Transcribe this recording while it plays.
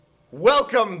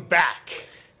Welcome back!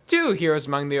 to Heroes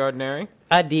Among the Ordinary.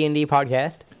 A D&D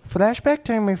podcast. Flashback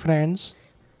time, my friends.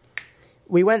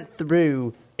 We went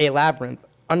through a labyrinth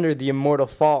under the Immortal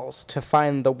Falls to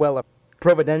find the Well of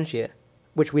Providentia,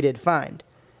 which we did find.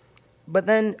 But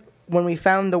then, when we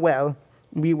found the well,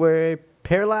 we were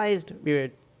paralyzed, we were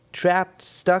trapped,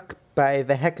 stuck by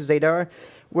the Hexadar,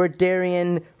 where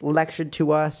Darian lectured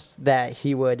to us that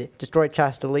he would destroy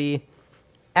Chastalie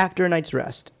after a night's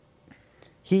rest.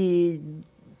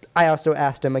 I also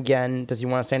asked him again, does he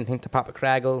want to say anything to Papa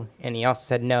Craggle? And he also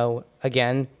said no,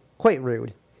 again, quite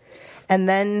rude. And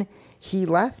then he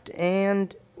left,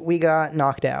 and we got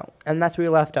knocked out. And that's where we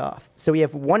left off. So we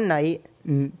have one night,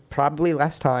 probably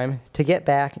less time, to get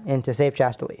back and to save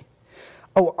Chastalie.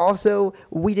 Oh, also,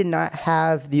 we did not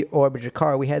have the Orb of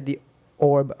Jakar. We had the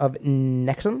Orb of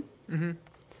Nexum. Mm-hmm.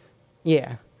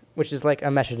 Yeah, which is like a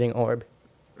messaging orb.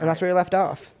 And that's where we left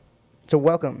off. So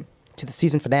welcome to the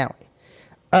season finale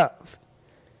of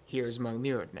Heroes Among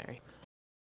the Ordinary.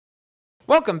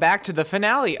 Welcome back to the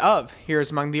finale of Heroes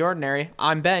Among the Ordinary.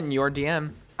 I'm Ben, your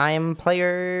DM. I am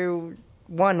player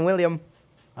 1, William.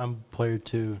 I'm player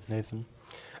 2, Nathan.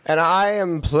 And I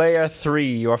am player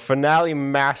 3, your finale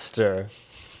master,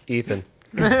 Ethan.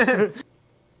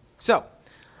 So,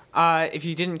 if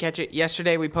you didn't catch it,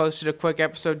 yesterday we posted a quick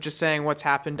episode just saying what's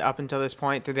happened up until this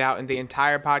point throughout in the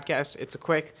entire podcast. It's a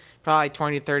quick, probably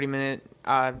 20 to 30 minute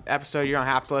episode. You don't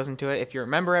have to listen to it if you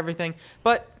remember everything,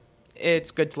 but it's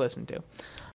good to listen to.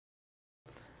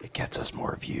 It gets us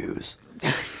more views.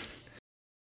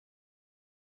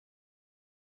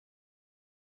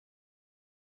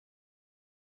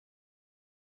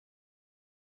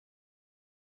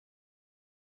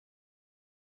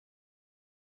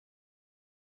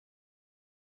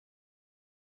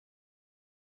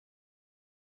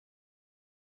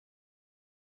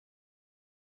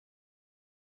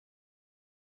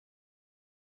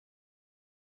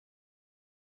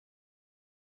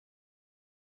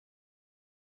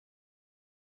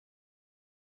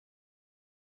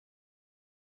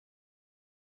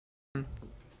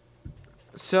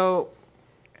 So,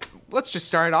 let's just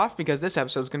start off because this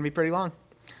episode is going to be pretty long.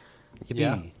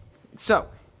 Yeah. So,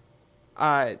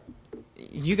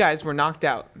 you guys were knocked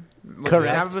out with Correct. the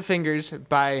snap of the fingers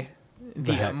by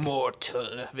the Heck. immortal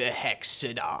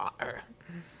Hexadar.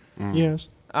 Yes.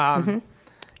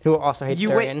 Who also hates You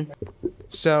Darian.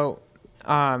 So,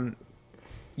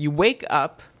 you wake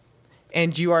up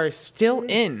and you are still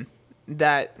in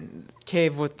that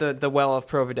cave with the Well of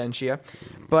Providentia,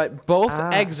 but both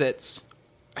exits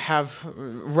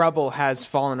rubble has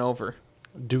fallen over.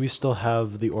 Do we still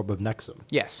have the Orb of Nexum?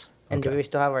 Yes. And do Okay. we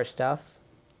still have our stuff?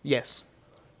 Yes.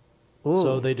 Ooh.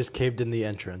 So they just caved in the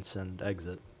entrance and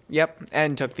exit. Yep.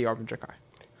 And took the Orb of Jakar.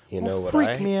 You know what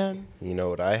man. You know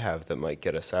what I have that might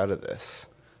get us out of this?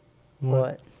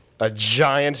 What? A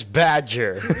giant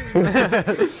badger.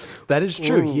 That is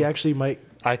true. Ooh. He actually might.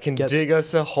 I can dig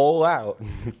us a hole out.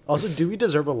 Also, do we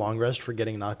deserve a long rest for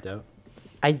getting knocked out?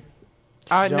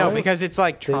 I No, don't because it's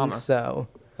like think trauma. so.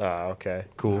 Oh, okay.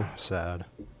 Cool. Sad.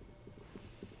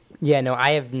 Yeah, no,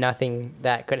 I have nothing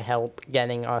that could help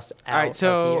getting us out All right, of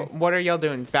so here. what are y'all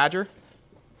doing? Badger?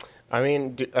 I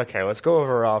mean, okay, let's go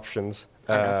over our options.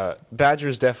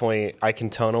 Badger's definitely, I can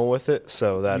tunnel with it,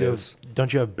 so that is.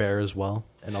 Don't you have bear as well?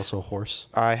 And also horse?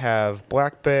 I have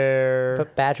black bear.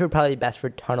 But Badger would probably be best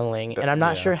for tunneling, and I'm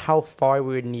not Yeah. sure how far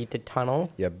we would need to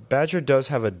tunnel. Yeah, Badger does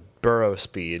have a burrow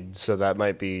speed, so that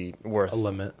might be worth A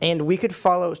limit. And we could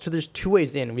follow, so there's two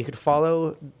ways in. We could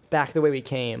follow back the way we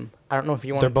came. I don't know if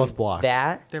you want They're to both do blocked.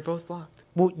 that. They're both blocked.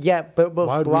 Well, yeah, but both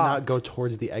Why would blocked. we not go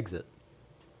towards the exit?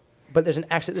 But there's an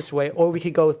exit this way, or we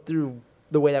could go through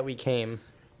the way that we came.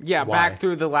 Yeah, Why? back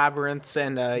through the labyrinths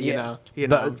and Yeah.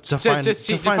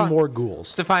 To find more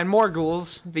ghouls. To find more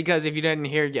ghouls, because if you didn't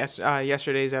hear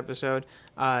yesterday's episode,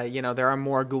 there are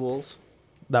more ghouls.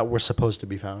 That were supposed to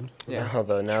be found. Yeah.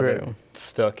 Although now they're True.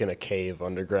 stuck in a cave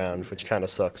underground, which kind of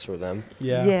sucks for them.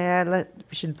 Yeah,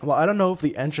 we should. Well, I don't know if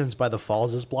the entrance by the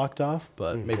falls is blocked off,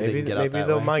 but maybe they can get out maybe that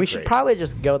they'll way. migrate. We should probably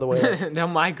just go the way. That, They'll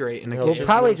migrate in a They'll we'll cave.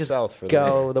 probably move just south for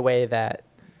go the way that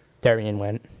Darian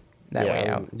went. That Yeah, way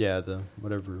out. Yeah, the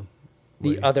whatever. The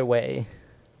way. other way.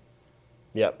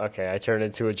 Yep, okay, I turned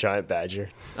into a giant badger.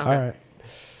 Okay. All right.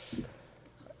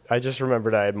 I just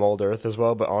remembered I had mold earth as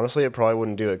well, but honestly, it probably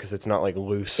wouldn't do it because it's not like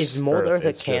loose. Is mold earth a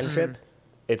it's just- cantrip?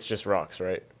 It's just rocks,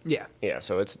 right? Yeah. Yeah,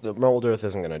 so it's the mold earth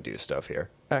isn't going to do stuff here.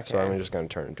 Okay. So I'm just going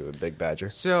to turn into a big badger.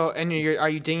 So, and are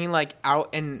you digging like out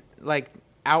and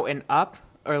up,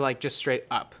 or like just straight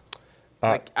up?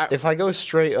 Like, If I go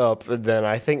straight up, then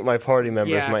I think my party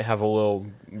members Yeah. might have a little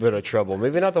bit of trouble.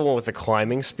 Maybe not the one with the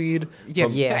climbing speed. Yeah,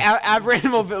 Yeah.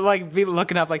 Abram will be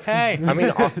looking up like, hey. I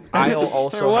mean, I'll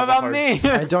also. What have a about hard- me?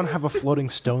 I don't have a floating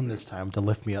stone this time to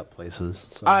lift me up places.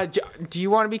 So. Do you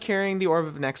want to be carrying the Orb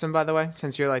of Nexum, by the way,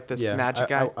 since you're like this magic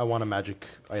guy? I want a magic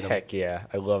item. Heck yeah,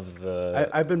 I love the.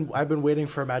 I've been waiting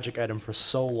for a magic item for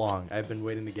so long. I've been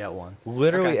waiting to get one.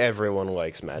 Literally Okay. everyone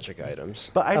likes magic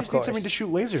items. But I Of just need course. something to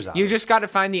shoot lasers out. You just got to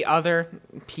find the other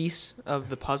piece of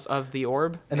the puzzle of the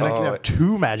orb. and then I can Oh, have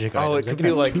two magic items. Oh, I it could can be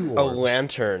have like two a orbs.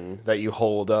 lantern that you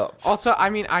hold up. Also, I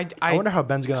mean, I wonder how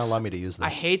Ben's gonna allow me to use this. I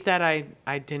hate that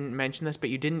I didn't mention this, but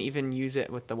you didn't even use it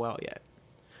with the well yet.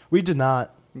 We did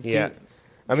not. Yeah.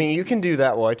 I mean, you can do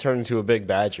that while I turn into a big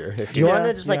badger. If Do you you, want Yeah,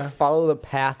 to just yeah. like follow the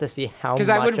path to see how much Because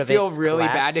I would of feel it's really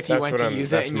bad collapsed? if you That's went what to I'm-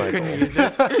 use it that's and you my couldn't goal. use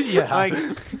it. Yeah. Like,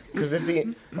 because if the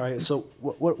All right. So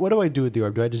what do I do with the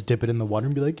orb? Do I just dip it in the water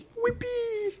and be like,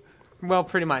 whippy? well,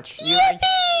 pretty much.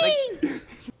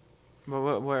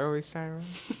 Where are we starting?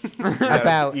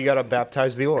 About you gotta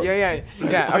baptize the orb. Yeah. Oh,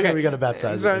 Okay, yeah, we gotta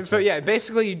baptize it. So yeah,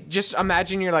 basically, just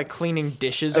imagine you're like cleaning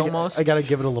dishes almost. I gotta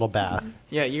give it a little bath.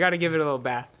 Yeah, you got to give it a little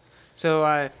bath.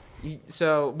 So,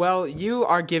 you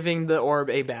are giving the orb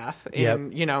a bath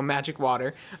in, Yep. magic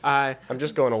water. I'm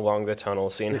just going along the tunnel,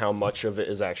 seeing how much of it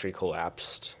is actually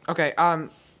collapsed. Okay.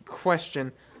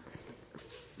 Question.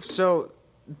 So,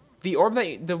 the orb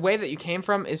the way that you came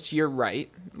from is to your right.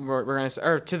 We're gonna say,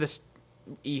 or to the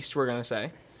east. We're gonna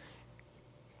say.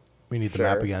 We need the Sure.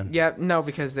 map again. Yeah. No,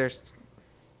 because there's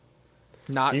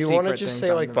not. Do you want to secret just things say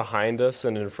on like them. behind us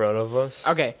and in front of us?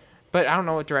 Okay. But I don't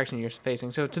know what direction you're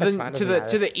facing. So That's fine, doesn't matter.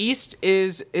 to the east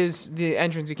is the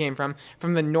entrance you came from.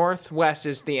 From the northwest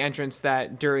is the entrance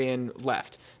that Durian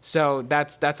left. So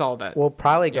that's all that. we'll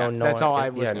probably go Yeah, north. that's all I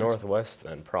was Yeah, gonna- northwest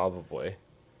then probably.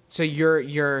 So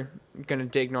you're gonna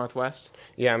dig northwest.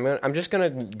 Yeah, I'm just gonna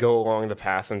go along the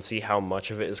path and see how much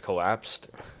of it is collapsed.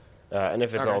 And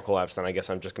if it's Okay. all collapsed, then I guess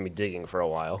I'm just gonna be digging for a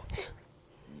while.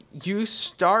 You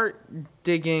start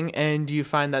digging and you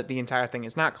find that the entire thing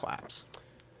is not collapsed.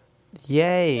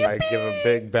 Yay! I give a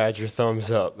big badger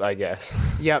thumbs up, I guess.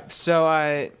 Yep. So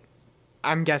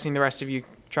I'm guessing the rest of you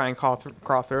try and crawl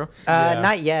through. Yeah.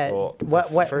 Not yet. Well, what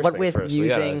first what things with first, we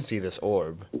gotta using? see this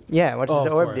orb. Yeah, what Oh, does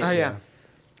of the orb course. do? Oh, yeah.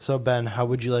 So Ben, how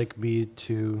would you like me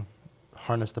to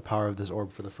harness the power of this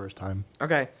orb for the first time?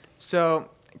 Okay. So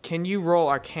can you roll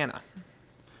Arcana?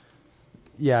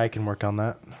 Yeah, I can work on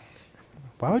that.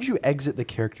 Why would you exit the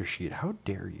character sheet? How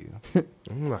dare you?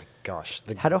 Oh my gosh,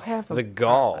 How do I have a the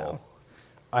gall. profile?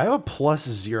 I have a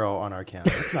 +0 on Arcana.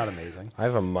 That's not amazing. I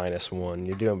have a -1.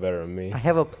 You're doing better than me. I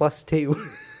have a +2.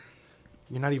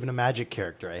 You're not even a magic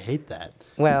character. I hate that.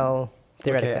 Well,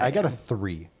 theoretically. Okay, I got a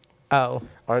 3. Oh.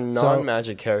 Our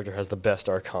non-magic character has the best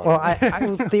arcana. Well, I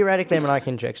mean, theoretically, I'm an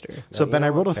arcane trickster. So you Ben, know I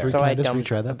rolled a what? 3. So Can I I just dumped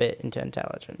retry a that? bit into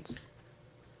intelligence.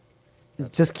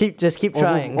 Just keep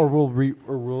trying.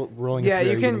 Rolling. Yeah, a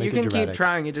 3, you are can gonna make it keep dramatic?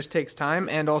 trying. It just takes time,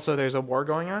 and also there's a war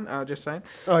going on. Just saying.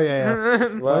 Oh yeah,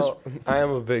 well, I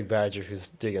am a big badger who's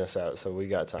digging us out, so we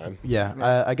got time.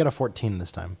 yeah. I got a 14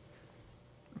 this time.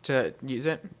 To use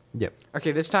it. Yep.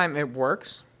 Okay, this time it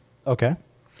works. Okay.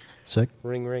 Sick.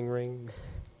 Ring, ring, ring.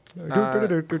 I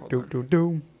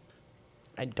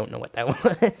don't know what that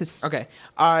was. Okay.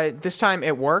 This time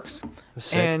it works,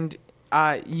 Sick. and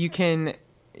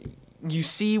you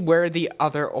see where the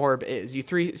other orb is.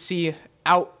 You see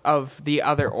out of the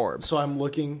other orb, So I'm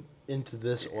looking into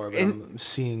this orb and I'm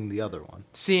seeing the other one.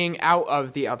 seeing out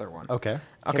of the other one. Okay.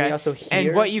 Can Okay. we also And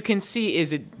hear? what you can see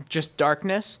is it just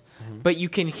darkness, but you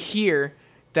can hear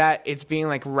that it's being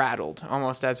like rattled,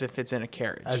 almost as if it's in a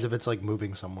carriage. As if it's like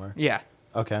moving somewhere. Yeah.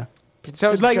 Okay. So it's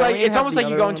Does like Joey it's have almost the like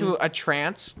you other go one? into a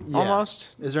trance, Yeah. almost.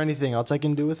 Is there anything else I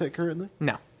can do with it currently?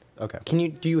 No. Okay.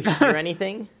 Do you hear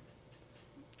anything?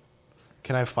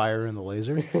 Can I fire in the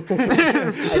laser? I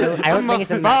don't think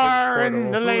it's a Fire magic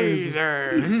in the portal.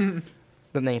 laser. I don't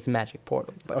think it's a magic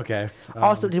portal. But. Okay.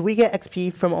 Also, did we get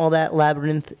XP from all that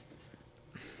labyrinth?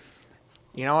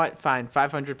 You know what? Fine.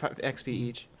 500 XP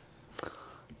each.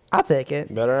 I'll take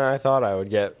it. Better than I thought I would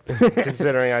get,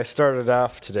 considering I started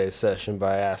off today's session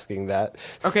by asking that.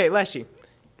 Okay, Leshy,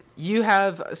 you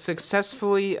have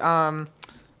successfully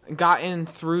gotten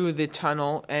through the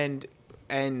tunnel and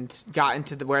gotten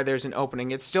to where there's an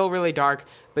opening. It's still really dark,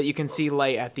 but you can see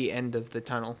light at the end of the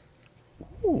tunnel.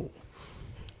 Ooh.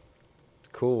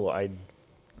 Cool.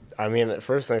 I mean,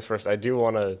 first things first, I do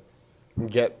want to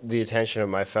get the attention of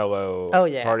my fellow Oh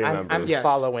yeah, party I'm members. Yes.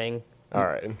 following. All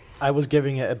right. I was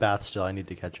giving it a bath still. I need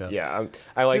to catch up. Yeah,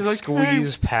 I like She's like,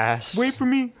 squeeze past. Wait for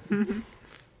me.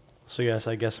 So yes,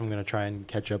 I guess I'm going to try and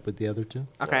catch up with the other two.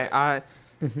 Okay,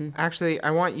 actually,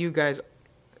 I want you guys,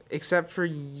 except for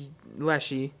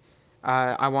Leshy,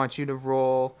 I want you to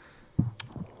roll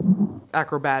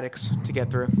acrobatics to get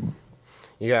through.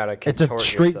 You gotta It's a contort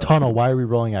straight yourself. tunnel. Why are we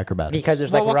rolling acrobatics? Because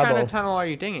there's Well, like what rubble. kind of tunnel are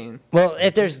you digging? Well,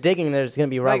 if there's digging, there's gonna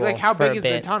be rubble. Like how for big a is the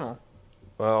bit. tunnel?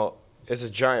 Well, it's a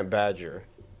giant badger,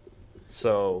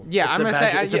 so Yeah, It's I'm a gonna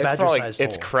badger- say it's a yeah, badger probably sized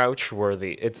it's hole. crouch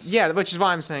worthy. It's yeah, which is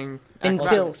why I'm saying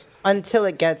Until acrobatics.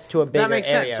 it gets to a bigger makes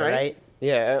area, sense, right? right?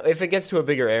 yeah. If it gets to a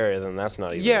bigger area, then that's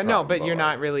not even. Yeah, a no, problem, but you're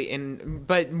not really in.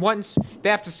 But once they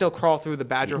have to still crawl through the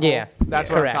badger hole. Yeah,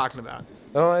 That's what correct. I'm talking about.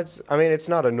 Oh, it's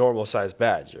not a normal sized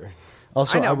badger.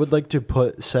 Also, I know. I would like to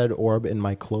put said orb in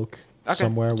my cloak Okay.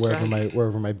 somewhere, Go ahead.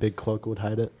 wherever my big cloak would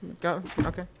hide it, Go.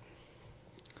 Okay.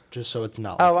 just so it's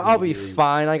not. Oh, like, I'll be really-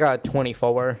 fine. I got a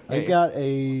 24. I got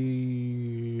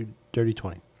a dirty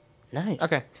 20. Nice.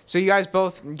 Okay. So you guys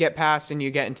both get past and you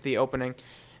get into the opening,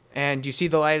 and you see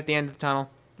the light at the end of the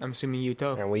tunnel. I'm assuming you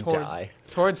too. And we die.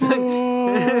 Towards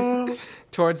the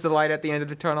towards the light at the end of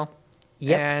the tunnel.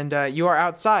 Yep. And you are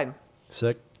outside.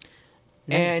 Sick.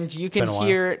 And you can Been a while.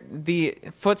 hear the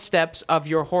footsteps of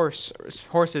your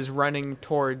horses running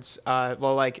towards,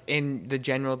 like in the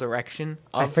general direction.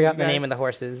 I Of forgot you the name guys. of the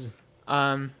horses.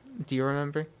 Do you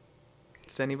remember?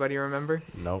 Does anybody remember?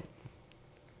 Nope.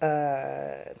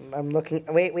 I'm looking.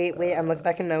 Wait. I'm looking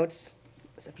back in notes.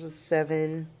 It's episode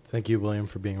 7. Thank you, William,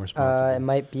 for being responsible. It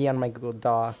might be on my Google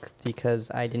Doc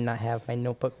because I did not have my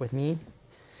notebook with me.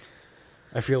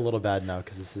 I feel a little bad now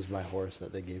because this is my horse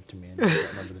that they gave to me, and I don't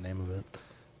remember the name of it.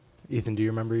 Ethan, do you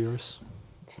remember yours?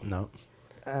 No.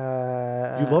 You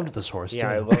loved this horse, Yeah,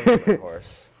 I too. love my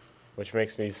horse, which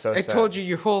makes me so I sad. told you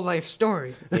your whole life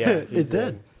story. Yeah, you It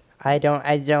did. I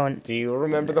don't. Do you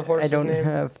remember the horse's I don't name?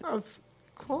 have. Of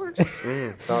course.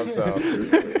 Thought so.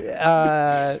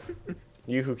 Uh,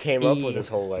 You who came up with E. this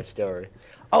whole life story.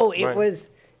 oh, it Mine. was.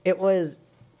 They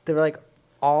were like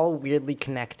all weirdly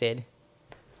connected.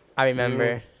 I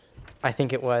remember. I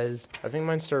think it was. I think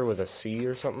mine started with a C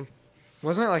or something.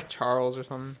 Wasn't it like Charles or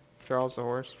something? Charles the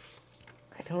horse.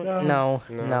 I don't No. know.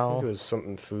 No, I No. think it was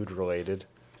something food related.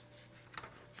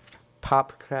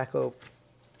 Pop Crackle.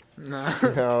 No.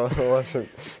 No, it wasn't.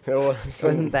 It Wasn't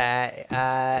wasn't.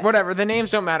 that? Whatever. The names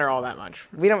don't matter all that much.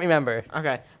 We don't remember.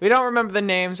 Okay. We don't remember the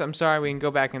names. I'm sorry. We can go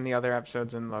back in the other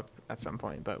episodes and look at some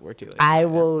point, but we're too late. I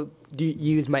will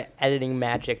use my editing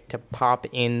magic to pop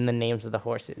in the names of the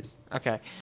horses. Okay.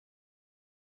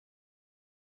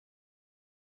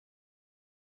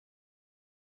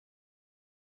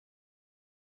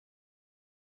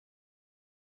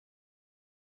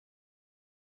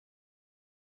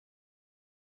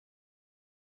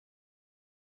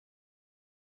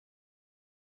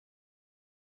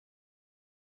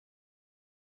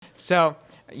 So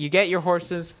you get your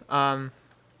horses.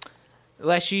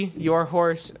 Leshy, your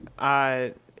horse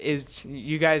is.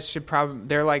 You guys should probably.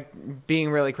 They're like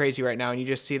being really crazy right now, and you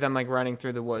just see them like running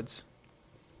through the woods.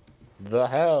 The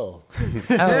hell?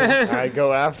 Oh, I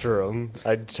go after him.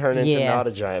 I turn into Yeah. not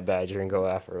a giant badger and go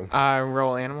after him.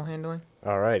 Roll animal handling.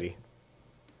 Alrighty.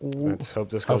 Let's hope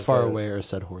this How goes far better. away are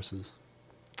said horses?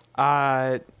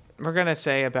 We're gonna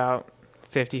say about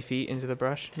 50 feet into the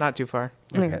brush. Not too far.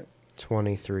 okay.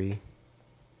 23.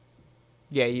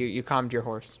 Yeah, you calmed your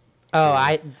horse. Oh,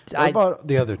 I What about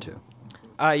the other two?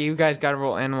 You guys got to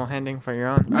roll animal handling for your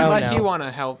own, Oh, unless no. you want to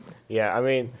help. Yeah, I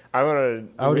mean, I'm gonna.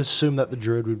 I would with, assume that the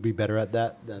druid would be better at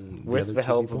that than with other the two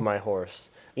help people. of my horse.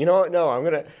 You know what? No, I'm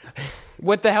gonna.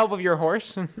 With the help of your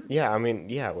horse. Yeah, I mean,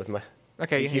 yeah, with my.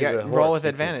 Okay, He's you got, a roll horse, with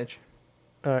he can- advantage.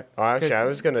 all right. Oh, actually, 'Cause- I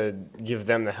was gonna give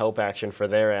them the help action for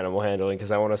their animal handling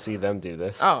because I want to see them do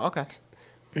this. Oh, okay.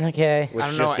 Okay. Which I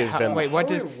don't just know. gives them. Wait, what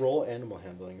does? roll animal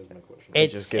handling? Is my question. It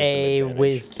just It's gives them a advantage.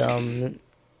 wisdom.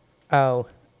 Oh,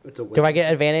 It's a do I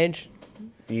get advantage?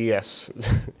 Yes.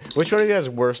 Which one of you has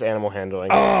worse animal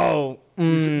handling? Oh,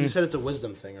 You said it's a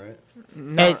wisdom thing, right?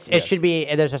 No, it yes. should be.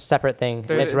 There's a separate thing.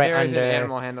 there, it's right there is under. an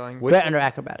animal handling. Right under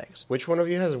acrobatics. Which one of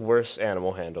you has worse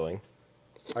animal handling?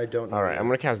 I don't know. All right, I'm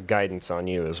gonna cast guidance on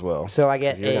you as well. So I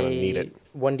get 'Cause you're gonna need a it.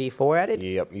 1d4 added.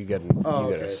 Yep, you get Oh, you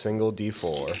get okay. a single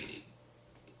D4.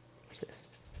 What's this?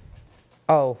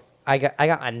 Oh, I got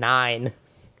a 9.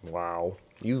 Wow,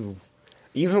 you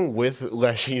even with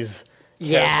Leshy's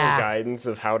careful Yeah. guidance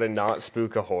of how to not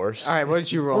spook a horse. All right, what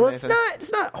did you roll, Well, it's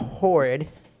Nathan? not horrid.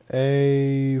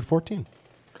 A 14.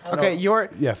 Okay,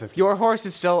 Yeah, 15. your horse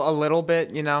is still a little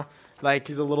bit, like,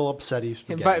 He's a little upset.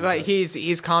 but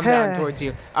he's calmed down towards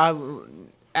you.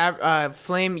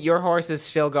 Flame, your horse is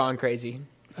still going crazy.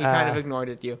 He kind of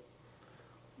ignored you.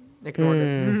 Ignored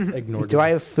it. ignored. Do I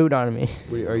have food on me?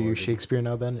 Wait, are you Shakespeare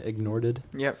now, Ben? Ignored.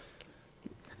 Yep.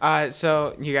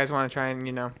 So you guys want to try and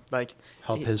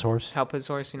Help his horse. help his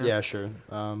horse? Yeah, sure.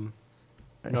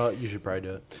 No, you should probably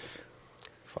do it.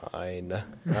 Fine.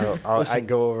 I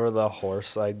go over the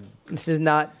horse. This is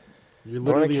not. You're I want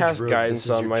literally to a cast druid. guidance This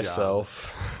is on your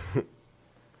myself.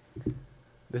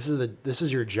 This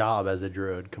is your job as a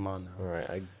druid. Come on now. All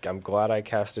right. I'm glad I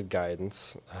casted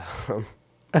guidance.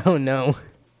 Oh no.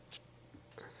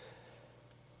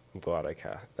 I'm glad I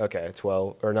cast. Okay,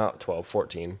 12 or not 12,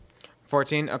 14.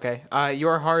 14. Okay.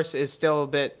 Your horse is still a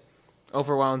bit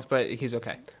overwhelmed, but he's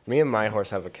okay. Me and my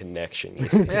horse have a connection. You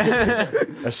see,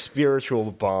 a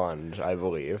spiritual bond, I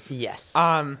believe. Yes.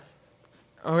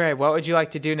 Okay. What would you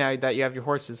like to do now that you have your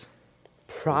horses?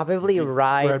 Probably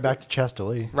Right ride. back to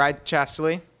Chastalie. Ride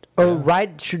Chastalie. Or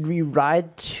ride. Should we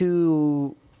ride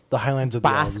to The Highlands of the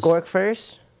Elves. Bathgork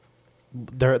first?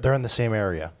 They're in the same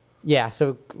area. Yeah.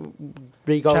 So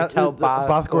we go tell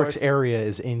Bathgork's area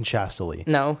is in Chastalie.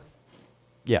 No,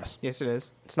 Yes. Yes, it is.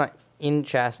 it's not in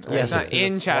Chastalie. It's not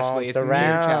in Chastalie. It's near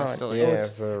Chastalie. Yeah,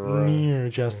 it's Near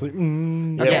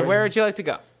Chastalie. Yeah, Okay. but- Where would you like to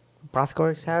go?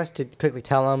 Bathgork's house to quickly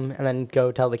tell him, and then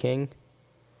go tell the king.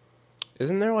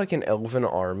 Isn't there like an elven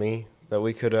army that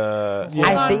we could?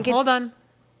 I think Hold on.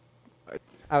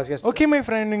 I was gonna. Say, Okay, my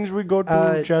friends, we go to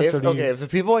Chastalie. If the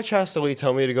people at Chastalie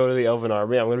tell me to go to the elven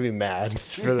army, I'm gonna be mad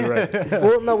for the right.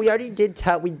 Well, no, we already did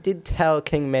tell. We did tell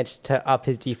King Mitch to up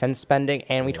his defense spending,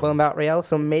 and we told him about Rael.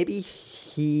 So maybe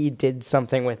he did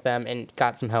something with them and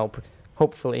got some help.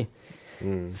 Hopefully.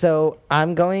 So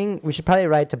I'm going. We should probably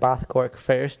ride to Bathgork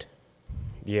first.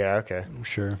 Yeah. Okay. I'm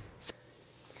sure.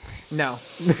 No.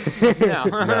 No.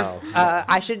 No.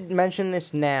 I should mention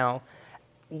this now.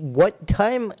 What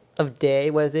time of day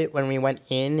was it when we went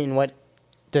in, and what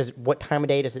time of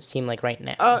day does it seem like right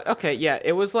now? Okay. Yeah.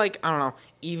 It was like, I don't know,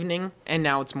 evening, and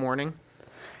now it's morning.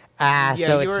 yeah, yeah,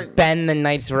 so you it's were- been the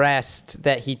night's rest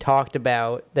that he talked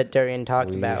about, that Durian talked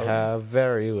We about. have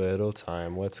very little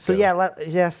time. Let's So go.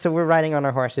 yeah, so we're riding on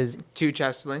our horses. To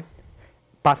Chastalie.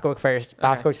 Bathgork first. Okay.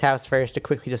 Bathgork's house first to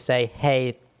quickly just say,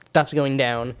 hey, stuff's going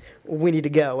down. We need to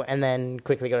go. And then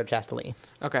quickly go to Chastalie.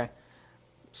 Okay.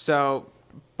 So,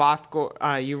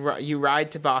 Bathgork, you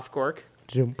ride to Bathgork,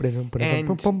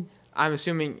 and I'm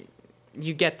assuming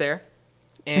you get there,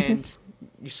 and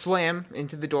you slam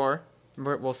into the door,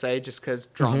 we'll say, just because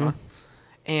drama,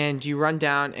 and you run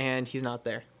down, and he's not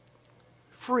there.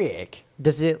 Frick.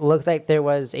 Does it look like there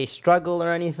was a struggle or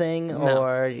anything? No.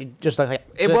 Or it just look like...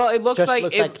 It looks just like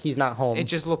looks he's not home. It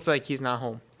just looks like he's not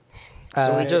home.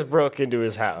 So we just broke into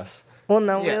his house. Well,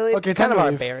 no, Yeah. it's Okay, kind time of to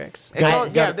our leave. barracks. It's all,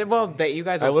 yeah, you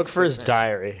guys. I also look for his sit there.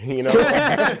 diary. You know.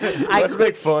 Let's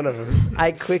make fun of him.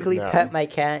 I quickly No. pet my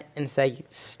cat and say,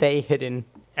 stay hidden.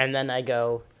 And then I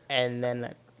go, and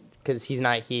then... Because he's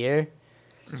not here.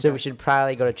 So we should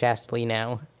probably go to Chastalie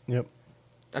now. Yep.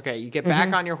 Okay, you get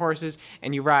back on your horses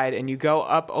and you ride and you go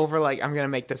up over like I'm gonna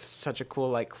make this such a cool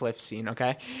like cliff scene.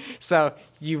 Okay, so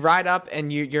you ride up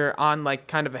and you're on like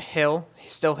kind of a hill,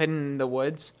 still hidden in the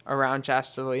woods around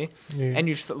Chastalie, and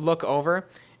you look over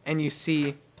and you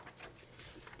see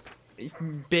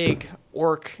big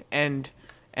orc and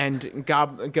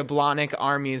goblonic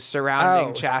armies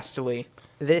surrounding Oh. Chastalie.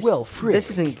 This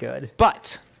isn't good.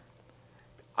 But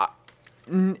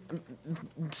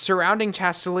surrounding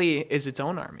Chastalie is its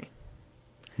own army,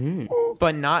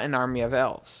 but not an army of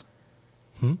elves.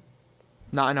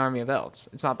 Not an army of elves.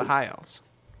 It's not the high elves.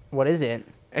 What is it?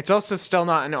 It's also still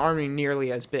not an army nearly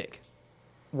as big.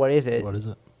 What is it? What is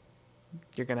it?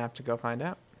 You're gonna have to go find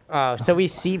out. Oh, so we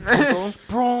see people.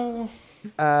 Bro.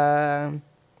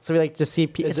 So we like to see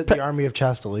people. Is it the army of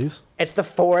Chastalies? It's the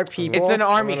 4 people. It's an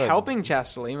army gonna- helping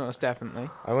Chastalie, most definitely.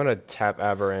 I'm gonna tap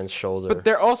Aberan's shoulder. But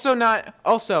they're also not.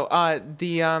 Also,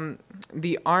 the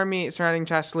army surrounding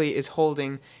Chastalie is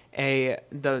holding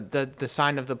the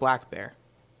sign of the black bear.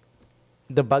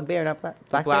 The bugbear, not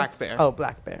black black bear. Oh,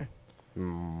 black bear.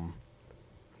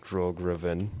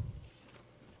 Drogriven.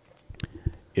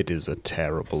 It is a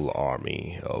terrible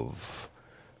army of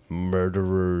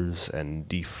murderers and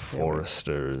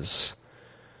deforesters.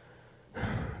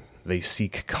 They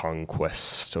seek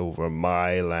conquest over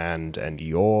my land and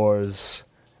yours,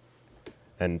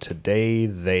 and today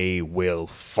they will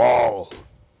fall.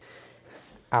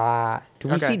 Do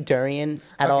we Okay. see Durian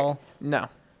at Okay. all? No.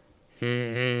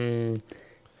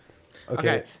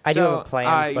 Okay. I do have a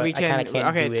plan, but we I kinda can't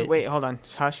okay, do it. wait, hold on.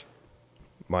 Hush.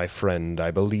 My friend,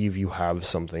 I believe you have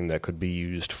something that could be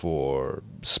used for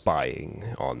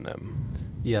spying on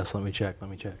them. Yes, let me check.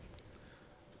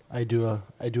 I do a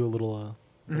little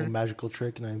magical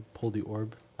trick, and I pull the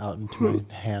orb out into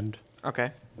my hand,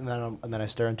 Okay. and then I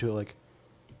stare into it like.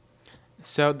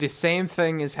 So the same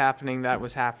thing is happening that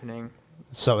was happening.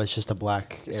 So it's just a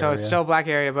black area. So it's still a black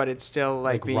area, but it's still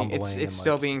like, Like being rumbling it's and,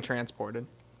 still like- being transported.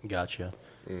 Gotcha.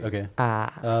 Okay.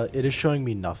 Ah. It is showing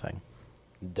me nothing.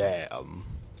 Damn.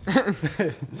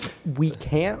 We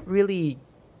can't really.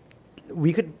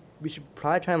 We should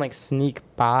probably try and like sneak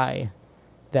by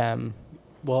them,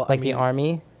 Well, like the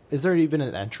army. Is there even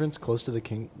an entrance close to the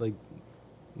king? Like,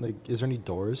 is there any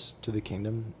doors to the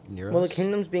kingdom near us? Well, the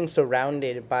kingdom's being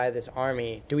surrounded by this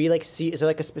army. Do we like see? Is there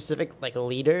like a specific like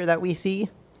leader that we see?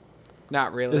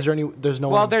 Not really. Is there any? There's no.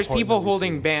 Well, one there's important people that we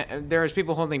holding see. there's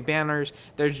people holding banners.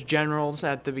 There's generals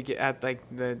at like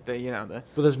the you know the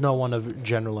But there's no one of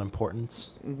general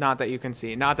importance. not that you can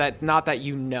see. Not that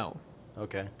you know.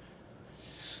 Okay.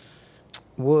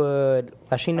 Would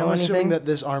Leshy know I'm assuming anything? that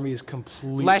this army is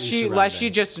completely. Leshy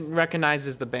surrounding. just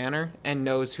recognizes the banner and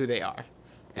knows who they are,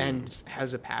 and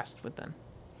has a past with them.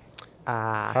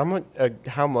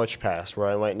 How much past where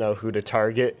I might know who to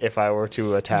target if I were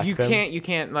to attack You them?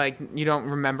 can't like you don't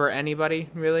remember anybody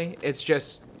really. It's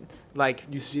just like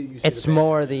You see It's the banner,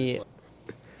 more and the- it's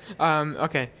like-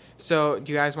 okay. So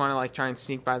do you guys want to like try and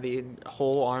sneak by the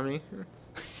whole army?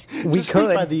 We Just sneak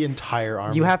could. by the entire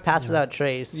army. You have pass without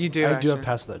trace. You do. I do have actually.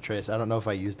 pass that trace. I don't know if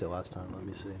I used it last time. Let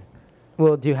me see.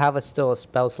 Well, do you have still a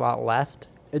spell slot left?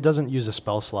 It doesn't use a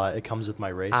spell slot. It comes with my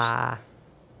race.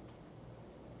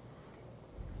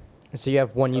 So you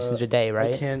have one usage a day,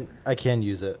 right? I can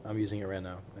use it. I'm using it right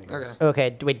now. I guess. Okay.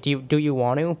 Okay. Wait. Do you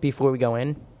want to before we go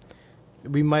in?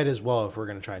 We might as well if we're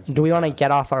gonna try and. Do we want to sneak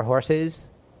get off our horses?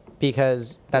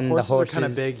 Because then past. the horses are kind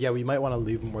of big. Yeah, we might want to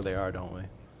leave them where they are, don't we?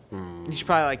 You should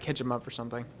probably like hitch them up or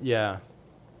something. Yeah,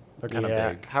 they're kind of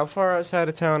big. How far outside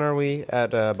of town are we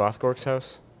at Bothgork's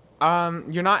house?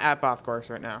 You're not at Bothgork's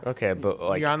right now. Okay, but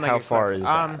like, You're on, like, how a far cliff. is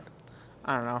that?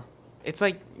 I don't know. It's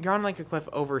like you're on like a cliff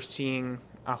overseeing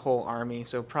a whole army,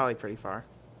 so probably pretty far.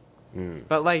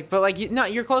 But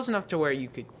you're close enough to where you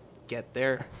could get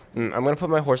there. I'm gonna put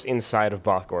my horse inside of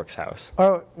Bothgork's house.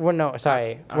 Oh, well, no,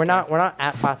 sorry. We're Okay. not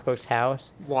at Bothgork's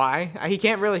house. Why? He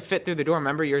can't really fit through the door.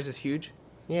 Remember, yours is huge.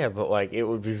 Yeah, but like, it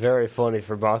would be very funny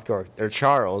for Bothgork or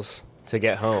Charles to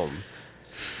get home.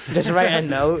 Just write a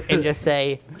note and just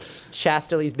say,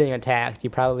 Chastalie's being attacked. You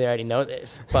probably already know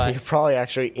this, but You're probably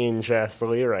actually in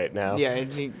Chastalie right now. Yeah.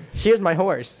 here's my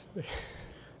horse.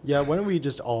 Yeah, why don't we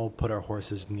just all put our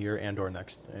horses near and/or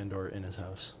next and/or in his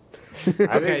house?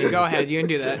 Okay, go ahead. You can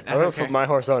do that. I'm gonna Okay. put my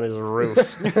horse on his roof.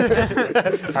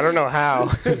 I don't know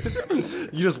how.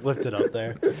 You just lift it up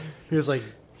there. He was like,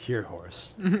 "Here,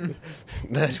 horse."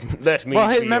 Let me. Well,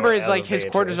 be remember, your his like his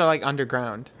elevator. quarters are like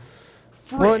underground.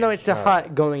 Well, no, it's a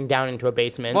hut going down into a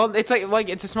basement. Well, it's like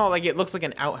it's a small like it looks like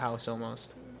an outhouse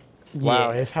almost, Wow,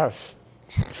 Yeah. his house.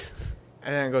 and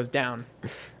then it goes down.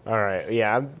 All right,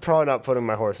 yeah, I'm probably not putting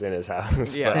my horse in his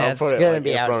house. Yeah. but Yeah, I'll it's put it gonna like,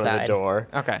 be in front of the outside. door.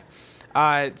 Okay.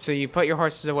 So you put your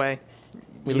horses away.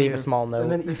 we leave a small note.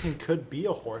 And then Ethan could be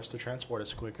a horse to transport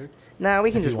us quicker. Nah,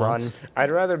 we can if he just wants. run.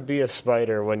 I'd rather be a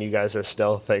spider when you guys are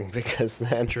stealthing because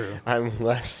then True. I'm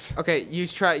less. Okay, you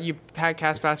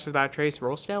cast pass without trace.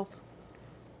 Roll stealth.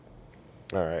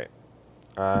 All right,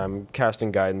 I'm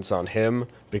casting guidance on him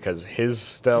because his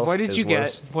stealth. What did is you get?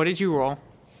 worse. What did you roll?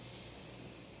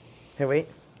 Hey, wait.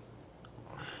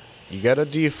 You get a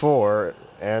D4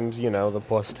 and the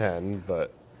plus 10,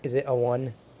 but Is it a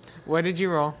 1? What did you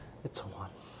roll? It's a 1.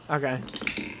 Okay.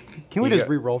 Can we You just got-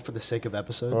 re-roll for the sake of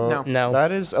episode? No. No.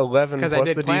 that is 11 'Cause I plus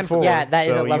did the plan for D4. Yeah, that is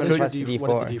so you 11 could- plus- What did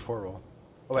D4. the D4 roll?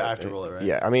 Oh, wait, I have to roll it, right?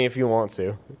 Yeah, I mean if you want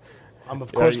to. I'm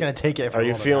of course you- going to take it if I Are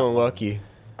you roll a feeling nat one. lucky?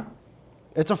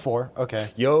 It's a 4. Okay.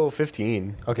 Yo,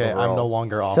 15. Okay, I'm overall. no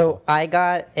longer awful. So I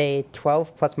got a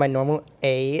 12 plus my normal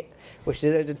 8, which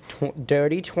is a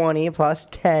dirty 20 plus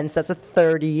 10, so that's a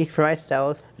 30 for my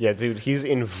stealth. Yeah, dude, he's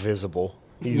invisible.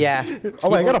 He's, Yeah. Oh,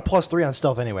 wait, I got a plus 3 on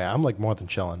stealth anyway. I'm like more than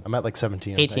chilling. I'm at like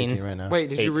 17 or 18. 18 right now. Wait,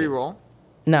 did you 18. re-roll?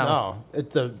 No. No,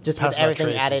 the Just pass with without everything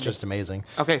trace added. is just amazing.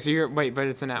 Okay, so but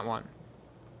it's a nat 1.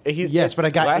 Yes, but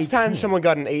I got Last time 18. someone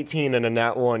got an 18 and a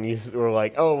nat 1, you were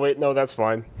like, oh, wait, no, that's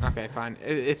fine. Okay, fine.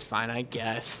 It's fine, I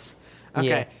guess. Okay,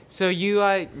 Yeah. so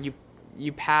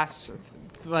you pass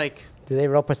like Do they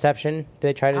roll perception? Do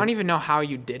they try I to? don't even know how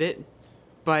you did it,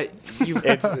 but you.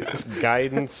 It's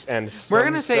guidance and We're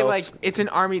gonna say some like stealth. it's an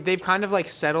army. They've kind of like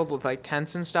settled with like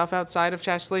tents and stuff outside of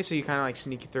Chastalie, so you kind of like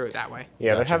sneak through it that way.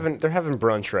 Yeah, Gotcha. they're having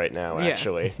brunch right now, Yeah.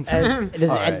 actually. Does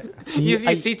All it- right. do You,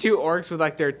 I- see two orcs with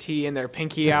like their tea and their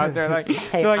pinky out. They're like,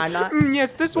 Hey, they're like I'm not-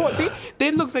 yes, this one.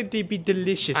 They look like they'd be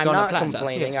delicious I'm on a not platter."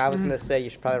 complaining. Yes. I was gonna say you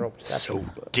should probably roll perception.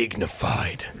 So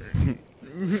dignified.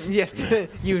 Yes,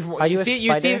 you Are you a see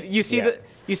you see spider? you see Yeah.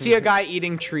 you see a guy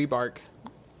eating tree bark.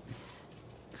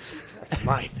 That's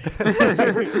my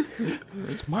thing.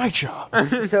 It's my job.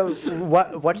 So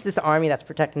what's this army that's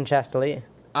protecting Chastalie?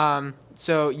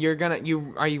 So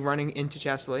are you running into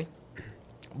Chastalie?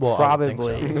 Well, Probably. I would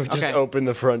think so. Just Okay. open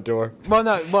the front door. Well,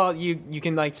 no. Well, you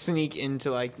can like sneak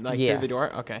into like Yeah. through the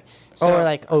door. Okay. Or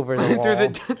like over the wall. through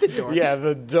the door. Yeah,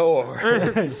 the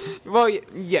door. Well,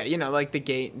 yeah. You know, like the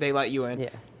gate. They let you in.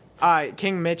 Yeah.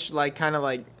 King Mitch like kind of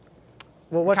like.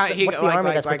 Well, what's Kinda- the, he- what's the like- army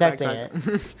like- that's like- protecting like-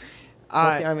 it?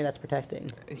 What's the army that's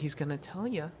protecting? He's gonna tell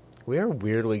you. We are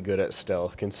weirdly good at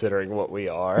stealth, considering what we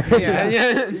are. Yeah.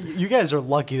 Yeah. You guys are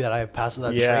lucky that I have passed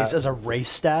that Yeah. trace as a race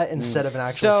stat instead of an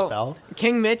actual So spell.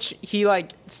 King Mitch, he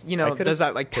like I could've does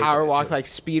that like taken power it, walk, too. like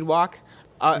speed walk,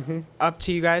 up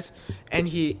to you guys, and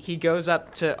he goes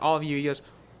up to all of you. He goes,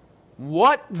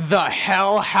 "What the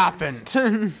hell happened?"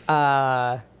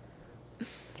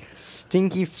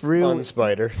 Stinky Fruit Fun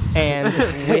spider. and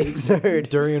Wizard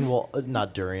Durian will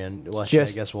not Durian. Well, actually, I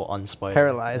Just guess will unspite.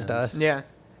 paralyzed us. Yeah.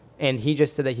 And he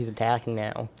just said that he's attacking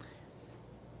now.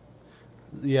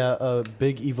 Yeah, a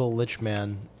big evil lich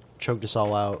man choked us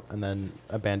all out and then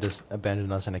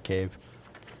abandoned us in a cave.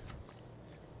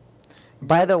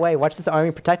 By the way, what's this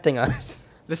army protecting us?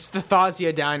 This is the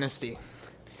Thausia dynasty.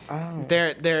 Oh.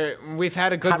 We've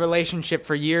had a good relationship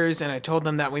for years, and I told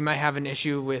them that we might have an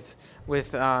issue with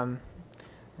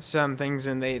some things,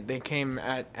 and they came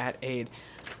at aid.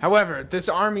 However, this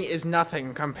army is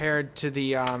nothing compared to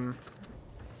the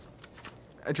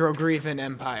Drogrevan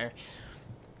Empire.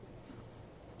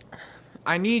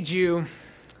 I need you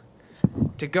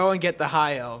to go and get the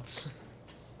High Elves.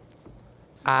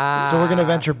 So we're gonna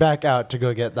venture back out to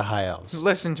go get the high elves.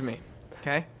 Listen to me,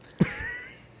 okay?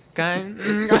 Okay.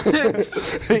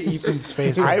 Ethan's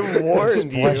face. I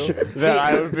warned you that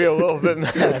I would be a little bit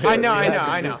mad. I know, We I had know, to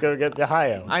I know. Just go get the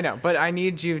high elf. I know, but I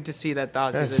need you to see that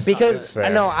Thausia. That's- This Because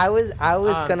fair. no, I was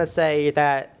Um, gonna say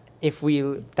that if we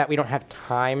don't have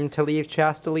time to leave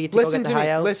Chastalie to listen go get to the high me.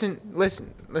 elves.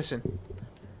 Listen.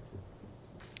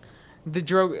 The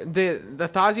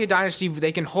Thausia dynasty,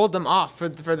 they can hold them off for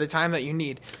the time that you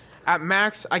need. At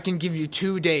max, I can give you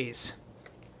 2 days.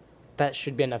 That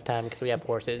should be enough time because we have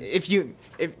horses. If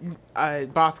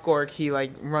Bothgorg, he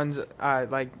like runs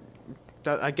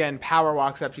again power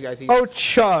walks up to you guys. Oh,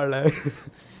 Charlie!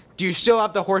 Do you still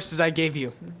have the horses I gave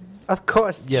you? Of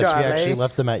course, Yes, Charlie. we actually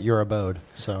left them at your abode.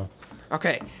 So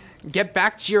Okay, get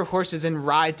back to your horses and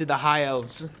ride to the High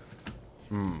Elves.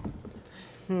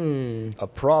 A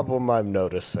problem I'm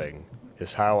noticing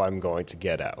is how I'm going to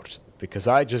get out, because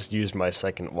I just used my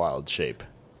second wild shape.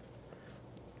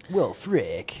 well,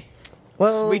 frick.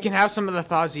 Well, We can have some of the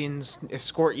Thausians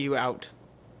escort you out.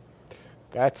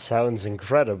 That sounds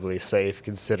incredibly safe,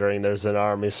 considering there's an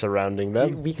army surrounding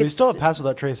them. we We could still have pass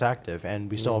without trace active, and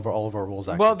we still have all of our rules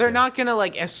active. Well, they're too. not gonna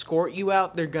like escort you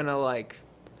out. They're gonna like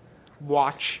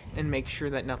watch and make sure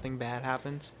that nothing bad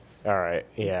happens. All right,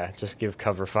 yeah, just give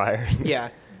cover fire. Yeah,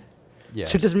 Yeah.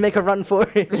 So just make a run for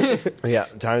it. Yeah,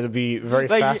 time to be very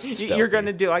like fast. you're stealthy.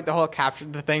 gonna do like the whole capture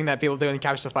the thing that people do in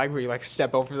Capture the Flag, where you like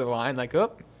step over the line, like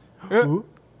up.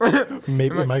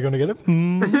 Maybe am I going to get it?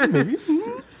 Maybe.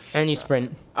 And you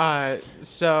sprint.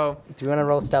 So Do you want to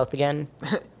roll stealth again?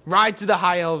 ride to the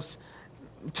High Elves,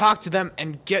 talk to them,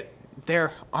 and get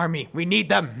their army. We need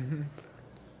them.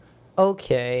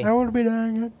 Okay. I want to be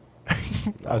doing it.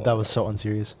 That was so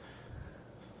unserious.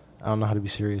 I don't know how to be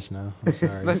serious now. I'm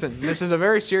sorry. Listen, this is a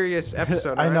very serious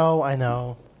episode. I alright?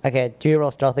 know. Okay, do you roll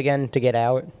stealth again to get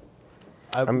out?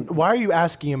 Why are you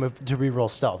asking him to re-roll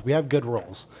stealth? We have good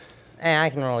rolls.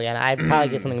 I can roll again. I'd probably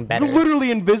get something better. You're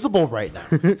literally invisible right now.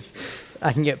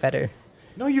 I can get better.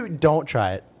 No, you don't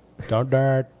try it. Don't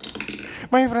dare.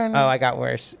 My friend. Oh, I got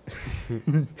worse.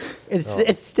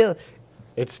 It's still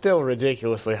It's still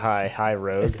ridiculously high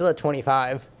road. it's still at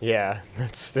 25. Yeah,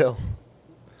 that's still.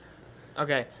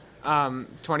 Okay.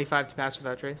 25 to pass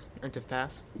without trace, or to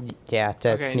pass. Yeah,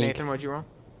 to Okay, sneak. Nathan, what'd you roll?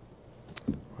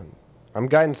 I'm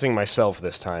guidancing myself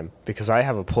this time because I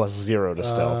have a +0 to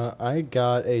stealth. I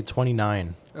got a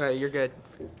 29. Okay, you're good.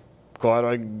 Glad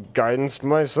I guidanced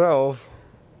myself.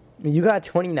 You got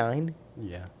 29.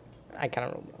 Yeah. I kind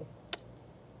of rolled.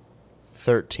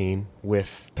 13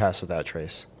 with pass without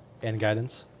trace. And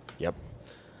guidance. Yep.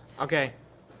 Okay.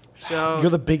 So You're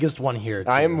the biggest one here. Too.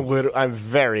 I'm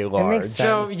very large. makes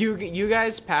sense. So you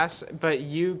guys pass, but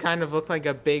you kind of look like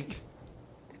a big.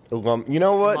 You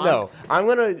know what? Monk.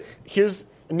 No. Here's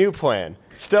a new plan.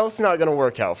 Stealth's not gonna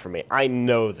work out for me. I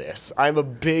know this. I'm a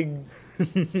big.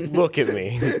 Look at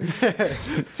me.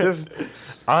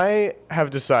 I have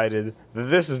decided that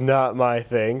this is not my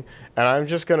thing, and I'm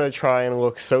just gonna try and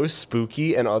look so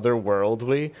spooky and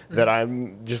otherworldly that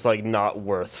I'm just like not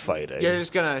worth fighting. You're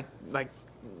just gonna like.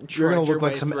 You're gonna trudge your look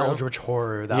like way some through. eldritch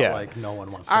horror that Yeah. like no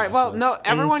one wants. To All right. mess Well, with. no.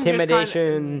 Everyone just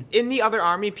Intimidation. in the other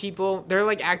army, people they're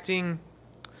like acting.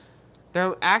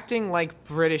 They're acting like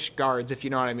British guards, if you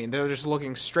know what I mean. They're just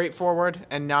looking straight forward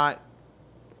and not,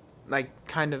 like,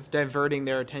 kind of diverting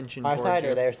their attention Our towards side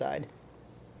you. or their side?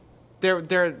 They're. What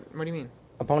do you mean?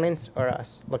 Opponents or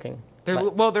us looking? They're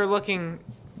looking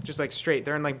just like straight.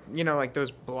 They're in like like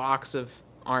those blocks of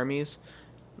armies,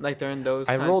 like they're in those.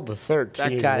 I rolled the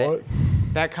 13. Got it. What?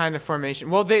 that kind of formation.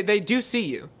 Well, they do see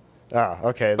you. Ah,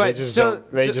 okay. But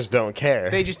They just don't care.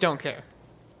 They just don't care.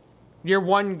 You're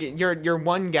one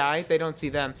guy. They don't see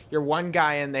them. You're one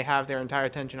guy, and they have their entire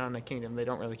attention on the kingdom. They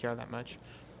don't really care that much.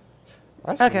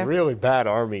 That's Okay. really bad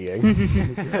armying.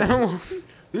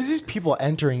 There's these people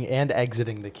entering and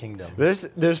exiting the kingdom. There's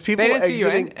people They didn't see you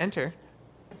exiting. enter.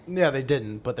 Yeah, they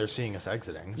didn't, but they're seeing us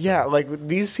exiting. So. Yeah, like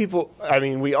these people. I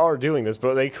mean, we are doing this,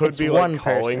 but they could It's be one like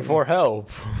calling person. for help.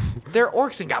 They're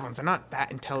orcs and goblins. They're not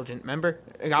that intelligent. Remember,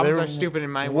 goblins They're are stupid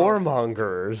in my world.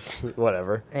 warmongers.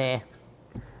 Whatever. All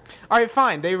right,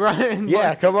 fine. They run.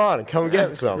 Yeah, come on, come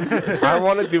get some. I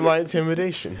want to do my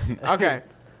intimidation. Okay.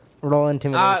 Roll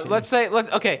intimidation. Let's say.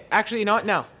 Okay. Actually, you know what?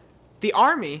 No. The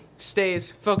army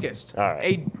stays focused. All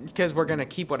right. Because we're gonna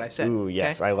keep what I said. Ooh,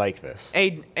 yes, okay? I like this.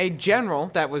 A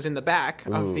general that was in the back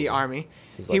of the Ooh. army.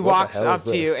 He's He like, "What the walks hell up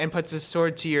is to you this?" and puts his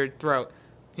sword to your throat.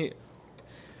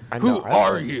 I Who know, I-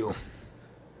 are you?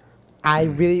 I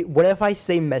really. What if I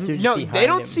say message? No, behind they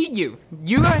don't him? see you.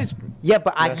 You guys. Yeah,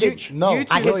 but I Message? could. No, You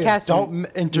two- I could William, cast. don't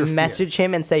interfere. Message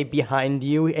him and say behind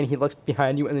you, and he looks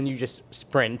behind you, and then you just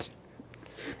sprint.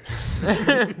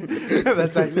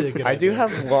 That's actually a good I do idea.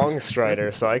 have long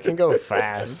strider, so I can go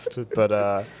fast, but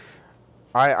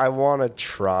I want to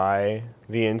try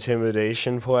the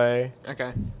intimidation play.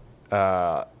 Okay.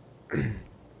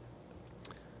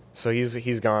 So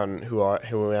he's gone.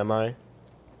 Who am I?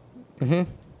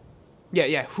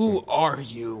 Yeah. Who are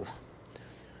you?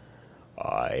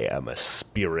 I am a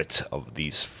spirit of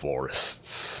these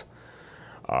forests.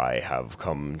 I have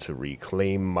come to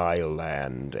reclaim my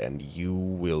land, and you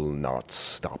will not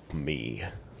stop me.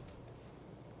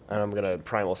 And I'm gonna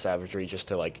primal savagery just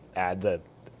to like add the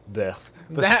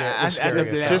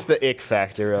scary just the ick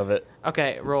factor of it.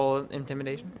 Okay. Roll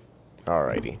intimidation.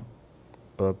 Alrighty.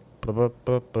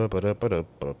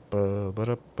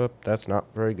 That's not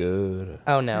very good.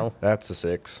 Oh no. That's a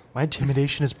 6. My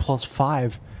intimidation is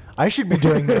 +5. I should be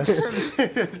doing this.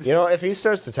 You know, if he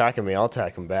starts attacking me, I'll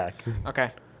attack him back.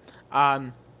 Okay.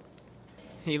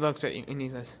 He looks at you and he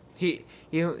says, he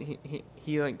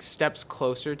like steps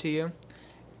closer to you,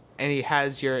 and he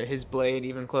has his blade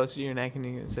even closer to your neck, and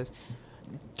he says,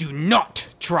 "Do not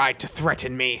try to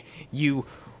threaten me, you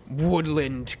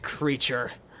woodland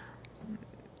creature."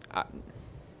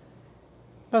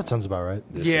 That sounds about right.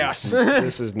 Yes.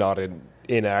 This is not an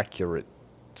inaccurate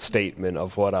statement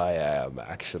of what I am,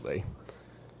 actually.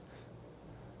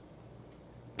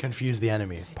 Confuse the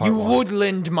enemy. Part You one.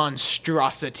 woodland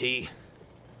monstrosity.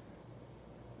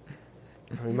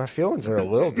 I mean, my feelings are a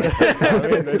little bit. I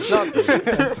mean, it's not.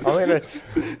 I mean, it's.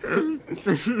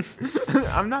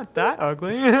 I'm not that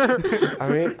ugly. I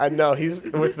mean, I know he's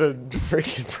with the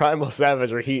freaking primal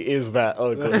savagery. He is that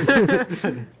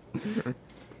ugly.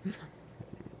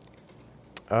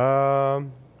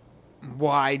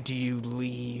 Why do you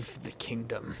leave the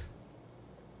kingdom?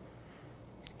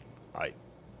 I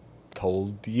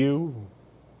told you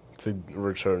to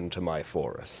return to my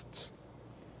forests.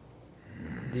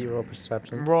 Do you roll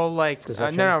perception? Roll like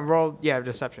Deception? no, roll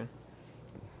deception.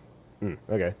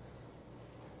 Okay.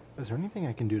 Is there anything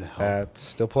I can do to help? That's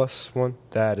still +1.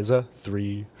 That is a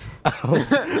 3.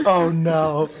 Oh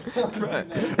no!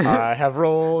 I have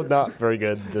rolled not very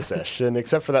good this session,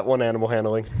 except for that one animal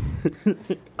handling.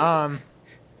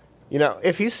 You know,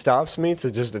 if he stops me to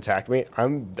just attack me,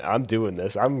 I'm doing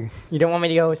this. You don't want me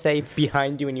to go say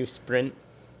behind you and you sprint?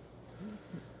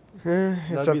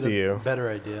 It's up to you. Better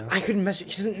idea. I could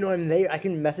message. He doesn't know I'm there. I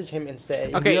can message him and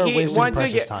say. Okay, are he wasting once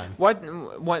precious again. time.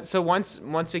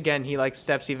 Once again, he like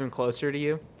steps even closer to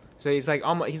you. So he's like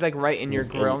almost. He's like right in your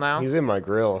grill now. He's in my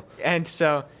grill. And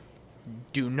so,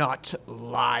 do not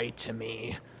lie to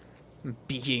me,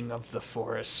 being of the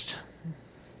forest.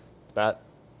 That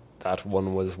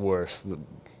one was worse than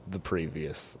the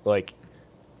previous. Like,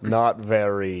 not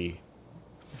very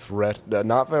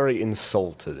not very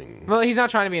insulting. Well, he's not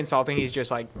trying to be insulting. He's just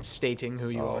like stating who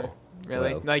you are.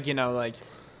 Really, well. like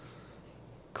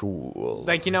Cool.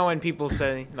 like when people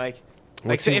say like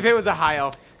What's say he- if it was a high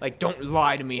elf, like don't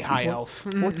lie to me, high elf.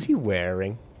 What's he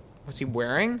wearing? What's he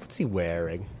wearing? What's he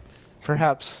wearing?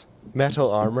 Perhaps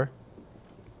metal armor?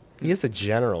 He is a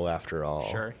general after all.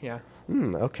 Sure, yeah.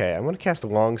 Okay, I'm going to cast a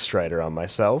long strider on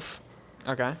myself.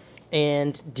 Okay.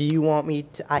 And do you want me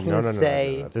to? I can No.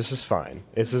 say. This is fine.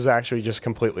 This is actually just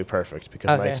completely perfect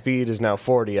because my Okay. speed is now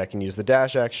 40. I can use the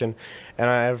dash action, and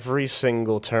every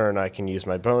single turn I can use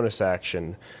my bonus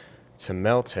action to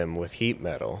melt him with heat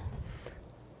metal.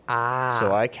 Ah.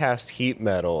 So I cast heat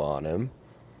metal on him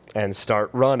and start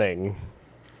running.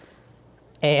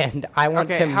 And I want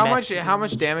Okay, to. how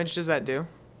much damage does that do?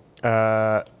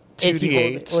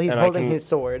 2d8. Well, he's and holding I can, his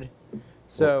sword.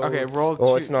 So Okay, roll.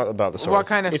 Well, two- it's not about the sword. What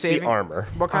kind of it's saving? the armor.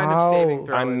 What kind of saving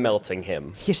throw? is I'm it? melting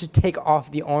him. he should take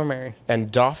off the armor.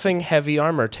 And doffing heavy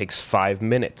armor takes 5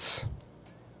 minutes.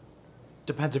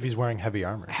 Depends if he's wearing heavy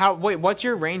armor. Wait, what's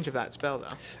your range of that spell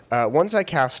though? Once I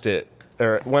cast it,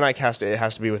 or when I cast it, it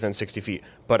has to be within 60 feet.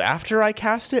 But after I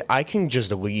cast it, I can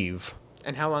just leave.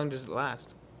 And how long does it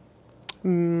last?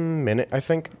 Minute, I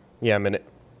think. Yeah, minute.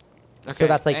 So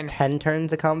that's like and 10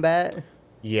 turns of combat.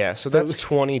 Yeah, so So- that's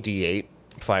 20d8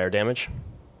 fire damage.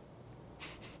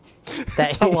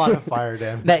 That A lot of fire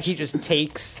damage. that he just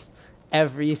takes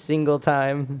every single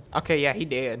time. Okay, yeah, he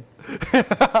did.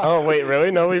 Oh, wait,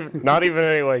 really? No, not even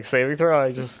any, like, saving throw?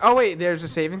 I just... Oh wait, there's a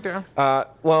saving throw.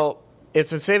 Well,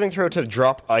 it's a saving throw to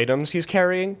drop items he's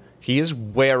carrying. He is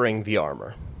wearing the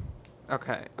armor.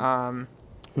 Okay.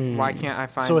 Why can't I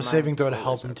find? So my a saving throw to help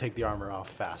folders? him take the armor off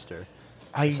faster,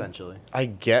 I essentially.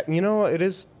 you know, it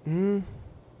is...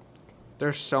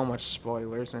 There's so much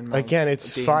spoilers in my Again,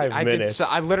 it's D&D. 5 I minutes.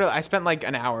 I spent like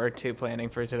an hour or two planning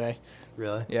for today.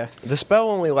 Really? Yeah. The spell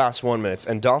only lasts 1 minute,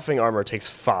 and doffing armor takes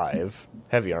 5.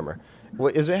 Heavy armor.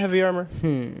 What, is it heavy armor?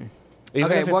 Even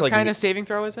Okay, if it's what like kind of saving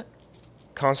throw is it?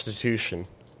 Constitution.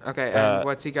 Okay, and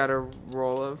what's he got a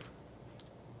roll of?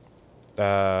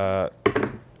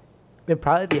 It'd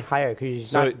probably be higher because he's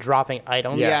So- not dropping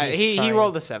items. Yeah, He's he trying-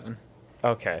 rolled a 7.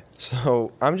 Okay,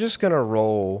 so I'm just gonna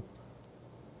roll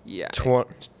Yeah.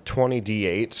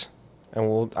 20d8,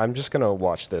 and I'm just gonna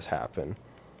watch this happen.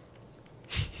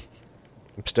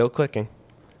 I'm still clicking.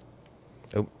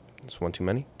 Oh, that's one too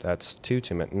many. That's two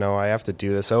too many. No, I have to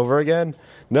do this over again.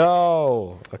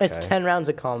 No. Okay. It's 10 rounds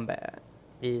of combat.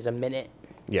 Is a minute.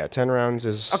 Yeah, 10 rounds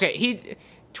is. Okay, he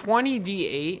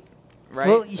 20d8, right?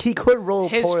 Well, he could roll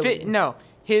his poorly.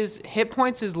 his hit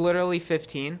points is literally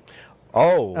 15.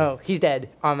 Oh. Oh, he's dead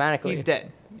automatically. He's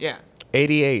dead. Yeah,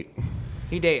 88.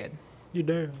 he dead. You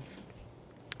do.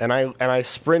 And I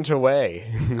sprint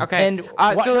away. Okay. And So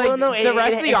like well, no, the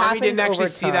rest of it the army happens didn't actually over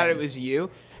see that time. it was you,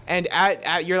 and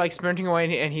at you're like sprinting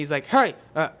away, and he's like, "Hurry!"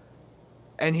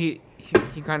 And he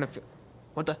kind of,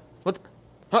 what the.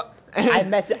 Huh?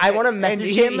 I want to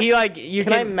message him. He like you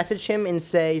Can I message him and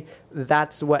say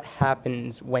that's what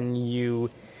happens when you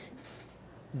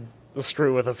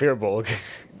Screw with a fear bulk.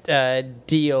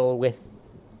 deal with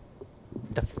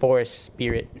the forest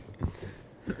spirit?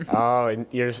 Oh, and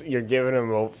you're giving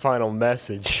him a final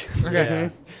message. Okay.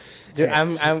 Dude, I'm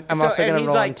So- also and gonna he's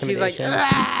roll like intimidation.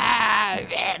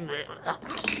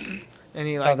 and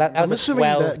he like Oh, that I'm was a assuming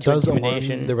 12 that to does alarm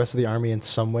intimidation. the rest of the army in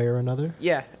some way or another.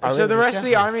 yeah. I So mean, the rest of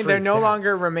the definitely army, they're no freaked out.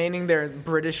 longer remaining their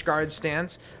British Guard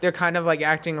stance. They're kind of like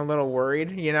acting a little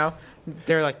worried. You know,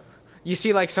 they're like, you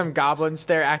see like some goblins.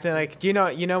 They're acting like, do you know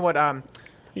what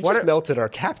He What just are- melted our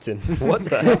captain. What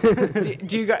the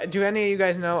hell? do any of you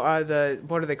guys know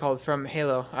what are they called from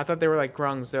Halo? I thought they were like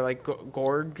grungs. They're like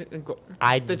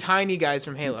the tiny guys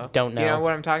from Halo. Don't Do you know know.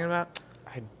 what I'm talking about?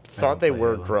 I thought they play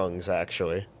were Halo. grungs,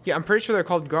 actually. Yeah, I'm pretty sure they're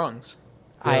called grungs.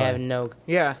 I have no.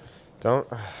 Yeah, Don't.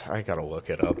 I gotta look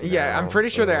it up. yeah, I'm now. pretty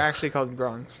sure they're Ugh. actually called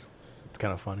grungs. It's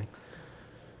kind of funny.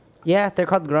 Yeah, they're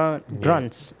called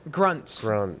grunts. Grunts.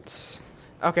 grunts.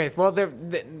 Okay, well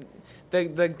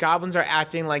the goblins are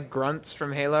acting like grunts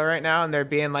from Halo right now, and they're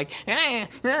being like, you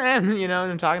know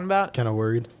what I'm talking about? Kind of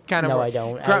worried. Kind of. No, I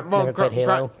don't. I've never played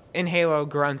Halo. In Halo,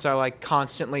 grunts are like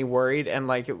constantly worried and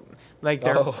like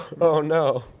they're. Oh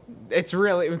no. It's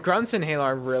really grunts in Halo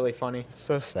are really funny.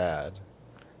 So sad.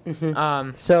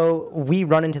 So we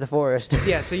run into the forest.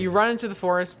 Yeah, so you run into the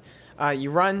forest.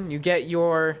 You get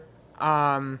your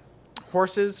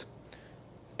horses,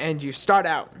 and you start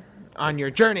out on your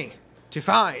journey to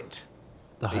find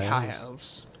The the high High elves.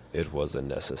 Elves. It was a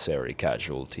necessary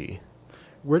casualty.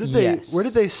 Where did Yes.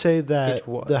 they say that It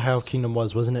was. the High Elf Kingdom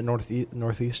was? Wasn't it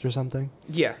northeast or something?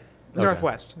 Yeah, Okay.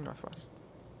 northwest.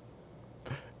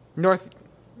 North.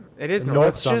 It is North north.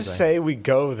 Let's just something. say we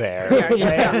go there. Yeah,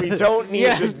 yeah. Okay? We don't need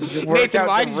Yeah. to work Nathan, out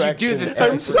why did you do directions. this?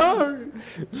 I'm sorry.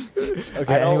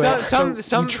 Okay. Anyway,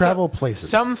 Some you travel places.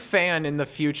 Some fan in the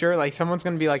future, like someone's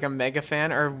gonna be like a mega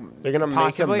fan, or They're gonna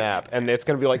possibly, make a map, and it's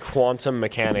gonna be like quantum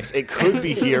mechanics. It could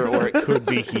be here, or it could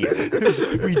be here.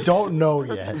 we don't know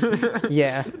yet.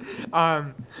 Yeah.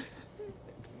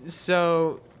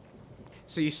 So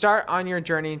So you start on your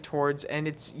journey towards, and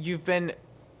you've been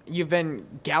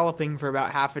galloping for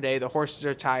about half a day. The horses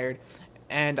are tired,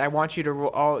 and I want you to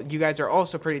roll. You guys are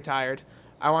also pretty tired.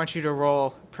 I want you to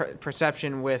roll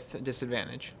perception with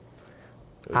disadvantage.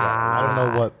 I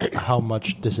don't know how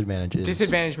much disadvantage is.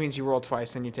 Disadvantage means you roll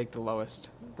twice and you take the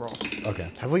lowest roll.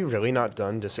 Okay. Have we really not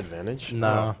done disadvantage?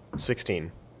 No.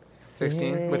 16.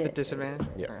 16 with a disadvantage?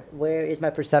 Yeah. All right. Where is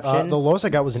my perception? The lowest I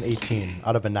got was an 18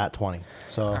 out of a nat 20.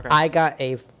 So Okay. I got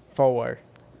a 4.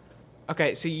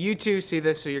 Okay, so you two see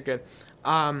this, so you're good.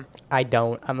 I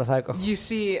don't. I'm a psycho. You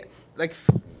see,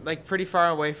 like pretty far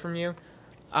away from you,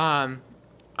 a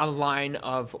line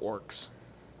of orcs.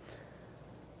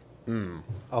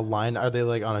 a line, are they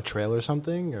like on a trail or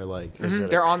something, or like?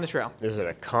 They're on the trail. Is it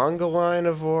a conga line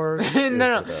of orcs?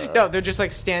 No, they're just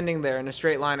like standing there in a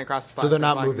straight line across the flat. So they're side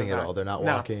not line moving of the at all. They're not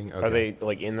No. walking. Okay. Are they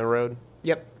like in the road?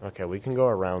 Yep. Okay, we can go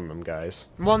around them, guys.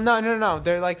 Well, no.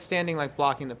 They're like standing, like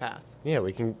blocking the path. Yeah,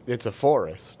 we can. It's a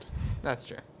forest. That's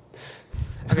true.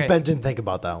 Okay. Ben didn't think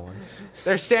about that one.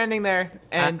 They're standing there,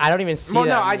 and I don't even see Well,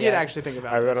 no, them I did yet. actually think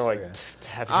about I'm this. gonna like Okay.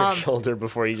 tap your shoulder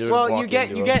before you just. Well, walk you get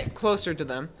into them. closer to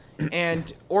them,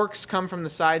 and orcs come from the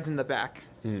sides and the back.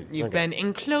 You've okay. been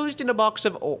enclosed in a box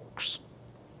of orcs.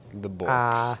 the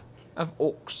box. Of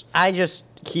orcs. I just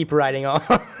keep riding on.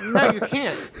 No, you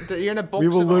can't. You're in a box We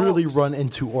will of literally orcs. run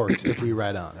into orcs if we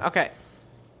ride on. Okay.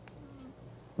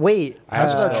 Wait. I have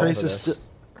a Pass spell without for traces. this.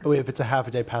 Wait, if it's a half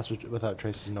a day, pass without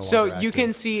traces. No So longer you active.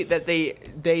 can see that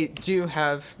they do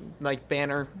have like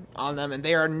banner on them, and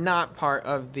they are not part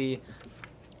of the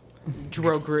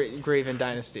Drograven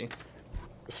dynasty.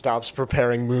 Stops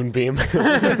preparing Moonbeam.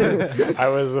 I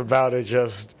was about to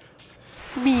just.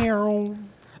 Meow.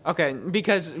 Okay,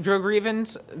 because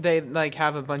Drogrevens, they like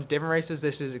have a bunch of different races.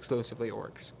 This is exclusively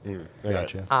orcs. I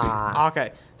Gotcha.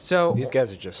 Okay, so These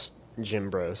guys are just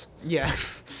gym bros. yeah,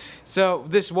 so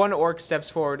this one orc steps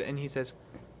forward and he says,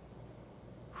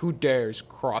 "Who dares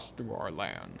cross through our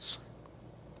lands?"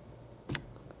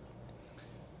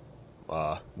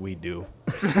 We do.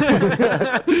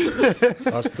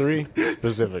 Us three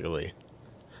specifically.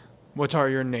 What are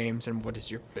your names and what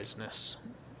is your business?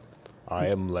 I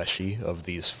am Leshy of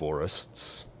these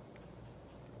forests.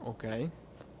 Okay.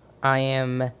 I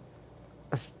am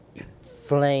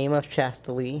Flame of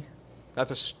Chastalie.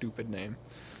 That's a stupid name.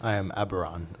 I am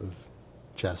Aberon of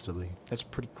Chastalie. That's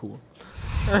pretty cool.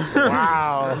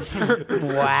 Wow.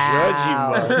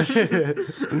 Wow.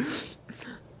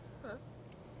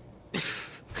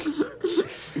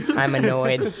 I'm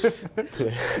annoyed.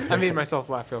 I made myself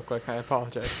laugh real quick. I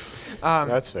apologize.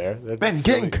 That's fair. That's Ben,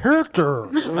 silly. get in character.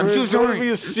 I'm so It's going to sorry. be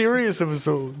a serious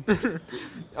episode.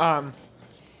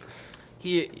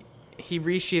 He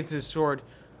resheathes his sword.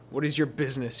 What is your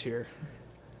business here?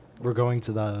 We're going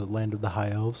to the land of the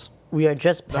High Elves. We are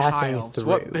just The High passing Elves. through.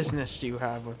 What business do you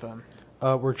have with them?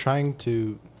 We're trying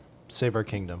to save our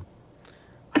kingdom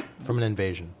from an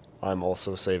invasion. I'm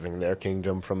also saving their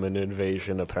kingdom from an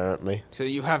invasion, apparently. So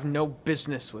you have no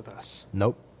business with us.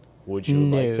 Nope. Would you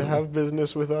like to No. have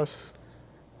business with us?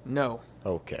 No.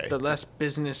 Okay. The less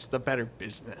business, the better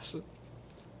business.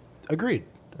 Agreed.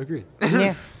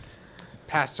 Yeah.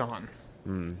 Pass on.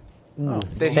 Oh.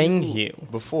 Thank you.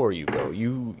 Before you go,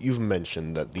 you've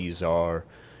mentioned that these are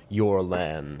your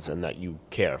lands and that you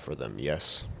care for them,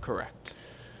 yes? Correct.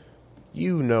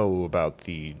 You know about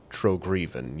the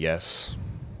Trogreven, yes?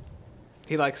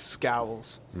 He like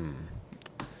scowls.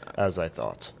 As I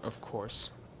thought. Of course.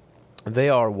 They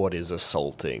are what is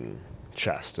assaulting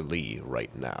Chastalie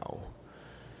right now.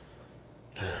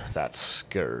 That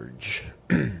scourge.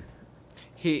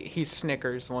 He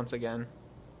snickers once again.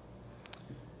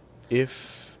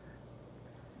 If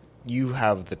you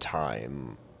have the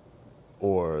time,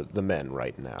 or the men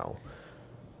right now,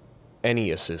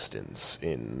 any assistance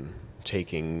in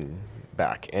taking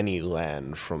back any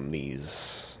land from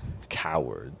these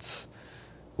cowards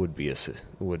would be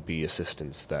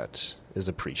assistance that is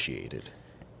appreciated.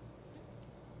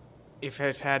 If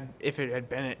it had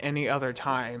been at any other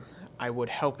time, I would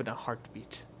help in a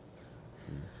heartbeat.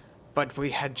 But we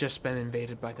had just been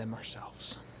invaded by them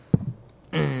ourselves.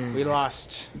 We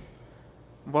lost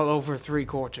well over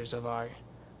 3/4 of our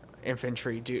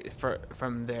infantry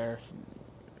from their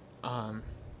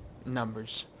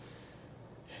numbers.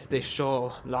 They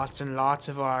stole lots and lots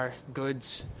of our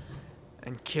goods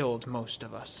and killed most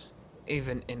of us,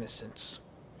 even innocents.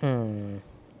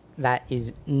 That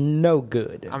is no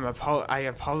good. I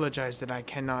apologize that I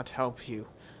cannot help you,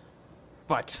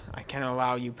 but I can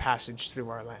allow you passage through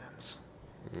our lands.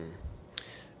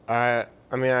 I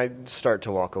mean, I start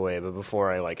to walk away, but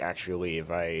before I actually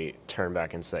leave, I turn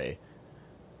back and say,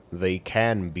 "They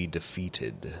can be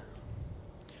defeated."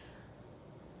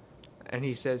 And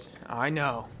he says, I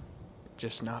know,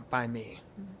 just not by me.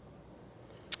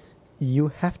 You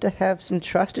have to have some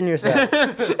trust in yourself.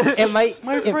 it might,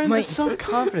 My it friend, might, the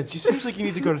self-confidence. You seems like you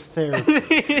need to go to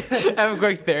therapy. Have a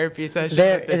quick therapy session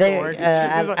There- with this there- orc.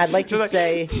 I'd like to She's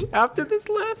say- after this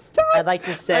last time, I'd like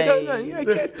to say. I don't know, I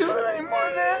can't do it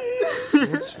anymore,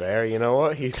 man. That's fair. You know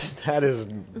what? He's had his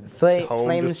home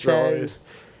Flame destroyed.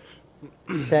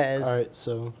 says, All right,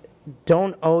 so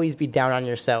don't always be down on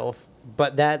yourself,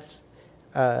 but that's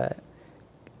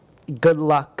good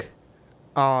luck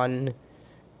on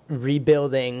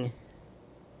rebuilding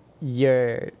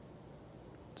your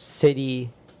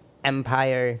city,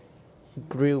 empire,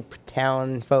 group,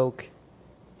 town, folk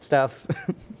stuff.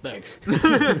 Thanks.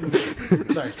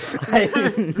 thanks, bro. I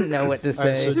didn't know what to All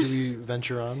right, say. so do we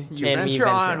venture on? You And me venture venture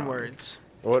on. onwards.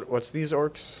 What's these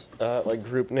orcs like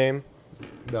group name?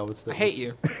 No, what's the? I hate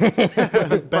you. Ben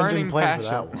didn't burning plan for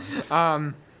passion. that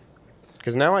one.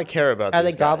 Because now I care about Are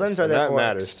these they goblins guys, or and they're that orcs?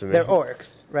 matters to me. They're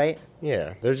orcs, right?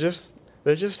 Yeah, they're just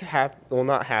happy. Well,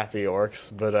 not happy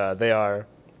orcs, but they're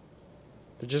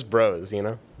just bros, you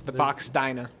know. The box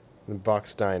Dinah. The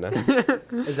box Dinah.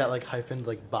 Is that like hyphen,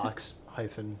 like box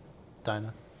hyphen,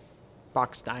 Dinah?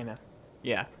 Box Dinah.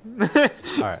 Yeah. All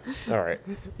right. All right.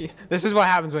 Yeah. This is what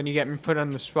happens when you get me put on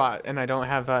the spot and I don't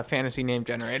have fantasy name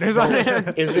generators on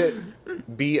it. Is it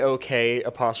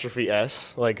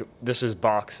BOK''S? Like this is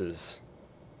boxes.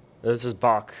 This is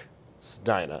Box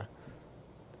Dinah.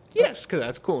 Yes, because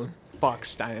that's cool.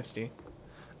 Box Dynasty.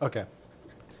 Okay.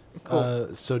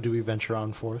 Cool. So do we venture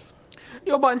on forth?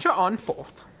 Your bunch are on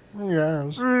fourth.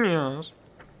 Yes. Yes.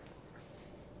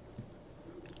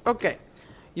 Okay.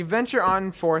 You venture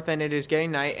on forth, and it is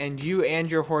getting night, and you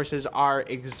and your horses are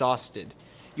exhausted.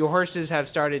 Your horses have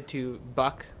started to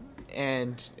buck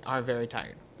and are very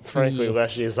tired. Frankly, Yeah.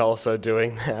 Leshy is also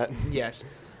doing that. Yes.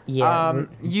 Yeah.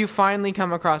 You finally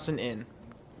come across an inn.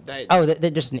 That, Oh,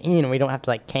 they're just an inn. We don't have to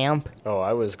like camp. Oh,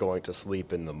 I was going to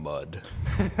sleep in the mud.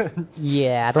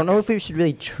 Yeah, I don't know if we should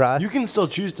really trust. You can still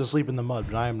choose to sleep in the mud,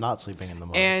 but I am not sleeping in the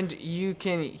mud. and you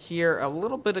can hear a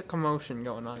little bit of commotion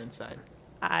going on inside.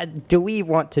 Do we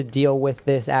want to deal with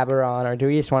this Aberon, or do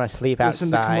we just want to sleep Listen,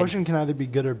 outside? the commotion can either be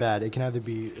good or bad. It can either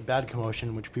be bad commotion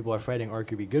in which people are fighting, or it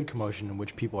could be good commotion in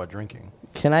which people are drinking.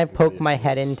 Can I poke my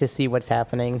head in to see what's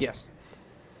happening? Yes.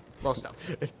 Well, stuff.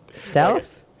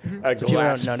 Stealth? A So people don't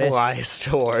glass notice. flies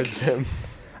towards him.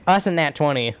 Oh, that's a nat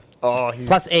 20. Oh, he's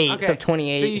Plus 8, Okay, so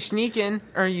 28. So you sneak in,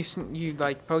 or you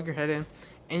like poke your head in,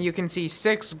 and you can see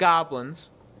 6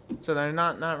 goblins. So they're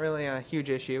not really a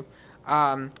huge issue.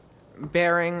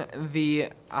 Bearing the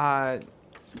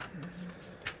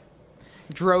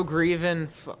Drogreven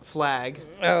flag.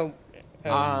 Oh.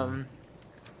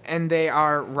 And they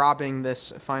are robbing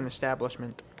this fine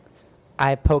establishment.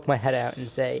 I poke my head out and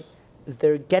say,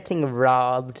 they're getting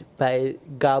robbed by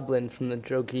goblins from the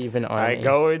Drogiven I army.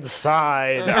 go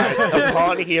inside.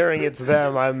 Upon hearing it's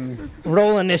them, I'm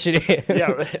Roll initiative.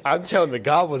 yeah. I'm telling the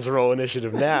goblins to roll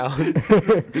initiative now.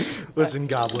 Listen,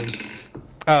 goblins.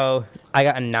 Oh, I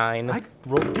got a 9. I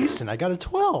rolled decent. I got a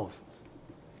 12.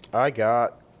 I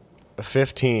got a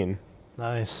 15.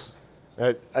 Nice.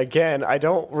 Again, I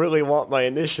don't really want my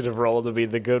initiative roll to be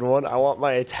the good one. I want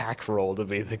my attack roll to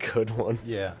be the good one.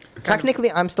 Yeah.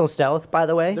 Technically, I'm still stealth, by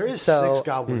the way. There is so 6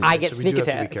 goblins. I here, get so we sneak do have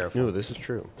to attack. be careful. Ooh, this is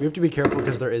true. We have to be careful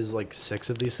because there is like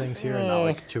 6 of these things here, and not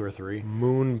like 2 or 3.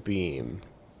 Moonbeam.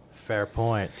 Fair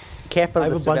point. Careful I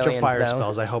of have the a bunch of civilians, fire though.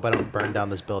 spells. I hope I don't burn down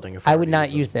this building. If I would not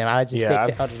already use them. I would just Yeah,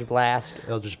 stick to Eldritch Blast. them.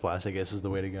 Eldritch Blast, I guess, is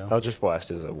the way to go. Eldritch Blast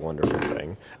is a wonderful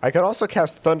thing. I could also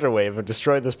cast Thunderwave and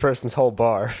destroy this person's whole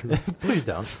bar. Please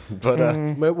don't.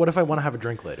 But But what if I want to have a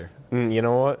drink later? you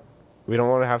know what? We don't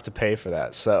want to have to pay for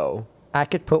that. So I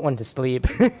could put one to sleep.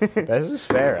 this is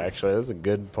fair, actually. This is a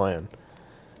good plan.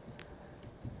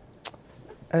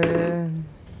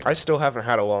 I still haven't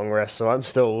had a long rest, so I'm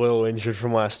still a little injured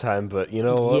from last time. But you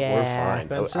know what? We're Yeah. fine.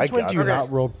 Ben, I since when got do you this.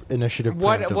 not roll initiative?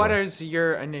 What preemptively? is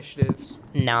your initiatives?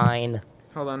 9.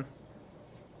 Hold on.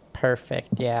 Perfect.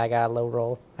 Yeah, I got a low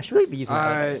roll. I should really be using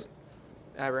my items.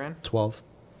 Aberan, 12.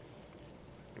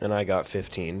 And I got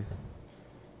 15.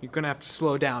 you're gonna have to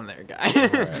slow down there, guy.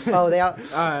 Oh, they all,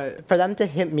 For them to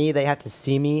hit me, they have to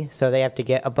see me, so they have to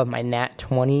get above my nat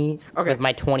 20 Okay. with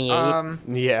my 28.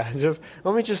 Yeah, just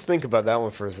let me just think about that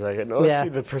one for a second. Let's Yeah. see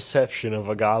the perception of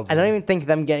a goblin. I don't even think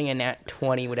them getting a nat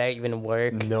 20 would even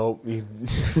work Nope.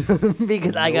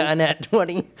 because I got a nat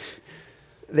 20.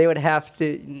 They would have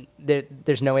to.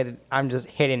 There's no way that I'm just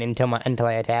hidden until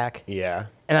I attack, Yeah.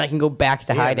 and then I can go back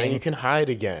to Yeah, hiding. then you can hide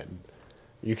again.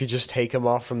 You could just take him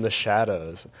off from the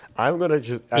shadows. I'm gonna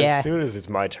just Yeah. as soon as it's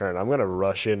my turn, I'm gonna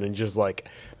rush in and just like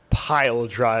pile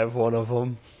drive one of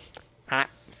them. Ah,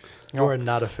 You are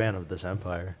not a fan of this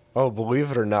empire. Oh,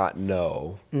 believe it or not,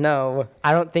 no. No,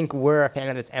 I don't think we're a fan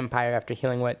of this empire after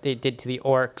hearing what they did to the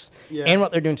orcs and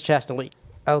what they're doing to Chastalie.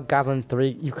 Oh, Goblin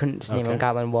 3. You couldn't just name him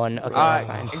Goblin 1. Okay, that's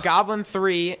fine. Goblin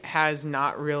 3 has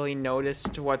not really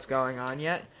noticed what's going on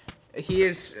yet. He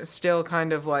is still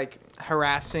kind of like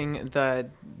harassing the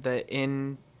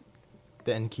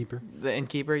innkeeper. The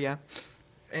innkeeper, yeah.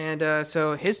 And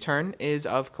so his turn is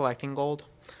of collecting gold.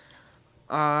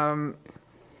 Who's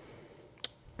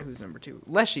number 2?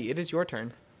 Leshy, it is your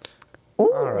turn.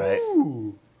 Ooh. All right.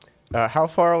 How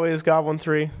far away is Goblin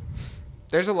 3?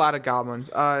 There's a lot of goblins.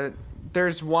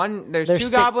 There's 2 6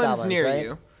 goblins near right?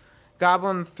 you.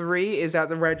 Goblin 3 is at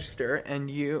the register, and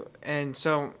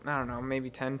so I don't know, maybe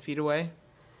 10 feet away.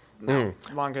 No,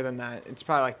 longer than that. It's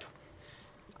probably like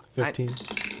 15.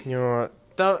 You know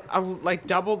what? like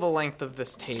double the length of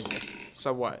this table.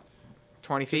 So what?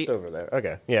 20 feet? Just over there.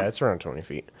 Okay. Yeah, it's around 20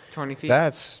 feet. 20 feet.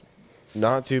 That's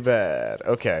not too bad.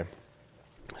 Okay.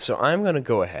 So I'm going to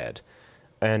go ahead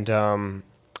and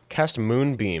cast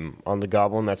Moonbeam on the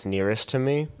goblin that's nearest to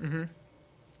me. Mm-hmm.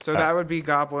 So that would be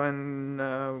Goblin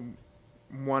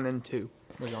 1 and 2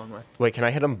 we're going with. Wait, can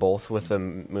I hit them both with the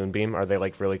Moonbeam? Are they,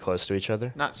 like, really close to each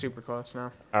other? Not super close,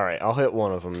 no. All right, I'll hit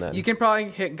one of them then. You can probably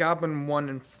hit Goblin 1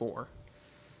 and 4.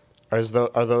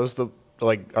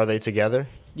 Are they together?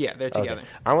 Yeah, they're together. Okay.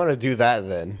 I want to do that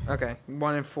then. Okay,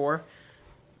 1 and 4.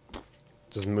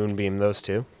 Just Moonbeam those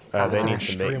two. That's They an need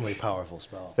extremely powerful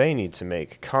spell. They need to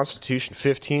make Constitution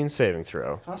 15 saving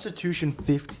throw. Constitution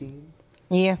 15?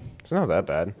 Yeah. It's not that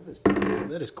bad.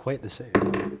 That is quite the save.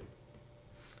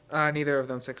 Neither of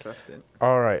them successed.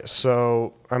 All right,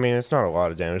 so, I mean, it's not a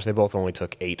lot of damage. They both only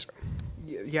took 8.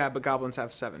 Yeah, but goblins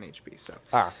have 7 HP, so.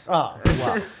 Oh,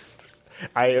 wow.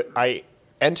 I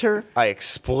enter, I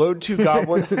explode 2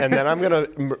 goblins, and then I'm going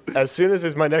to, as soon as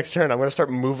it's my next turn, I'm going to start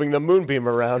moving the Moonbeam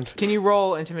around. Can you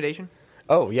roll Intimidation?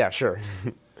 Oh, yeah, sure.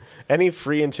 Any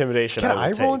free intimidation Can I I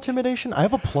would roll take. intimidation? I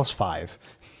have a +5.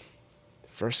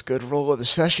 First good roll of the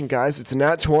session, guys. It's a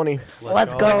nat 20.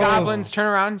 Let's go. The goblins turn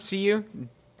around, see you.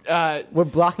 We're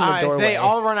blocking the doorway. They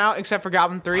all run out except for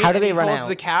Goblin 3. How do they he run holds out?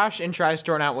 the cash and tries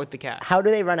to run out with the cash. How do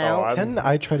they run out? Can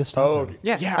I try to stop him?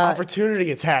 Yes. Yeah,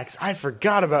 opportunity attacks. I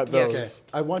forgot about those. Yes.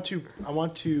 Okay. I want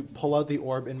to pull out the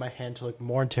orb in my hand to look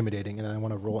more intimidating, and then I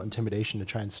want to roll intimidation to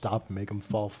try and stop and make him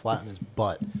fall flat in his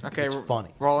butt. Okay, It's funny.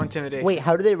 Roll Intimidation. Wait,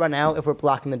 how do they run out if we're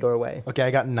blocking the doorway? Okay, I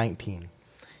got 19.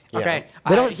 Yeah. Okay.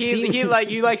 They don't he see-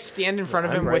 you stand in front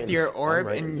of I'm him right with in- your I'm orb,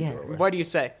 right in and the Yeah. doorway. what do you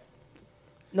say?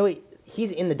 No, wait.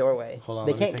 He's in the doorway. Hold on.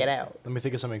 They let me can't think- get out. Let me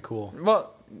think of something cool.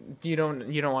 Well, you don't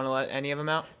want to let any of them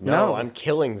out. No, No. I'm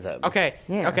killing them. Okay.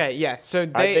 Yeah. Okay. Yeah. So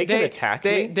They can attack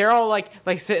me? They're all like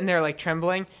sitting there like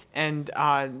trembling, and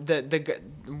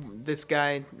this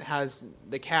guy has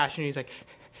the cash, and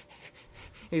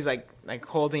he's like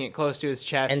holding it close to his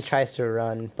chest And tries to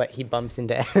run, but he bumps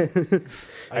into.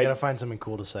 I gotta find something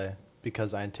cool to say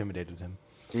because I intimidated him.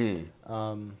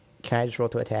 Can I just roll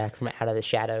to attack from out of the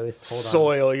shadows?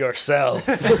 Soil yourself.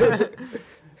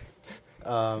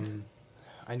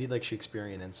 I need like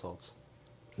Shakespearean insults.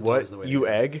 That's What? always the way to You do it.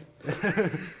 egg?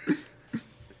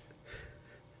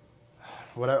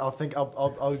 We'll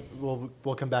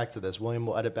come back to this. William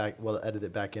will edit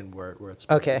it back in where it's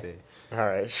supposed Okay. to be. All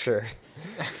right, sure.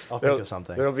 I'll think of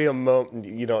something. There'll be a moment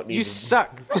you don't need You to-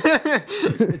 suck.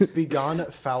 It's begone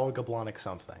foul gablonic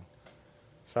something.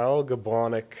 Foul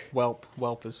Gablonic.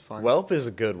 Whelp is fun. Whelp is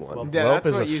a good one. Yeah, Whelp that's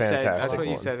is what a you said. fantastic That's what you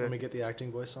one. said. Let me get the acting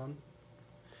voice on.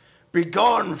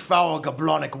 Begone foul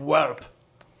gablonic whelp.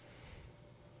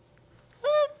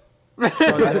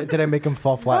 So, did I make him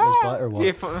fall flat in his butt or what?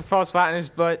 He falls flat in his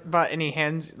butt, and he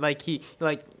hands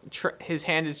his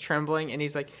hand is trembling, and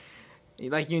he's like you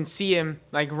can see him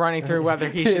like running through whether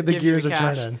he should The give you gears the are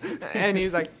cash. turning. And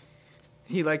he's like,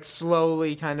 he like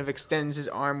slowly kind of extends his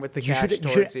arm with the You cash should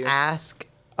towards you. ask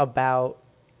about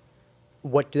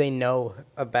what do they know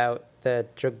about the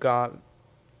Dragon.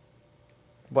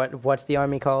 What's the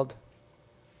army called?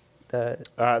 They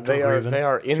Dragoon.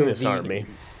 are in this Dragoon. army.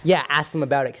 Yeah, ask them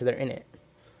about it because they're in it.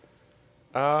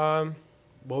 What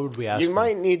would we ask You him?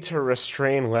 might need to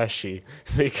restrain Leshy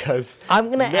because I'm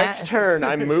gonna next ask- turn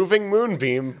I'm moving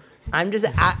Moonbeam. I'm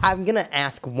gonna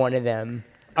ask one of them.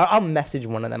 I'll message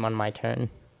one of them on my turn.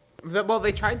 Well,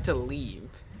 they tried to leave.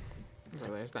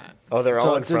 So there's that. Oh, they're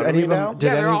all in did front of any me of them- now? did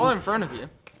Yeah, they're any- all in front of you.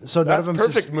 So none That's of them.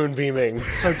 perfect Moonbeaming.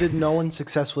 So did no one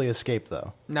successfully escape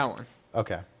though? No one.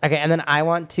 Okay. Okay, and then I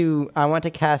want to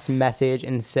cast message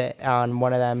and say on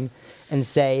one of them and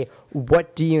say,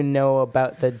 what do you know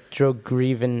about the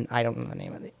Drogreven? I don't know the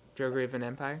name of it. Drogreven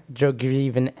Empire.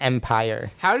 Drogreven Empire.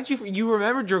 How did you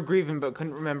remember Drogreven but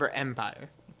couldn't remember Empire?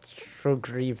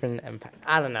 Progreven Empire.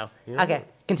 I don't know. Okay,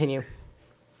 continue.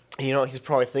 He's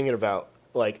probably thinking about,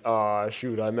 like,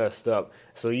 shoot, I messed up.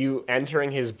 So you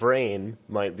entering his brain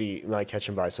might catch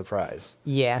him by surprise.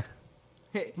 Yeah.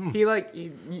 He like,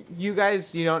 you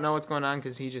guys, you don't know what's going on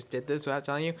because he just did this without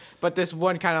telling you. But this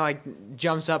one kind of like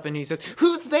jumps up and he says,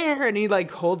 "Who's there?" And he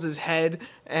like holds his head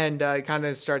and kind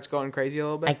of starts going crazy a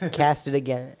little I bit. cast it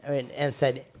again and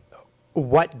said,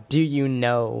 "What do you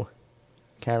know?"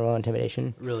 Can I roll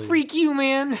intimidation? Really? Freak you,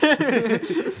 man.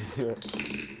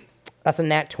 That's a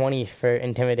nat 20 for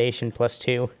intimidation plus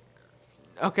 2.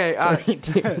 Okay.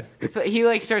 He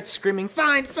like starts screaming,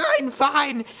 "Fine, fine,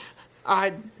 fine."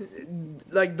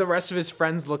 Like the rest of his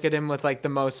friends look at him with like the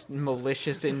most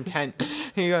malicious intent.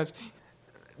 He goes,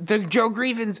 "The Joe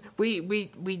Grievins, we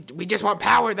just want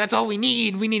power. That's all we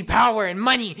need. We need power and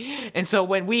money." And so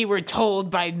when we were told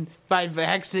by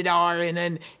Hexadar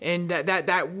and that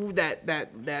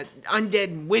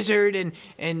undead wizard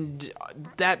and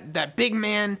that big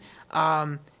man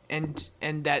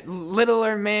and that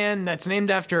littler man that's named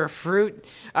after a fruit,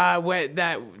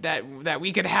 that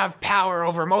we could have power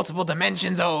over multiple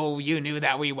dimensions. Oh, you knew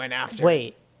that we went after.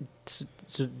 Wait,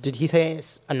 so did he say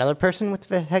it's another person with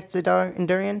the Hexadar and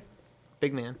Durian?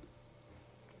 Big man.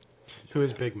 Who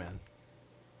is Big Man?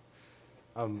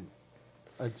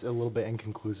 It's a little bit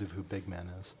inconclusive who Big Man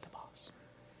is. The boss.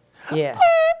 Yeah.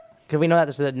 Because we know that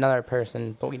there's another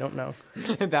person, but we don't know.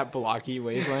 That blocky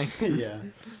wavelength. Yeah.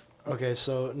 Okay,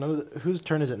 so whose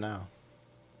turn is it now?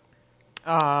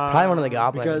 Probably one of the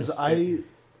goblins. Because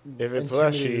If it's intimidated-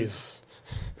 Leshy's,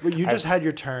 Well, you just had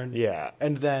your turn. yeah.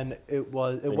 And then it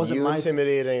wasn't you my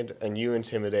intimidated, and you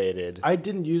intimidated. I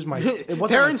didn't use my. It wasn't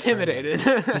They're my turn.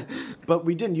 intimidated. But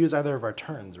we didn't use either of our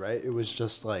turns, right? It was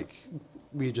just like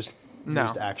we just No.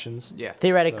 used actions. Yeah.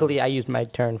 Theoretically, I used my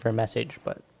turn for a message,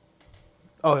 but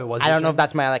Oh, it was. I your don't know turn? if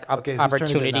that's my like Okay, whose turn is it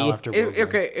opportunity. now after Will's turn?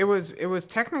 Okay, it was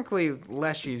technically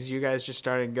Leshy's. You guys just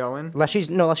started going. Leshy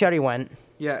already went.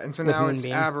 Yeah, and so With now it's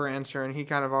Moonbeam. Aberrancer, and he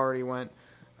kind of already went.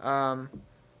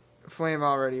 Flame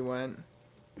already went.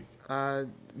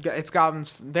 It's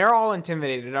goblins. They're all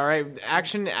intimidated. All right,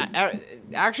 action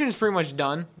is pretty much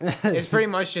done. It's pretty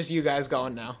much just you guys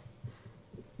going now.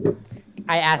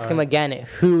 I ask him again,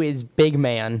 who is Big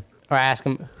Man? Or I ask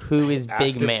him, who is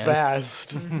Big Ask it Man?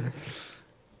 fast.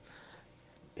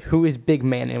 Who is Big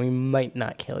Man, and we might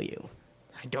not kill you.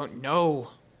 I don't know.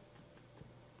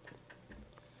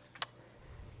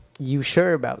 You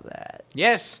sure about that?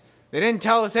 Yes, they didn't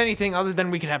tell us anything other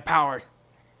than we could have power.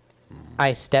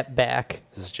 I step back.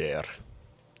 This is JR.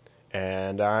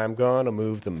 And I'm gonna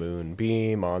move the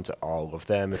moonbeam onto all of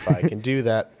them if I can do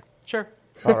that. Sure,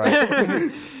 All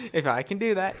right. if I can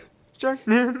do that. Sure.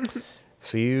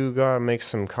 So you gotta make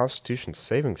some Constitution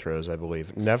saving throws, I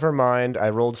believe. Never mind, I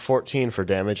rolled 14 for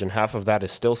damage, and half of that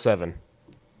is still 7.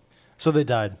 So they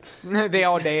died. They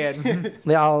all dead.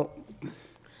 They all.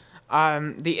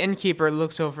 The innkeeper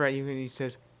looks over at you and he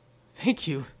says, "Thank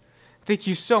you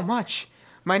so much.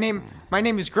 My name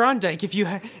is Grondike.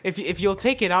 If you'll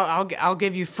take it, I'll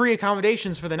give you free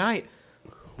accommodations for the night."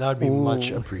 That would be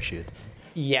much Ooh. appreciated.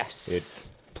 Yes.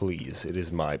 Please, it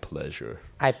is my pleasure.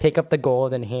 I pick up the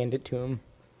gold and hand it to him.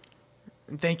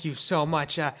 Thank you so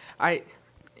much.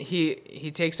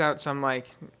 He takes out some like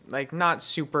not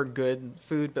super good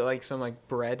food, but like some like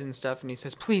bread and stuff, and he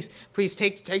says, "Please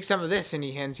take some of this," and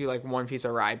he hands you like one piece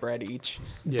of rye bread each.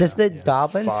 Does the Yeah.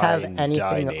 goblins have Fine anything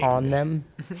dining. on them?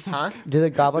 Huh? Do the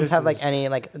goblins This have like is- any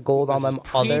like gold on this them?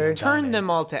 is Other He turned dining. them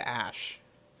all to ash.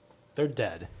 They're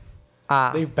dead.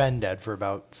 ah. They've been dead for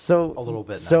about So a little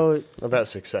bit now. So About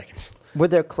 6 seconds. would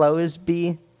their clothes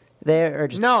be there, or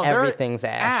just No, they're everything's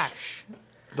ash?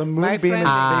 the my moonbeam is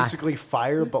friend- basically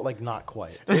fire, but like not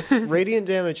quite. It's radiant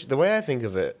damage. The way I think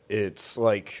of it, it's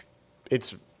like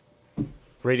it's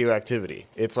radioactivity.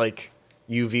 It's like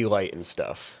UV light and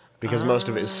stuff because most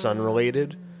of it is sun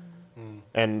related,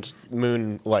 and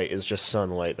moonlight is just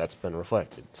sunlight that's been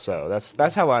reflected. So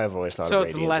that's how I've always thought. So of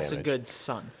it's radiant less a damage. good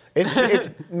sun. It's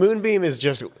moonbeam is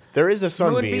just there is a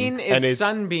sunbeam. Moonbeam and is it's,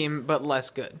 sunbeam, but less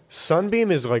good.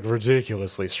 sunbeam is like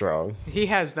ridiculously strong. He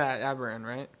has that Aberran,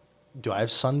 right? Do I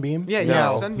have sunbeam? Yeah, No, yeah,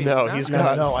 sunbeam. no, he's No,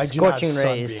 got no, I do not have Scorching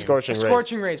sunbeam. rays. scorching rays.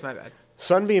 Scorching rays, my bad.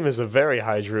 Sunbeam is a very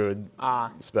high druid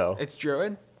spell. It's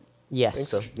druid. Yes. I think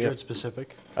so. Yeah. Druid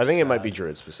specific. I think it might be Sad.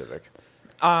 druid specific.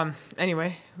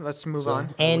 Anyway, let's move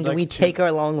on. And would like we to- take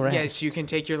our long rest. Yes, you can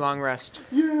take your long rest.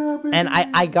 And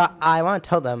I want to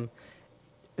tell them,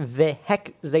 the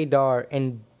Hexadar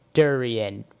and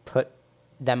Durian put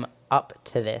them up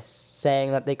to this,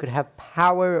 saying that they could have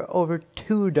power over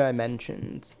 2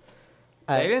 dimensions.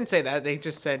 They didn't say that. They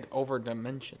just said over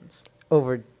dimensions.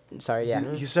 Over Sorry,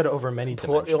 yeah. He said over many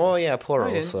dimensions. Oh yeah, No, plural.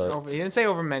 he didn't say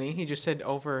over many. He just said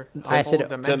over. I said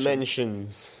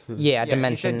Dimensions. Yeah, Yeah,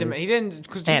 dimensions. he didn't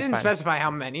because he That's didn't fine. specify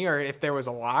how many or if there was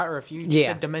a lot or if you just Yeah.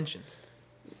 said dimensions.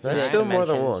 That's Yeah, still more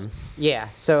than dimensions. one. Yeah,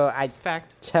 so I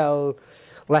Fact. tell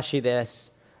Leshy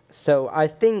this. So I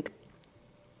think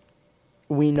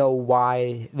we know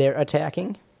why they're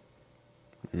attacking.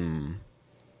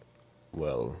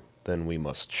 Well, then we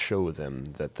must show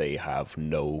them that they have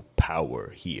no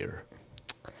power here.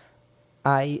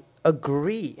 I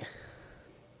agree.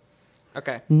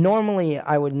 Okay. Normally,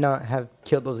 I would not have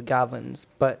killed those goblins,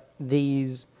 but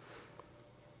these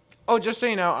Oh, just so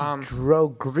you know,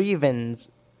 Drogrevans,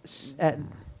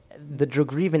 the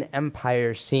Drogrevan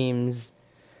Empire seems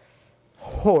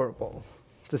horrible,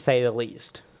 to say the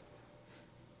least.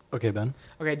 Okay, Ben.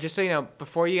 okay, just so you know,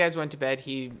 before you guys went to bed,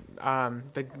 he,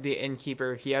 the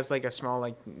innkeeper, he has like a small,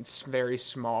 like very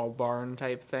small barn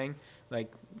type thing, like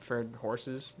for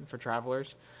horses, for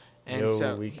travelers, and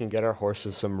so we can get our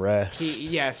horses some rest.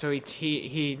 so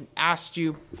he asked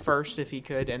you first if he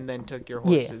could, and then took your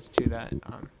Yeah. horses to that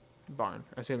barn,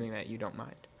 assuming that you don't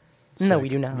mind. No, Sick. we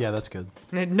do not. Yeah, that's good.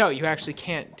 No, you actually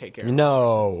can't take care of horses.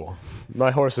 No,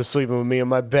 my horse is sleeping with me in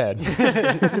my bed.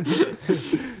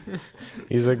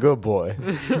 He's a good boy.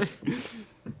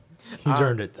 He's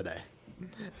earned it today.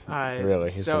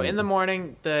 Really? He's So been- in the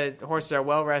morning, the horses are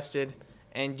well rested,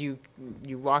 and you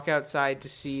walk outside to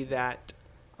see that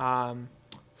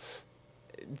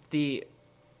the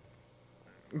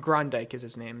Grondike is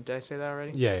his name. Did I say that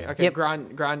already? Yeah, yeah. Okay, Yep.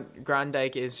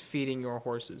 Grondike is feeding your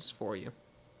horses for you.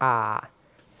 Ah,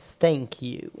 thank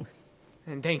you.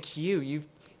 And thank you.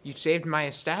 You saved my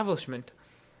establishment.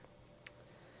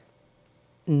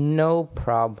 No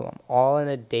problem. All in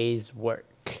a day's work.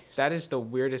 That is the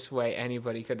weirdest way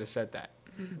anybody could have said that.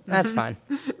 That's fine.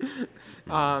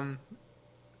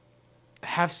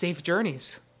 Have safe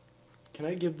journeys. Can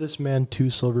I give this man 2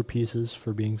 silver pieces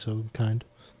for being so kind?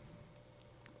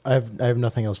 I have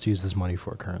nothing else to use this money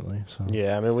for currently. So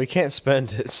Yeah, I mean we can't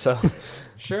spend it, so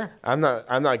Sure. I'm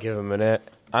not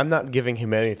giving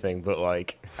him anything, but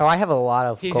like Oh, I have a lot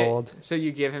of He's gold. So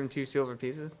you give him 2 silver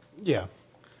pieces? yeah,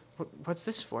 What's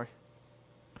this for?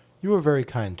 you were very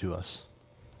kind to us.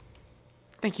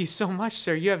 Thank you so much,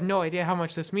 sir. You have no idea how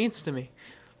much this means to me.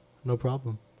 No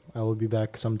problem. I will be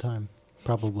back sometime,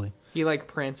 probably. He like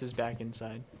prances back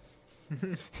inside.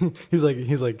 He's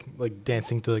like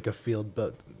dancing through like a field,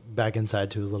 but back inside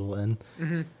to his little inn.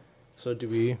 Mm-hmm. So do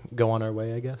we go on our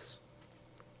way? I guess.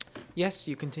 Yes,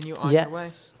 you continue on Yes, your way.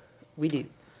 we do.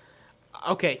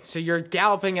 Okay, so you're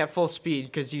galloping at full speed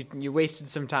because you wasted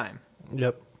some time.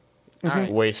 Yep. All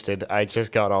right. wasted. I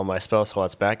just got all my spell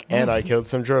slots back, and I killed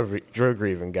some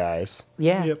Drogreven guys.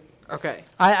 Yeah. Yep. Okay.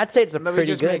 I'd say it's a Let me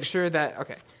pretty just good. make sure that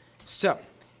okay. So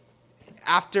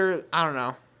after I don't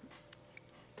know.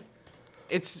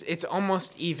 It's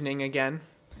almost evening again,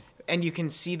 and you can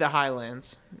see the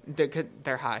highlands.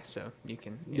 They're high, so you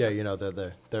can. Yeah, you know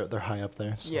they're high up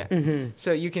there. So. Yeah. Mm-hmm.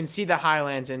 So you can see the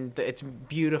highlands and it's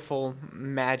beautiful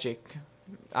magic.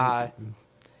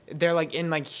 They're like in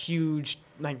like huge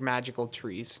like magical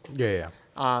trees. Yeah.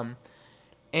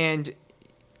 And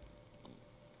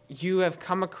you have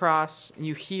come across,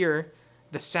 you hear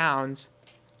the sounds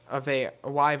of a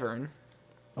wyvern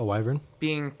A wyvern.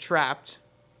 being trapped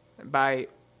by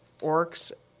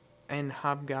orcs and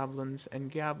hobgoblins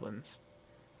and goblins.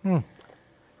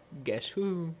 Guess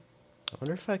who? I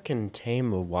wonder if I can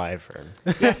tame a wyvern.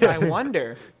 Yes, I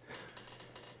wonder.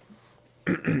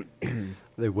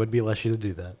 They would be less you to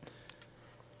do that.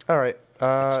 All right.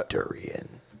 Durian.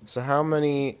 So how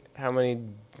many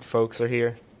folks are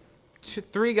here?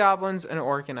 3 goblins, an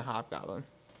orc, and a hobgoblin.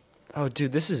 Oh,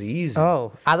 dude, this is easy.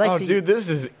 Oh, I like oh, to. dude, this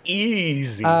is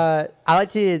easy. I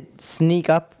like to sneak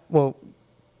up. Well,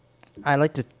 I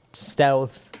like to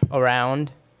stealth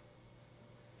around.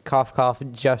 Cough, cough,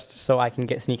 just so I can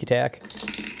get sneak attack.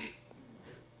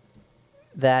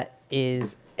 That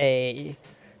is a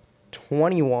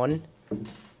 21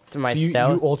 to my So you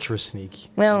stealth. ultra sneak.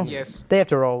 Well, Yes. they have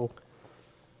to roll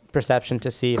perception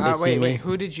to see if they see Wait, me.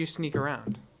 who did you sneak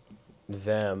around?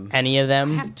 Them. Any of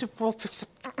them? I have to roll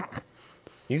perception.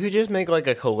 You could just make like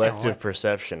a collective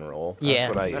perception roll. That's Yeah.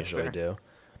 what I That's usually fair. do.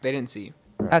 They didn't see you.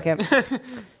 Okay.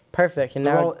 Perfect. And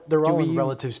They're now, all, they're do all in we-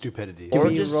 relative stupidity. Do Or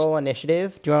we just- roll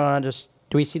initiative? Do you want to just...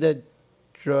 Do we see the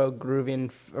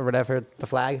Drogruvian or whatever, the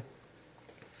flag?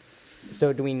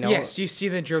 So do we know... Yes, you see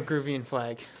the Drogruvian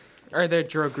flag. Or the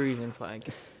Drogruvian flag.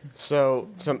 So,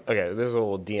 okay, this is a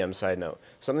little DM side note.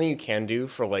 Something you can do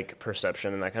for like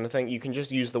perception and that kind of thing, you can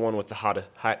just use the one with the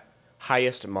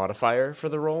highest modifier for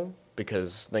the roll,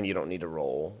 because then you don't need to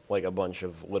roll like a bunch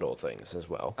of little things as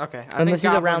well. Okay. And this is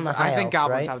around the high I think elves,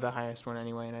 goblins right? have the highest one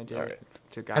anyway, and I did Alright. it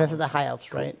to And goblins. this is the high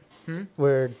elves, right?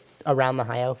 We're around the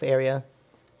high elf area.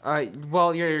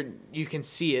 Well, you can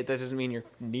see it. That doesn't mean you're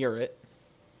near it.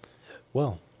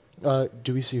 Well,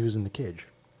 do we see who's in the cage?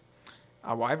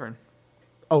 A wyvern.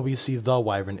 Oh, we see the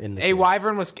wyvern in the A cage.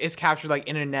 wyvern is captured like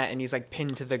in a net, and he's like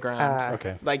pinned to the ground,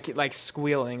 Okay. like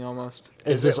squealing almost.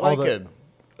 Is this it all like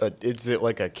is it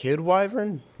like a kid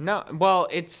wyvern? No, well,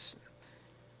 it's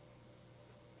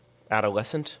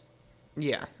Adolescent?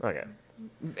 yeah, Okay.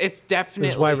 it's definitely.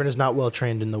 This wyvern is not well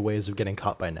trained in the ways of getting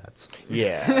caught by nets.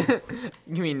 Yeah.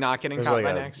 You mean not getting There's caught like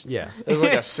by a- next? Yeah. There's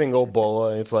like a single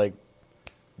bola. It's like,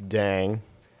 dang.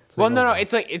 Well, no,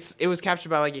 it's like it was captured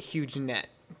by like a huge net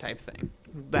type thing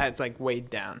that's like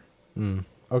weighed down.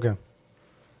 Okay.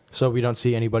 So we don't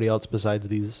see anybody else besides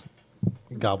these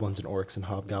goblins and orcs and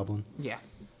hobgoblin. Yeah.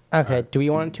 Okay, do we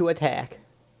want to attack?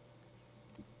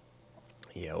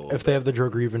 Yeah. well, If they have the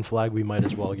Drogreven flag, we might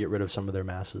as well get rid of some of their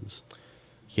masses.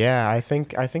 yeah, I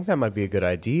think that might be a good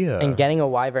idea. And getting a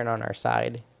wyvern on our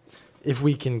side. If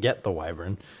we can get the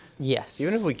wyvern. Yes.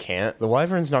 Even if we can't, the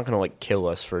wyvern's not going to like kill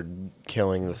us for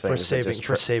killing the things.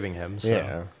 For saving him. So.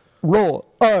 Yeah. Roll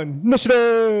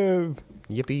initiative.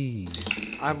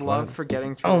 Yippee. I love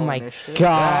forgetting to Oh roll my initiative.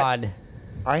 god.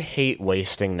 I hate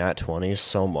wasting nat 20s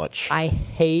so much. I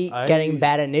hate getting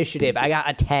bad initiative. I got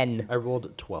a 10. I rolled a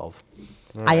 12.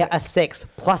 I got a 6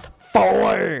 plus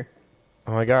 4.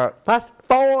 Oh, I got Plus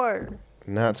 4.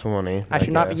 nat 20. I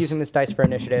should not be guess. using this dice for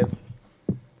initiative.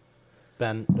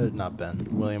 Not Ben.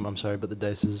 William, I'm sorry, but the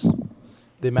dice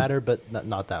they matter, but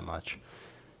not that much.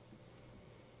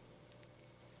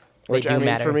 Which, They do I mean,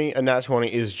 matter. for me, a nat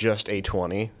 20 is just a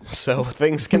 20. So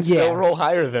things can still Yeah. roll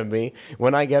higher than me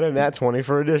when I get a nat 20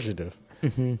 for initiative.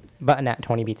 But a nat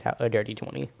 20 beats out a dirty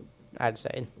 20, I'd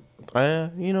say.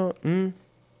 Well,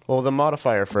 the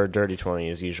modifier for a dirty 20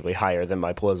 is usually higher than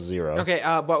my plus 0. Okay.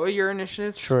 What were your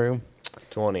initiatives? True.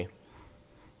 20.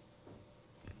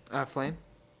 Flame.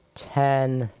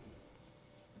 10.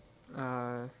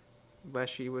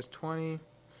 Leshy was 20.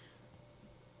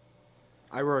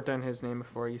 I wrote down his name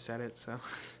before you said it, so.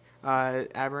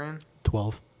 Aberan,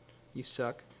 12. you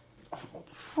suck.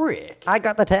 Frick. I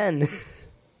got the 10.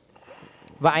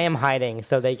 But I am hiding,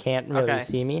 so they can't really Okay.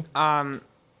 see me.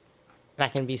 I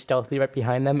can be stealthy right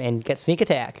behind them and get sneak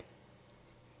attack.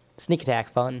 Sneak attack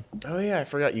fun. Oh, yeah, I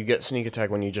forgot you get sneak attack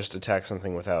when you just attack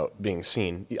something without being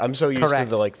seen. I'm so used Correct.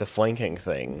 to the flanking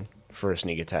thing for a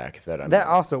sneak attack that I'm... That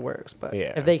also works, but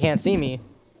Yeah. if they can't see me,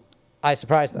 I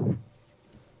surprise them.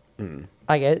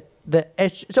 I get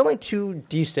it's only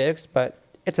 2d6, but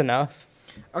it's enough.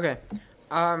 Okay.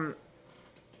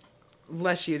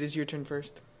 Leshy, it is your turn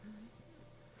first.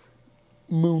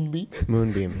 Moonbeam.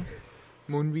 Moonbeam.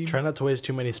 Moonbeam. Try not to waste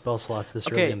too many spell slots this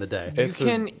Okay. early in the day.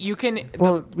 You can.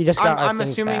 Well, we just got our I'm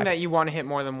things assuming back. that you want to hit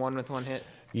more than one with one hit.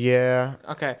 Yeah.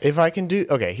 Okay. If I can do...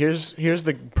 Okay, here's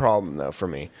the problem, though, for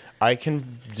me. I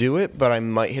can do it, but I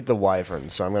might hit the wyvern,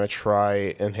 so I'm going to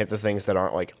try and hit the things that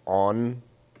aren't, on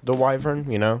the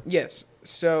wyvern, you know? Yes.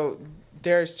 So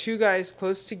there's two guys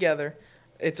close together.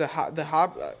 It's the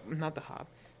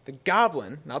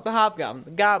goblin, not the hobgoblin.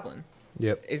 The goblin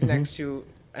Yep. is next to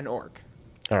an orc.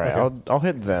 All right, Okay. I'll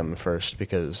hit them first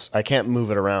because I can't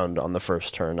move it around on the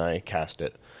first turn I cast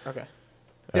it. Okay.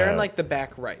 They're in the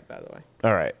back right, by the way.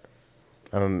 All right.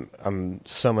 I'm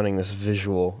summoning this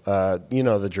visual. You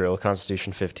know the drill,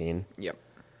 Constitution 15. Yep.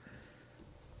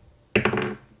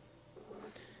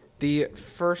 The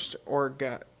first orc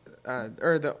got,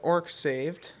 the orc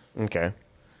saved. Okay.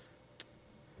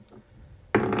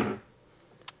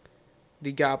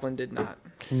 The goblin did not.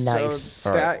 Nice.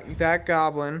 So Alright. that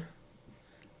goblin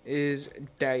is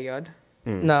dead.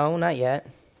 No, not yet.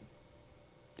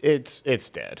 It's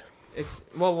dead. It's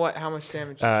what? How much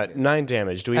damage? Did you get? 9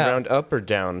 damage. Do we Oh. round up or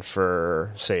down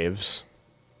for saves?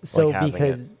 So having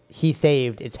because he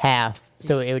saved, it's half.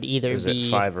 So it would either Is be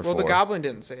it 5 or 4? Well, the goblin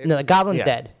didn't save. No, the goblin's Yeah.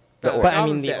 dead. The orc. But I mean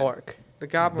Goblin's the dead. orc. The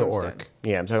goblin's The orc. dead.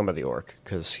 Yeah, I'm talking about the orc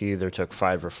because he either took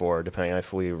 5 or 4, depending on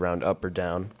if we round up or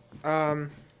down.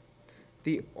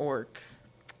 The orc.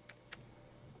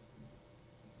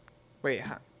 Wait,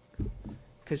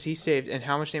 because he saved, and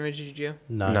how much damage did you do?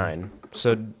 9.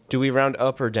 So do we round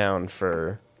up or down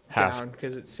for half? Down,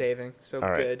 because it's saving. So All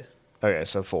right. good. Okay,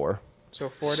 so 4. So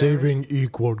 4 damage. Saving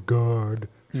equaled guard.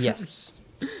 Yes.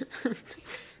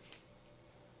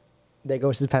 There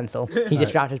goes his pencil. He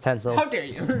just dropped his pencil. How dare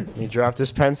you? He dropped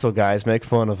his pencil, guys. Make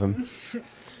fun of him.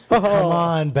 Come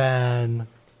on, Ben.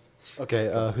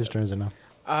 Okay, whose turn is it now?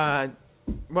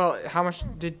 Well, how much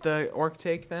did the orc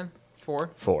take then? 4?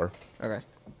 4. Okay.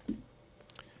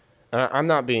 I'm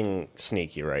not being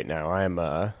sneaky right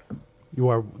now.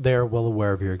 They are well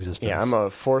aware of your existence. Yeah, I'm a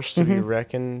force to be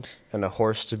reckoned and a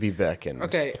horse to be beckoned.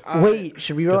 Okay. Wait,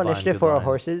 should we roll good line, initiative good for our line.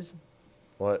 horses?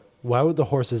 What? Why would the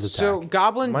horses attack? So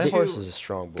Goblin My 2. horse is a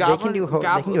strong boy. Goblin, They can do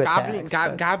attacks,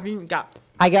 but- Goblin.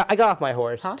 I got off my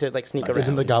horse Huh? to like sneak around.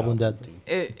 Isn't the goblin dead?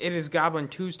 It is Goblin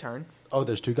 2's turn. Oh,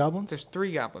 there's 2 goblins? There's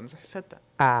 3 goblins. I said that.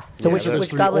 So Yeah, which there's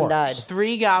 3 goblin orcs. died?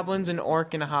 3 goblins, an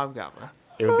orc, and a hobgoblin.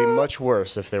 It would be much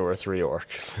worse if there were 3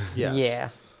 orcs. Yes.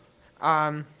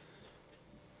 Yeah.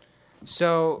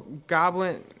 So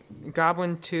Goblin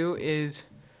 2 is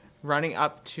running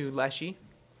up to Leshy,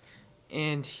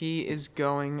 and he is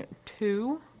going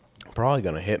to Probably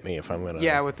gonna hit me if I'm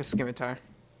gonna. with the scimitar.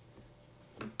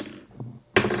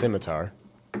 Scimitar.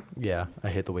 Yeah, I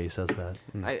hate the way he says that.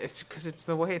 It's because it's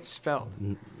the way it's spelled.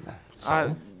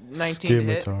 Sorry. 19 to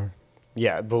hit.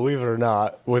 Yeah, believe it or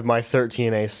not, with my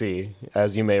 13 AC,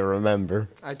 as you may remember.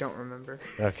 I don't remember.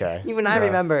 Okay. Even I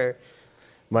remember.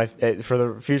 My for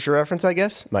the future reference, I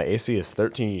guess my AC is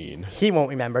 13. He won't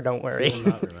remember. Don't worry.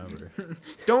 Not remember.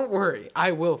 Don't worry,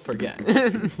 I will forget.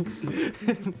 Do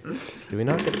we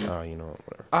not get? Oh, you know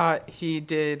what? Whatever. He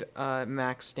did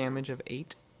max damage of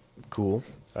 8. Cool.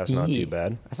 That's not too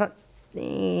bad. That's not.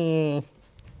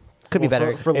 Could be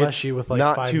better. For It's Leshy with like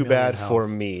not 5 too million bad health. for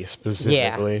me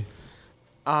specifically.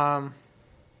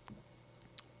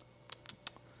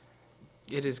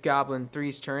 It is Goblin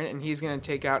 3's turn, and he's going to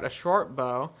take out a short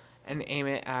bow and aim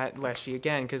it at Leshy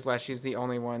again, because Leshy is the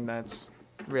only one that's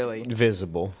really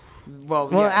Visible. well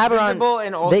Aberon, visible,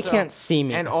 and also they can't see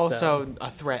me, and so- also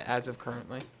a threat as of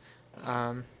currently.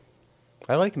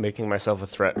 I like making myself a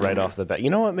threat right off the bat. You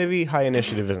know what? Maybe high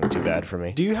initiative isn't too bad for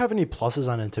me. Do you have any pluses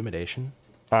on intimidation?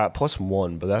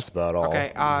 +1, but that's about all.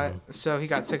 Okay, so he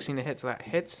got 16 to hit, so that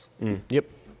hits, Yep.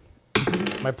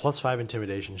 My +5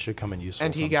 intimidation should come in useful.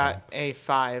 and he got a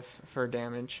 5 for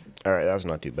damage. All right, that's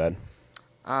not too bad.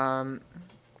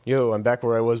 Yo, I'm back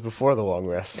where I was before the long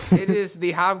rest. It is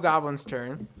the Hobgoblin's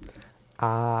turn.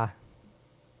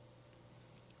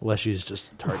 Leshy's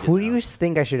just targeting. Who do you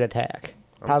think I should attack?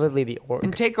 Probably the orc.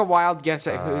 And take a wild guess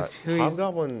at who he's.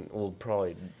 Hobgoblin will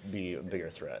probably be a bigger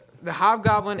threat. The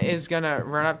Hobgoblin is gonna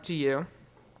run up to you,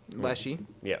 Leshy,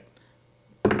 Yeah.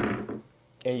 And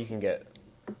you can get.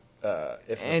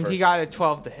 and he got a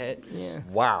 12 to hit. Yeah.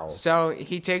 Wow. So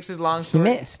he takes his long He sword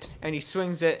missed. and he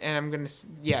swings it, and I'm gonna.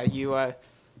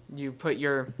 You put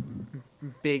your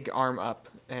big arm up,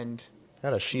 and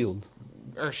Had a shield.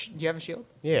 you have a shield?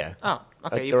 Yeah. Oh,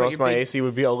 okay. You Or put else your my big, AC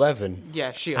would be 11.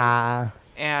 yeah, shield,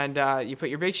 and you put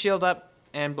your big shield up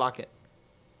and block it.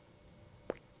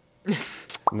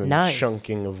 And then Nice.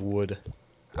 chunking of wood.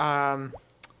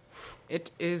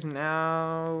 It is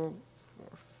now.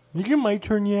 You get my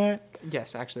turn yet?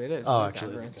 Yes, actually, it is. Oh, It is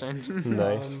actually, Aberrant's turn.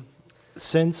 Nice.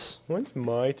 Since When's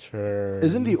my turn?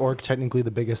 isn't the orc technically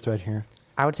the biggest threat here?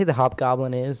 I would say the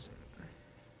hobgoblin is.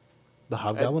 The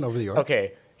hobgoblin over the orc.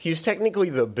 Okay, he's technically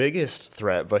the biggest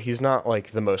threat, but he's not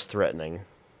like the most threatening.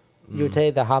 You would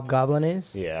say the hobgoblin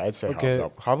is. Yeah, I'd say Okay.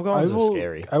 Hobgoblins are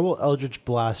scary. I will Eldritch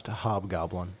Blast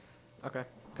hobgoblin. Okay.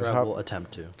 Or I will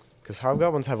attempt to. Because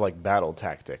hobgoblins have like battle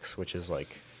tactics, which is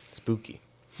like spooky.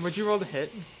 Would you roll to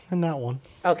hit? And that one.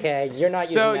 Okay, you're not.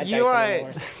 So using that you dice are.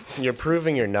 anymore. You're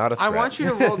proving you're not a I threat. want you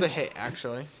to roll to hit.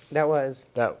 Actually, That was.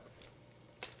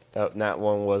 That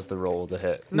one was the roll to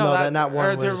hit. No, that not one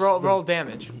or to was roll, the- roll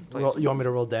damage. Please. You want me to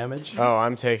roll damage? Oh,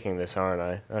 I'm taking this, aren't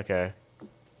I? Okay.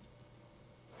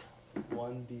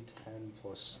 1d10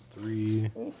 plus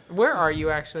 3. Where are you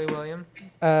actually, William?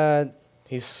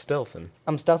 He's stealthing.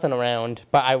 I'm stealthing around,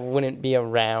 but I wouldn't be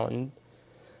around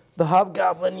the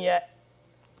hobgoblin yet.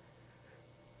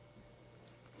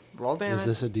 Roll damage. Is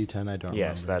this a d10? I don't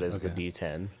Yes, that remember. is the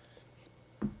D10.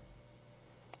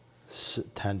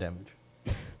 10 damage.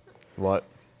 What?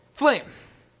 Flame.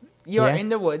 You are Yeah? in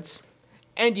the woods,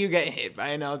 and you get hit by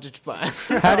an eldritch blast.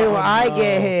 How do I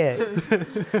get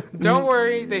hit? Don't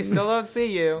worry, they still don't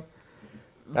see you.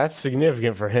 That's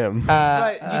significant for him.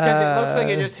 But because it looks like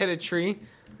it just hit a tree,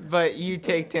 but you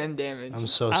take 10 damage. I'm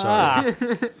so sorry.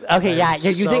 Okay, yeah, I'm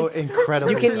you're so using.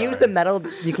 incredibly You can sorry. use the metal.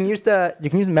 You can use the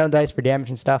metal dice for damage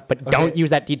and stuff, but don't use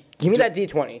that D. Give me that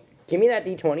D20. Give me that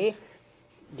D20.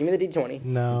 Give me the D20.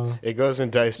 No. It goes in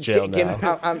dice jail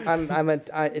now.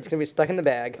 It's gonna be stuck in the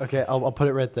bag. Okay, I'll put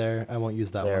it right there. I won't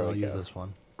use that There one. I'll we use go. this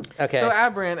one. Okay. So,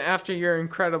 Abran, after your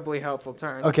incredibly helpful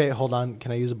turn, Okay, hold on.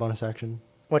 Can I use a bonus action?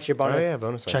 What's your bonus? Oh yeah,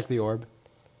 bonus Check the orb.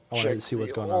 I want Check to see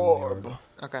what's the going on in the orb.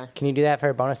 okay, Can you do that for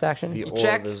a bonus action? The You orb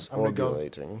checked. is I'm gonna go-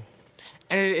 orbulating.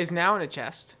 and it is now in a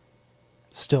chest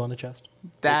Still in the chest.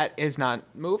 that is not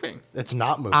moving. It's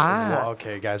not moving. Ah. Well,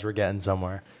 okay, guys, we're getting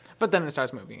somewhere. but then it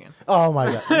starts moving again. Oh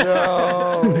my god.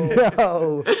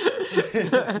 No.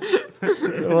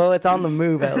 Well, it's on the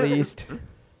move at least.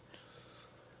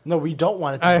 No, we don't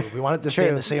want it to move. We want it to stay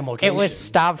in the same location. It was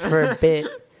stopped for a bit.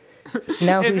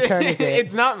 Now whose turn is it?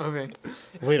 It's not moving.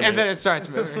 Wait a And then minute. it starts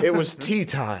moving. It was tea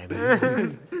time.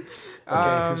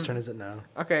 Okay, whose turn is it now?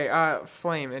 Okay,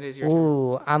 Flame, it is your turn.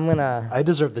 Ooh, I'm gonna I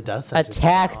deserve the death sentence.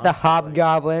 attack the honestly.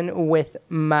 hobgoblin with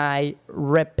my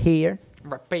rapier.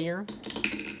 Repair.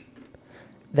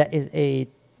 That is a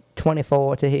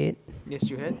 24 to hit. Yes,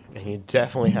 you hit. And you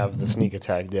definitely have the sneak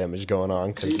attack damage going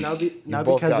on because See, now you now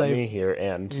both because got I me here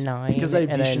and 9. because I have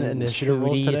and decent then initiative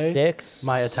rolls today, 2d6.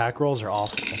 my attack rolls are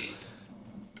awful.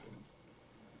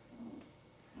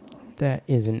 That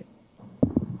is an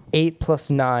 8 plus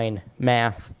 9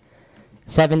 math.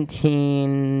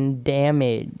 17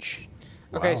 damage.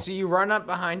 Okay, Wow. so you run up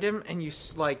behind him and you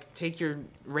like take your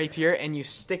rapier and you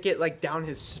stick it like down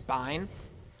his spine,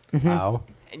 Ow.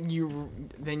 and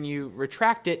then you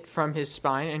retract it from his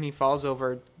spine and he falls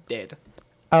over dead.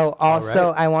 Oh, also,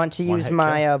 Alright. I want to One use hit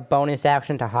my kill. bonus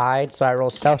action to hide, so I roll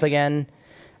stealth again.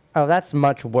 Oh, that's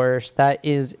much worse. That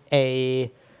is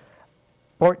a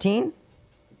 14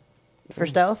 for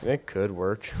stealth. it could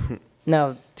work.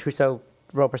 No, so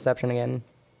roll perception again,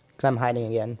 because I'm hiding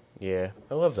again. Yeah,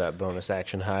 I love that bonus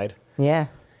action hide. Yeah.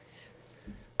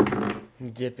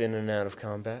 Dip in and out of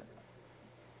combat.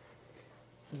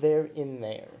 They're in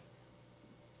there.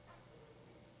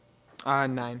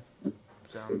 9.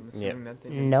 So I'm assuming Yep. that they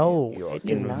didn't see No, You're it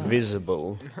is not.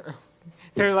 invisible. it.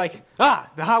 They're like,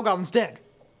 the hobgoblin's dead.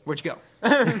 Where'd you go?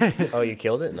 Oh, you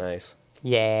killed it? Nice.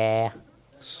 Yeah.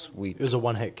 Sweet. It was a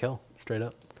one-hit kill, straight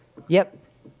up. Yep.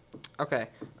 Okay,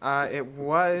 it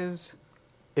was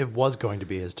It was going to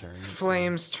be his turn.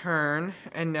 Flame's turn,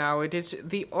 and now it is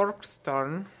the orc's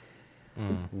turn.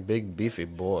 Big beefy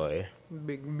boy.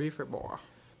 Big beaver boy.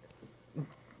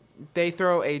 They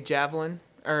throw a javelin,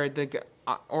 or the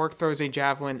orc throws a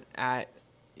javelin at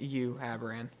you,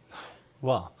 Haberan.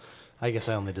 Well, I guess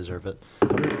I only deserve it.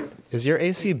 Is your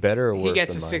AC better or worse He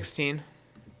gets than a mine? 16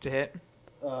 to hit.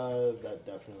 That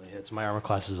definitely hits. My armor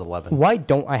class is 11. Why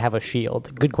don't I have a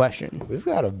shield? Good question. We've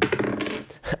got a...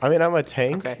 I mean, I'm a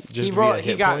tank. Okay, Just he rolled. via He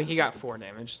hit got points. he got 4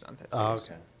 damage. It's not that Oh, serious.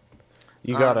 okay.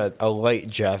 You got a light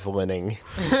javelining.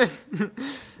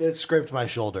 It scraped my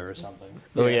shoulder or something.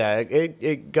 Oh yeah,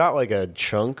 it got like a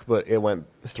chunk, but it went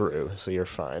through, so you're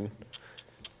fine.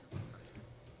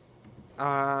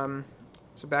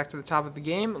 So back to the top of the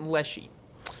game, Leshy.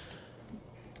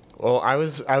 Well, I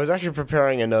was actually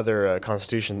preparing another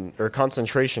constitution or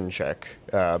concentration check,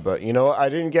 but you know what? I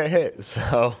didn't get hit,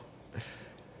 so.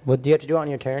 What do you have to do on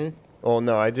your turn? Well,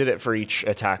 no, I did it for each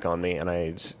attack on me, and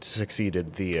I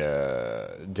succeeded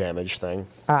the damage thing.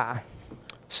 Ah.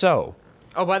 So,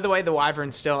 Oh, by the way, the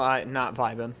wyvern's still not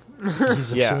vibing.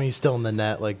 He's Yeah. assuming he's still in the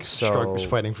net, like So- Struck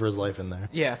fighting for his life in there.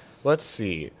 Yeah. let's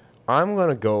see. I'm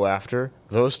gonna go after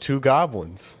those 2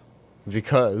 goblins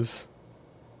because.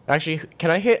 Actually, can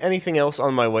I hit anything else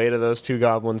on my way to those 2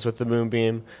 goblins with the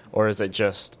moonbeam, or is it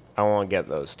just I want to get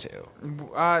those 2?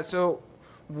 So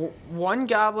one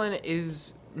goblin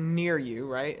is near you,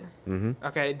 right? Mm-hmm.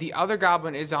 Okay. The other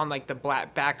goblin is on like the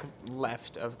back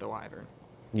left of the wyvern.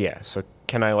 Yeah. So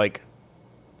can I like,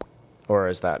 or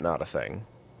is that not a thing?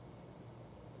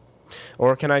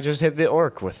 Or can I just hit the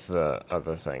orc with the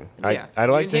other thing? Yeah. I'd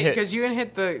like to hit. because you can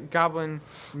hit the goblin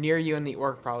near you and the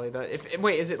orc probably.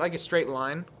 Wait, is it like a straight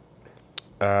line?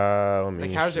 Let me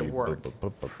Like, how does it see. work?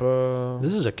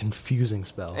 This is a confusing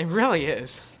spell. It really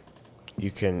is. You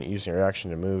can use your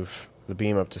action to move the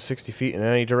beam up to 60 feet in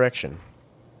any direction.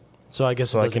 So I guess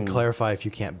So it I doesn't can- clarify if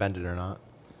you can't bend it or not.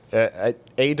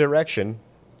 A direction.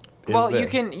 Is Well, there. you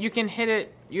can hit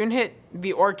it. You can hit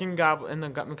the orc and goblin and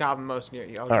the goblin most near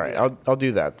you. All right, I'll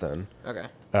do that then. Okay.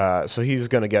 So he's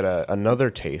gonna get another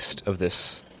taste of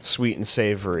this sweet and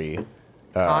savory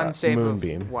Con save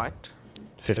moonbeam. of what?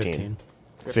 15.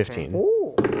 15.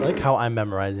 Ooh. I like how I'm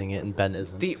memorizing it and Ben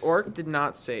isn't. The orc did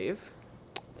not save.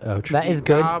 Ouch. That is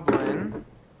good. Goblin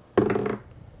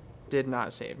did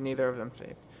not save. Neither of them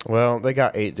saved. Well, they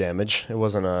got 8 damage. It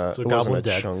wasn't a, So it wasn't goblin a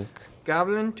dead. chunk.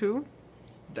 Goblin 2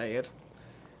 dead.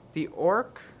 The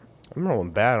orc. I'm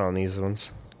rolling bad on these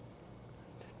ones.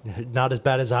 Not as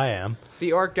bad as I am.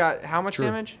 The orc got how much True.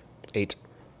 damage? 8.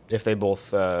 If they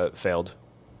both failed.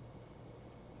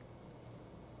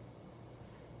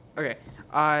 Okay.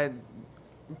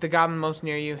 The goblin most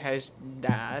near you has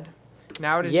died.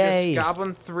 Now it is Yay. just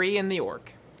goblin 3 and the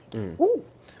orc. Ooh.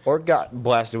 Or got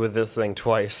blasted with this thing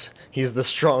twice. He's the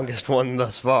strongest one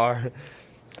thus far.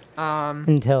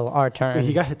 Until our turn. Wait,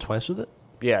 he got hit twice with it?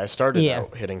 Yeah, I started Yeah.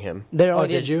 out hitting him. They only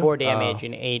did did you? 4 damage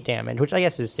and 8 damage, which I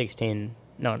guess is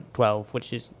 12,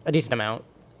 which is a decent amount.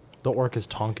 The orc is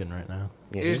Tonkin right now.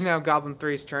 Yeah, It is he's- now Goblin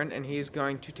 3's turn, and he's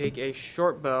going to take a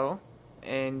short bow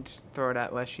and throw it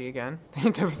at Leshy again.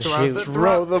 Shoot.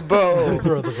 Throw the bow.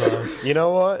 Throw the bow. You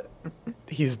know what?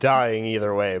 He's dying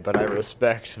either way, but I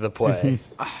respect the play.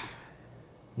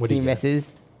 What do He you get?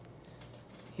 misses.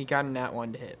 He got a nat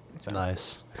 1 to hit. So.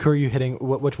 Nice. Who are you hitting?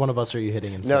 Which one of us are you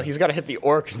hitting instead? No, he's got to hit the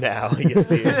orc now. You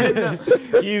see,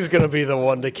 he's gonna be the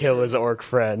one to kill his orc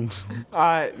friend.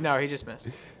 No, he just missed.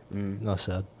 No,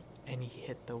 sad. And he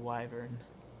hit the wyvern.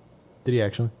 Did he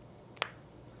actually?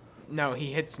 No,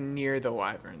 he hits near the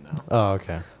wyvern, though. Oh,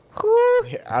 okay.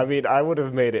 I mean, I would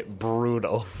have made it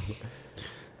brutal.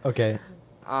 Okay.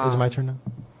 Is it my turn now?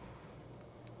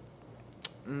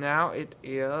 Now it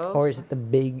is... Or is it the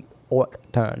big orc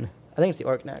turn? I think it's the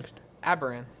orc next.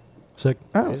 Aberran. Sick.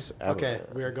 Oh, Is- Okay,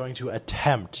 we are going to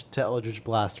attempt to Eldritch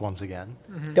Blast once again.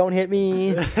 don't hit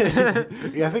me.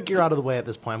 Yeah, I think you're out of the way at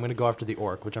this point. I'm going to go after the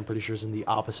orc, which I'm pretty sure is in the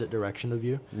opposite direction of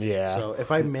you. Yeah. So if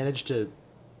I manage to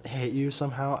hit you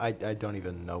somehow, I don't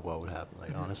even know what would happen,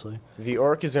 like, honestly. The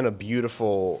orc is in a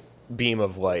beautiful beam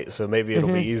of light, so maybe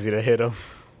it'll be easy to hit him.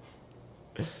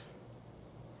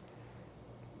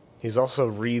 He's also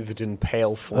wreathed in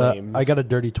pale flames. I got a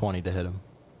dirty 20 to hit him.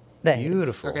 That hits.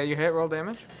 beautiful. Okay, you hit, roll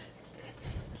damage.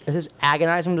 Is this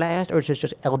agonizing blast or is this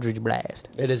just Eldritch blast?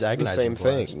 It is It's the agonizing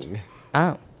same blast. thing.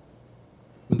 Oh,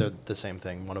 They're the same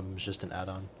thing. One of them is just an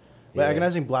add-on. But Yeah.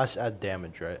 agonizing blasts add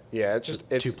damage, right? Yeah, it's just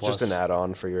it's 2 plus. just an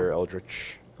add-on for your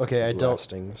eldritch Okay, I dealt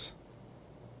blastings.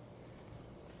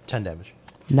 10 damage.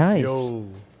 nice.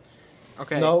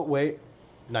 Okay. No, wait.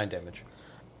 9 damage.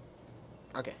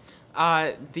 Okay.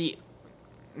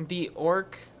 The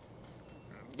orc...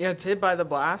 Yeah, it's hit by the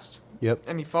blast, Yep.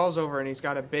 and he falls over, and he's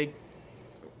got a big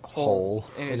Hole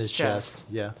in In his, chest,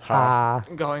 Yeah. Ah,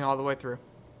 going all the way through.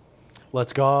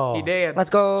 Let's go. He did. let's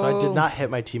go. So I did not hit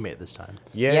my teammate this time.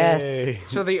 Yay!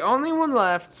 Yes. So the only one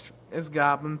left is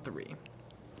Goblin 3.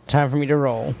 Time for me to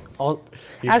roll. You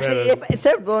Actually, better,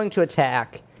 instead of rolling to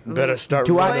attack, better start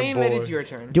Do I- running, Flame, it boy. is your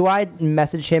turn. do I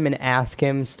message him and ask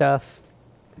him stuff?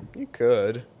 You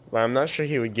could. But I'm not sure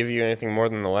he would give you anything more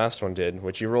than the last one did,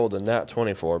 which you rolled a nat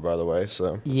 24, by the way,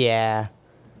 so... Yeah.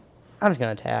 I'm just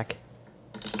going to attack.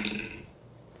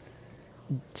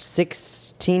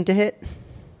 16 to hit?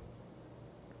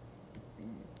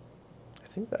 I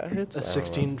think that hits. A I don't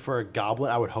 16 for a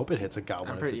goblin? I would hope it hits a goblin.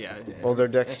 I'm if pretty, it's yeah. 16. know. Well, their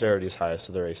dexterity is high,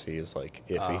 so their AC is, like,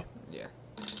 iffy. Yeah.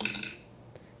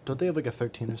 Don't they have like a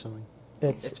 13 or something?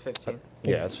 It's 15.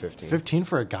 Yeah, it's 15. 15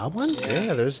 for a goblin?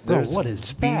 Yeah, there's Bro, what is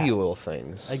speedy that? little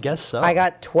things. I guess so. I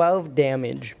got 12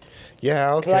 damage.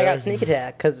 Yeah, okay. Because I got sneak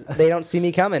attack, because they don't see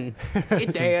me coming. He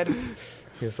did.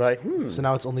 He's like, So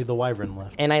now it's only the wyvern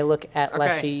left. And I look at Okay.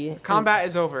 Leshy. Combat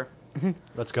is over.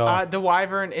 Let's go. The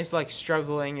wyvern is like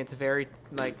struggling. It's very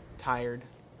like tired.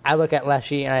 I look at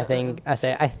Leshy and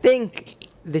I think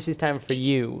this is time for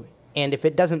you. And if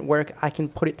it doesn't work, I can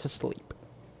put it to sleep.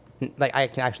 Like, I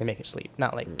can actually make it sleep,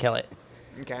 not like kill it.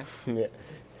 Okay. yeah.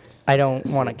 I don't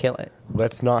want to kill it.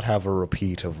 Let's not have a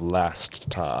repeat of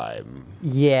last time.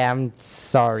 Yeah, I'm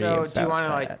sorry. So do you want to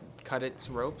about like cut its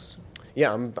ropes?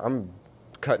 Yeah, I'm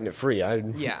cutting it free.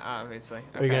 Yeah, obviously.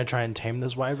 Are you going to try and tame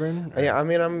this wyvern? or- Yeah, I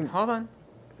mean, I'm. Hold on.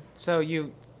 So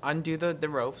you undo the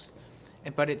ropes,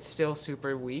 but it's still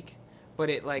super weak.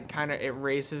 But it like kind of it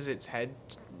raises its head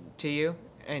to you,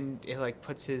 and it like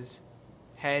puts his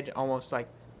head almost like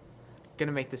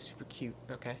gonna make this super cute.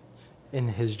 Okay. In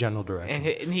his general direction.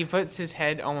 And he puts his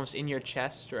head almost in your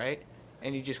chest, right?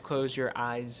 And you just close your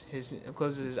eyes.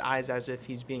 Closes his eyes as if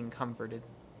he's being comforted.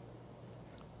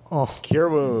 Oh, Cure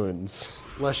wounds.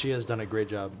 Leshy has done a great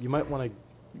job. You might want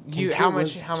to... How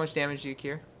much damage do you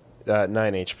cure? 9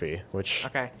 HP, which.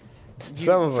 Okay.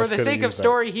 Some of for us the could've sake of used that.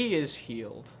 story, he is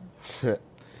healed.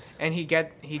 And he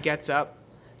gets up,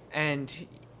 and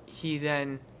he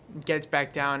then gets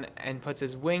back down and puts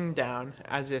his wing down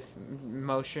as if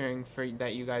motioning for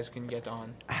that you guys can get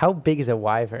on. how big is a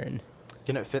wyvern?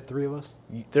 Can it fit 3 of us?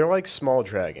 They're like small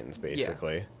dragons,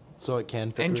 basically. So it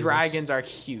can fit And 3 dragons are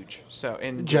huge, so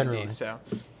in Generally. D&D, so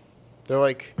They're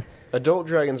like. Adult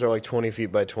dragons are like 20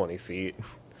 feet by 20 feet.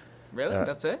 really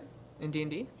that's it in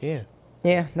D&D. Yeah.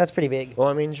 Yeah, that's pretty big. Well,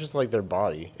 I mean, just like their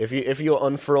body. If you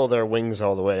unfurl their wings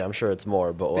all the way, I'm sure it's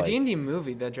more. But The like, D&D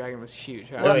movie, the dragon was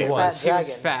huge. Well, He it was. He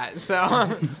was fat, so I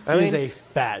He is mean, a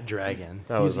fat dragon.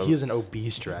 That was He is an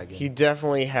obese dragon. he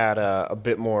definitely had a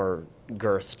bit more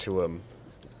girth to him.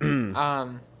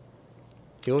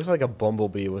 He looked like a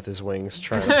bumblebee with his wings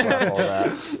trying to flap all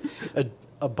that.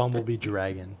 a bumblebee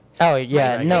dragon. Oh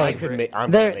yeah, My no, favorite.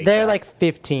 I'm gonna make they're that. like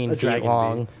 15 A feet dragon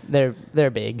long. They're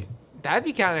big. That'd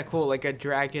be kind of cool, like a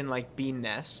dragon like bee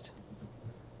nest.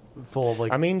 Full of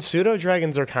like I mean, pseudo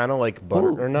dragons are kind of like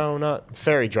Ooh. or no, not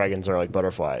fairy dragons are like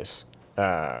butterflies,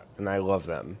 and I love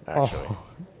them actually. Oh.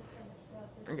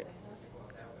 Okay.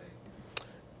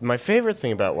 My favorite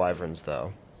thing about wyverns,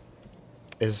 though,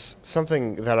 is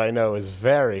something that I know is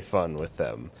very fun with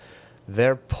them.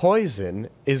 Their poison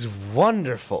is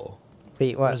wonderful.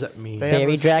 Wait, what what? does that mean? They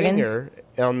Fairy have a dragons? stinger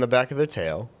on the back of their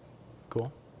tail,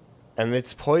 Cool. and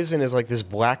its poison is like this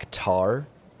black tar,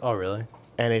 Oh really?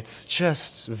 and it's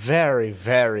just very,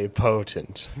 very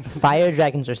potent. Fire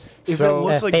dragons are. If So- it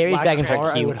looks like fairy black dragons tar,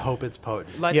 are I cute. would hope it's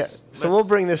potent. Let's. So we'll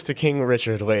bring this to King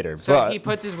Richard later. So but he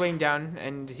puts his wing down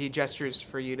and he gestures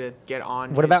for you to get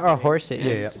on. What his about our wing horses? and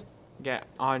Yeah. Get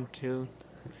onto.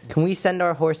 Can we send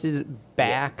our horses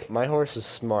back? my horse is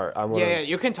smart. I'm gonna, Yeah,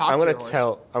 you can talk. I'm to gonna your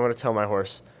horse. I'm gonna tell my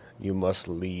horse, you must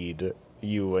lead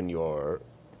you and yours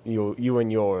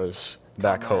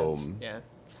back Comrades. home. Yeah.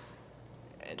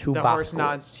 To The horse Baku.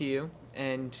 nods to you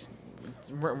and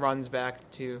runs back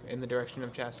in the direction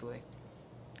of Chastalie.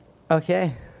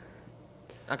 Okay.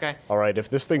 Okay. All right, if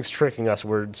this thing's tricking us,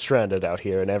 we're stranded out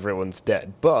here and everyone's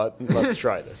dead. But let's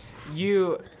try this.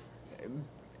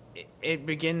 It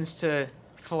begins to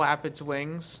flap its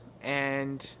wings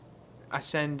and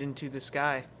ascend into the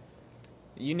sky.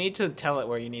 You need to tell it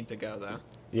where you need to go, though.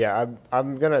 Yeah,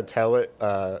 I'm gonna tell it.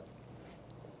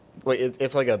 Wait,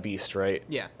 it's like a beast, right?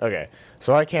 Yeah. Okay,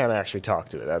 so I can't actually talk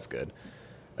to it. That's good.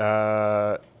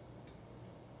 We're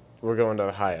going to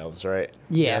the high elves, right?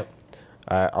 Yeah. Yep.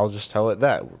 I'll just tell it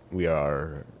that we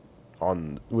are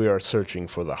searching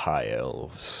for the high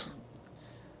elves.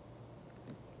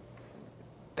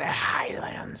 The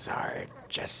highlands are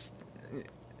just.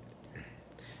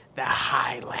 The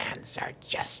highlands are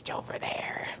just over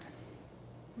there.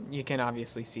 You can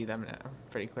obviously see them now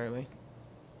pretty clearly.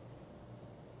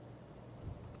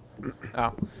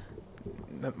 Oh.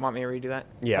 Want me to redo that?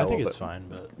 Yeah, I a think little it's bit. fine,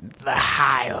 but The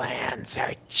highlands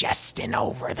are just in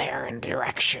over there in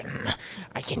direction.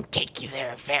 I can take you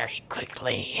there very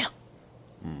quickly.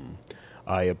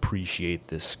 I appreciate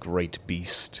this great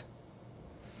beast.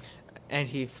 And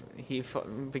he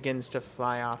begins to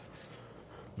fly off.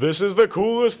 This is the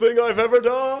coolest thing I've ever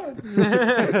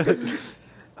done.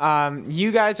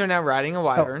 You guys are now riding a Oh,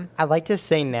 wyvern I'd like to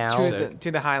say now.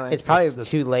 to the highlands. It's probably That's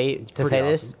too late to pretty say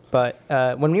this, awesome.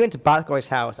 but when we went to Botkoy's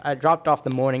house, I dropped off the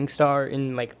Morning Star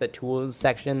in like the tools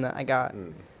section that I got.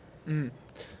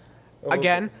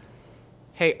 Again.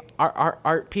 Hey, our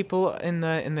art people in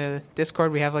the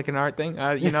Discord, we have like an art thing.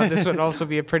 This would also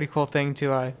be a pretty cool thing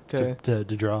to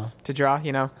draw.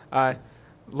 draw.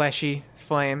 Leshy,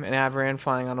 Flame, and Aberran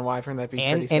flying on a wyvern. That'd be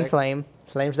pretty sick. And Flame.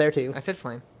 Flame's there too. I said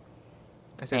Flame.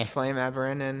 I said Eh. Flame,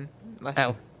 Aberran, and Leshy.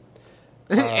 Oh.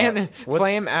 and what's-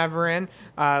 Flame, Aberran,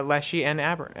 Leshy, and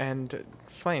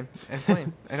Flame,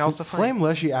 and also Flame, Flame,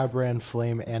 Leshy, Abran,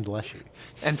 Flame, and Leshy.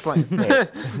 and Flame.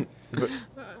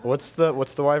 What's the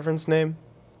wyvern's name?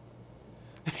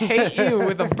 Hate you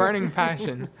with a burning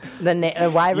passion.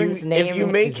 The wyvern's name. If you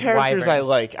make is characters Wyvern. I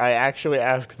like, I actually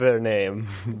ask their name.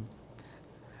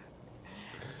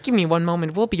 Give me one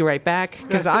moment. We'll be right back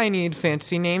because I need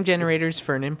fancy name generators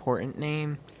for an important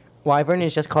name. Wyvern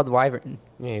is just called Wyvern.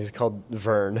 Yeah, he's called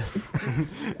Vern.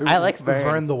 I like Vern.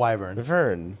 Vern the Wyvern.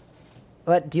 Vern.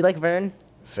 What? Do you like Vern?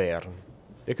 Vern.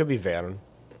 It could be Vern.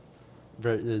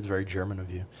 It's very German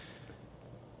of you.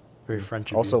 Very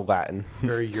French of Also you. Latin.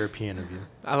 Very European of you.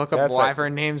 I look up That's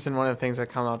wyvern names, and one of the things that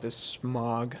come up is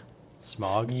Smog.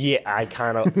 Smog. Yeah, I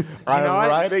kind of. I'm know what?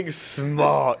 writing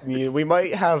small. Yeah, we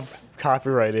might have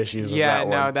copyright issues with Yeah, that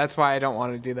no, one. that's why I don't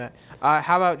want to do that.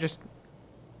 How about just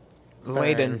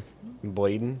Laden?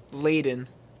 Bladen? Laden.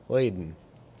 Laden.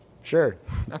 Sure.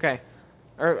 Okay.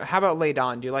 Or how about laid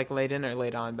on? Do you like laden or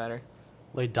laid on better?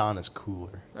 Laid Don is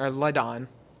cooler. Or laid on?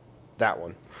 That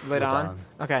one. Laid on?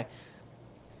 Ladon. Okay.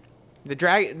 The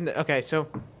dragon. Okay, so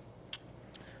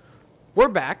we're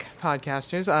back,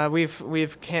 podcasters.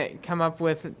 We've come up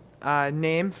with a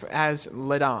name as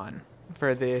Ladon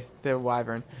for the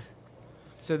wyvern.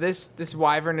 So this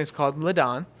wyvern is called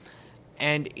Ladon,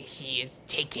 and he is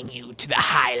taking you to the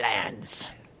highlands.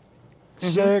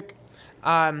 Sick.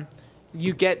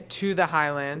 You get to the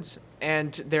highlands,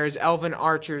 and there's elven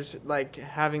archers like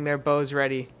having their bows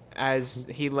ready as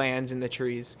he lands in the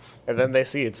trees. And then they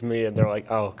see it's me, and they're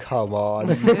like, "Oh, come on!"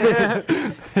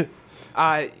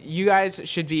 You guys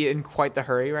should be in quite the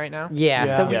hurry right now. Yeah.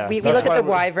 Yeah. So Yeah, we that's look at why the we-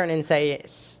 wyvern and say,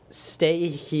 "Stay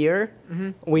here.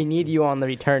 We need you on the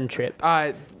return trip."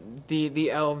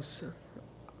 The elves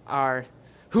are.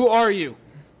 Who are you?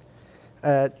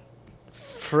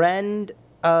 Friend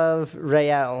of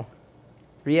Rael.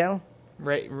 Riel?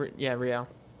 Yeah, Riel.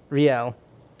 Riel.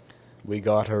 We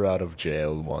got her out of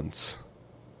jail once.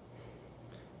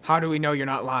 How do we know you're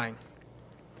not lying?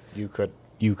 You could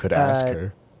ask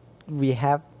her.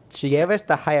 She gave us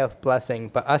the high elf blessing,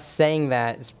 but us saying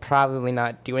that is probably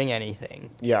not doing anything.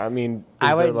 Yeah, I mean,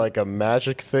 is there like a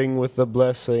magic thing with the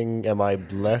blessing? Am I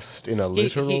blessed in a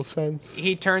literal sense?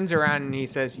 He turns around and he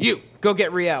says, "You go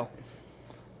get Riel."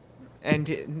 And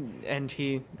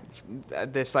he,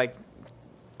 this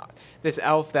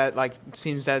elf that like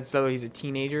seems as though he's a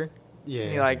teenager.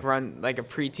 Yeah. He run like a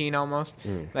preteen almost,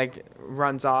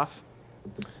 runs off.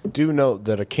 Do note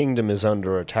that a kingdom is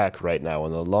under attack right now,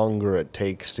 and the longer it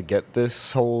takes to get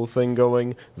this whole thing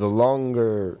going, the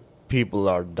longer people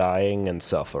are dying and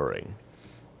suffering.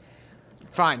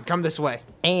 Fine, come this way.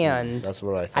 And that's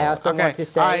what I thought. I also want to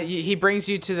say he brings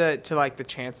you to the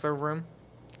chancellor room.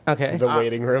 Okay. The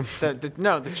waiting room.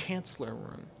 The chancellor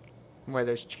room, where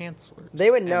there's chancellors.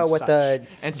 They would know what the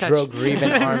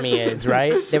Drogreven army is,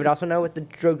 right? They would also know what the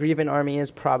Drogreven army is,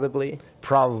 probably.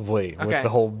 Probably, with the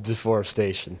whole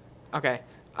deforestation. Okay.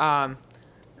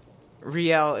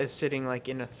 Riel is sitting like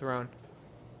in a throne.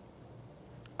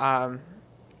 I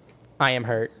am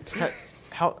hurt.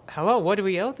 Hello, what do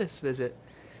we owe this visit?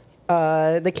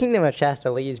 The kingdom of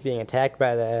Chastalie is being attacked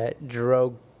by the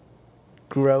Drogreven.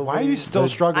 Why are you still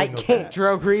struggling with that?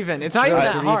 Drogreven. It's not even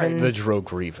that hard. The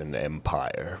Drogreven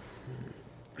Empire.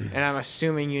 And I'm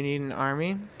assuming you need an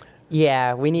army?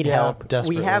 Yeah, we need help.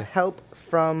 Desperately. We have help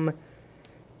from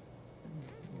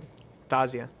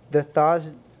Thazia. the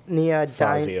Thosnia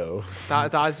Fazio.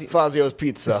 Fazio's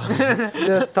Pizza.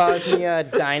 the Thosnia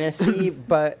dynasty,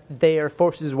 but their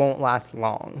forces won't last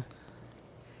long.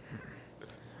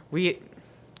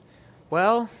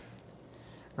 Well,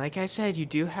 like I said, you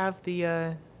do have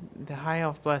the high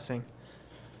elf blessing.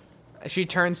 She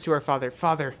turns to her father.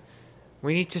 Father,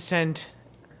 we need to send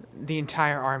the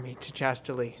entire army to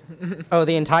Chastalie. Oh,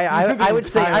 the entire. I would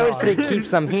say keep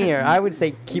some here. I would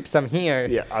say keep some here.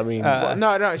 Yeah, I mean,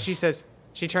 no.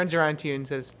 She turns around to you and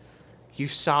says, "You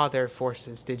saw their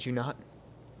forces, did you not?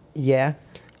 Yeah.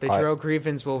 The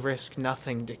Drogrevens will risk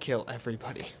nothing to kill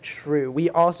everybody." True. We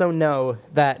also know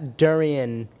that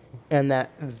Durian and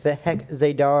that Vehek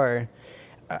Zadar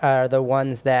are the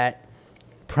ones that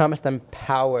promised them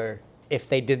power if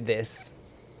they did this.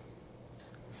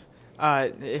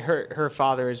 Her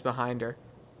father is behind her.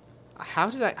 How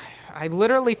did I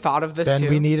literally thought of this too. Ben,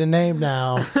 we need a name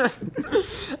now.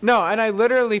 No, and I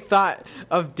literally thought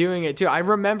of doing it too. I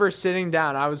remember sitting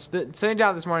down. I was sitting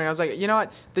down this morning. I was like, you know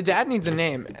what? The dad needs a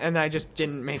name, and I just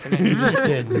didn't make a name. You just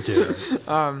didn't do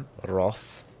it.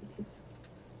 Roth.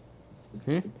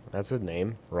 That's his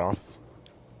name, Roth.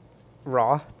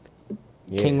 Roth?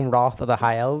 Yeah. King Roth of the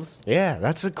High Elves? Yeah,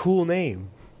 that's a cool name.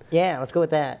 Yeah, let's go with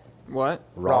that. What?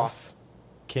 Roth.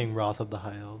 King Roth of the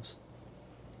High Elves.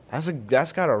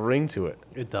 That's got a ring to it.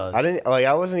 It does.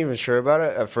 I wasn't even sure about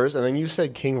it at first, and then you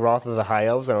said King Roth of the High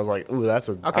Elves, and I was like, ooh, that's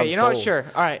a... Okay, you know what? Sure.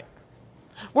 All right.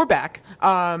 We're back.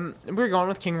 We're going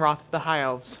with King Roth of the High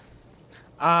Elves.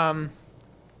 That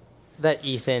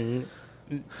Ethan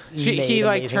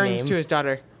He turns to his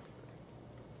daughter.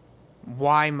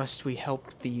 Why must we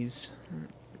help these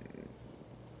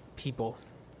people?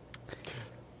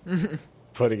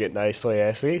 Putting it nicely,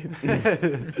 I see.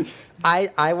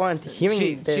 I want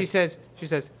hearing this. She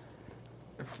says,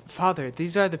 Father,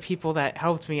 these are the people that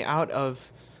helped me out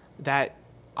of that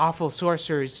awful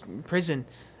sorcerer's prison.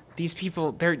 These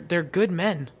people, they're good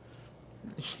men.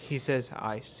 He says,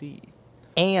 I see.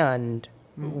 And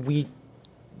we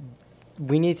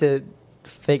need to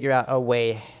figure out a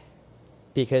way,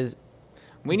 because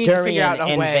we need Durian to figure out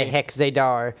a way. And the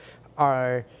Hexadar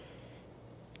are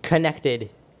connected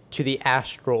to the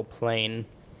astral plane.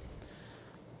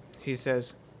 He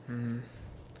says,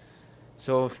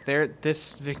 so if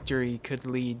this victory could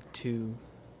lead to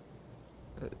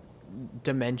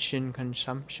dimension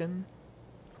consumption?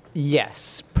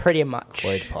 Yes, pretty much.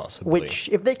 Quite possibly. Which,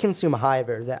 if they consume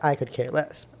Hyver, that I could care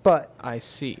less. But I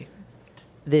see.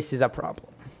 This is a problem.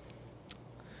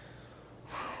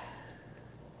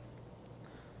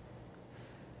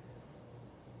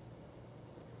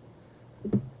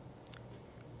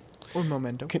 Or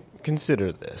momento.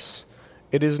 Consider this.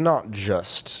 It is not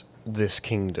just this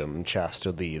kingdom,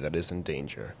 Chastalie, that is in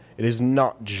danger. It is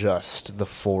not just the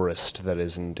forest that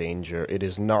is in danger. It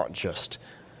is not just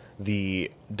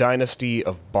the dynasty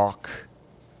of Bok.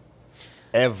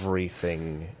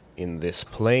 Everything in this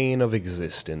plane of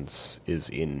existence is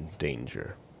in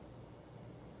danger.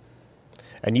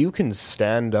 And you can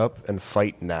stand up and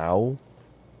fight now,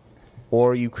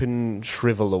 or you can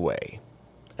shrivel away.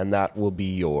 and that will be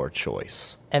your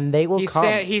choice. And they will come.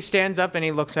 He stands up and he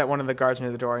looks at one of the guards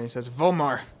near the door and he says,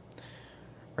 Volmar,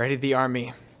 ready the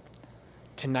army.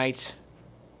 Tonight,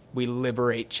 we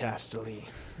liberate Chastalie.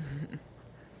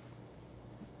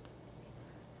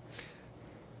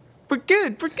 We're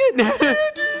good.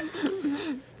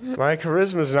 My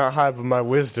charisma's not high, but my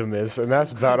wisdom is, and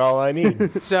that's about all I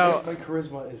need. So, My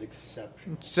charisma is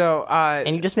exceptional.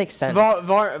 and you just make sense.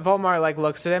 Volmar like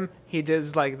looks at him. He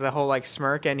does like the whole like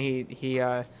smirk, and he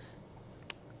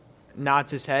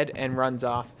nods his head and runs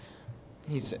off.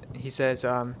 He says,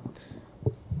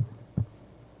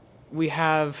 "We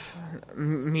have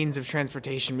means of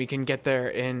transportation. We can get there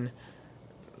in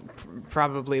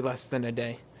probably less than a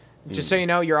day. Just so you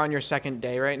know, you're on your second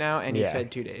day right now, and he Yeah.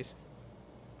 said 2 days.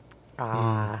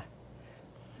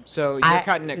 So you're I-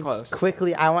 cutting it close.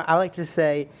 Quickly, I like to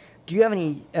say, do you have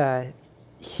any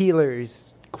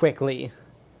healers? Quickly,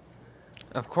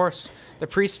 Of course, the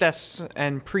priestess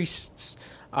and priests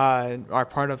are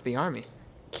part of the army.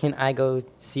 can I go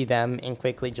see them and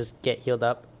quickly just get healed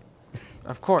up?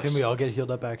 Of course. Can we all get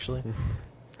healed up, actually?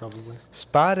 Probably.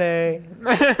 Spotty.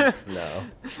 No.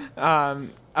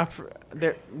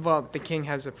 The king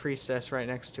has a priestess right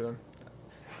next to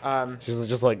him. She's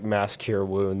just like mass cure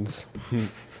wounds. I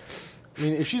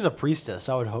mean, if she's a priestess,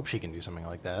 I would hope she can do something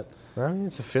like that. I mean,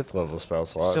 it's a 5th level spell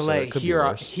slot, so Soleil, it could be heal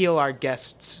worse. heal our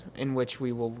guests in which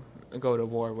we will go to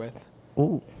war with.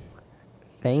 Ooh,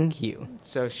 thank you.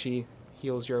 So she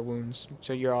heals your wounds.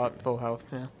 So you're all at full health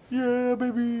now. Yeah,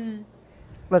 baby.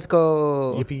 Let's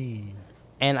go. Yippee.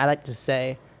 And I like to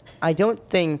say, I don't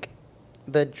think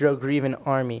the Drogreven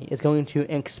army is going to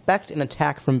expect an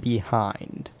attack from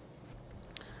behind.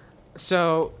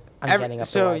 So I'm getting up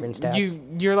the Wyvern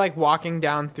stats. you're like walking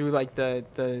down through like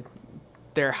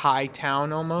their high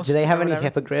town almost. Do they have or any whatever.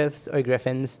 hippogriffs or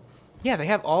griffins? Yeah, they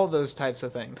have all those types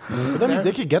of things. But that means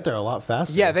they could get there a lot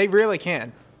faster. Yeah, they really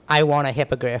can. I want a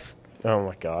hippogriff. Oh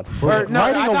my god. Or, no,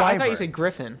 riding a I thought you wyvern. said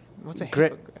griffin. What's a Gri-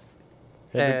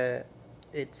 hippogriff?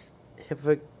 It's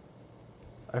hippogriff.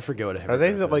 I forget what a Are they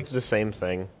hippogriff like is. the same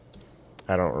thing?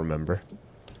 I don't remember.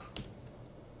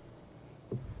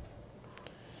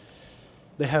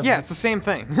 They have. Yeah, it's the same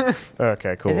thing.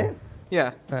 Okay, cool. Is it?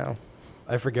 yeah. Oh.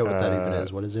 I forget what that even Uh,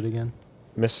 is. What is it again?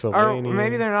 Or Miscellaneous.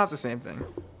 maybe they're not the same thing.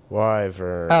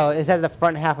 Wyvern. Oh, it says the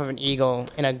front half of an eagle,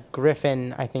 and a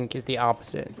griffin, I think, is the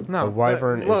opposite. No. A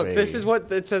wyvern look, is this a- is what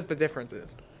it says the difference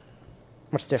is.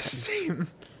 What's It's the different? same.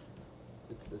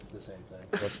 It's the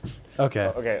same thing. Okay.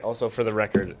 Okay. Also, for the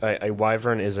record, a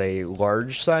wyvern is a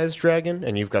large-sized dragon,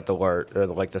 and you've got the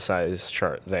the size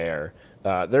chart there.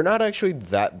 They're not actually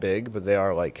that big, but they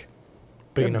are like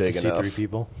Big they're enough big to see enough. 3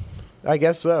 people. I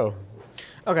guess so.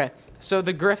 Okay. So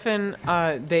the griffin,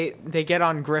 they get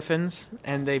on griffins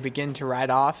and they begin to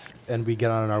ride off. And we get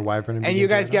on our wyvern. And begin you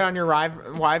to guys ride get off? on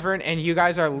your wyvern, and you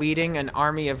guys are leading an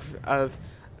army of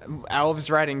elves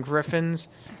riding griffins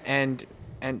and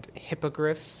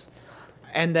hippogriffs.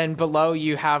 And then below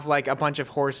you have like a bunch of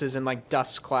horses and like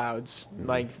dust clouds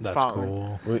like That's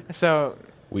following. cool. So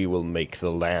We will make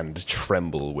the land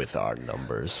tremble with our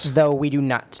numbers. Though we do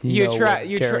not know what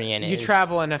Durian you is.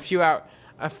 travel in a few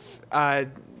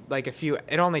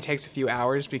it only takes a few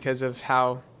hours because of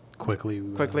how Quickly.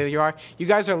 quickly you are. You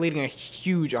guys are leading a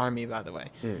huge army, by the way.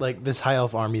 Like, this high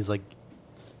elf army is like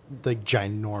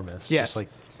ginormous. Yes. Just like,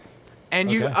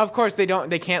 And you, Okay. of course, they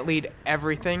can't lead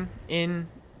everything in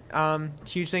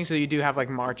huge things. So you do have like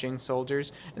marching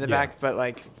soldiers in the Yeah. back, but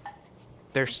like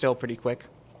they're still pretty quick.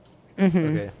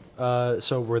 okay.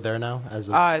 So we're there now as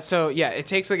of. So yeah, it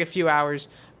takes like a few hours,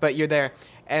 but you're there,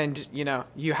 and you know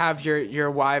you have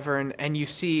your wyvern, and you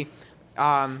see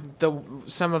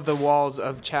some of the walls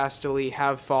of Chastalie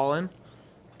have fallen,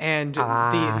 and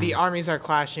the armies are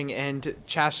clashing, and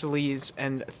Chastalie's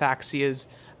and Thaxia's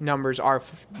numbers are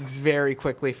very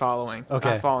quickly falling.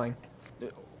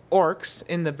 Orcs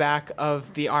in the back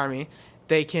of the army,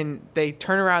 they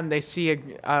turn around, and they see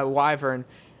a wyvern,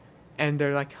 and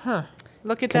they're like, huh.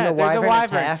 Look at Can that. the There's a wyvern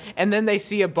wyvern. attack? And then they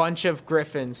see a bunch of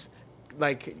griffins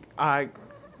like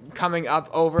coming up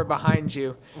over behind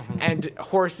you and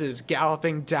horses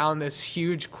galloping down this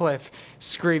huge cliff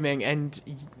screaming. And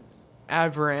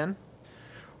Abran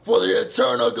For the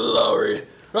eternal glory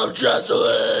of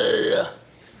Chastalie!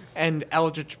 and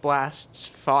eldritch blasts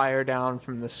fire down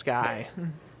from the sky.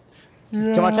 Do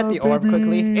you want to check the orb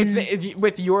quickly?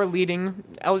 With your leading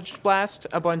eldritch blast,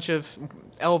 a bunch of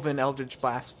elven eldritch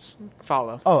blasts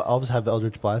follow. Oh, elves have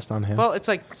Eldritch Blast on hand. Well, it's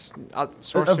like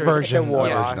sorcerers. a version, a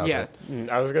Yeah, version of yeah. it.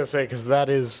 I was gonna say because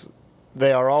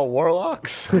they are all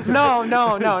warlocks.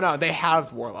 No. They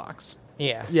have warlocks.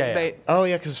 Yeah. Yeah. They Oh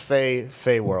yeah, because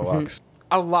Fey warlocks.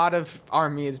 a lot of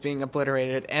army is being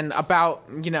obliterated, and about,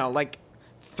 like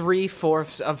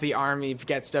 3/4 of the army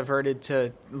gets diverted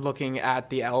to looking at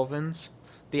the Elvins,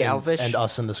 the Elvish, and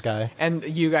us in the sky, and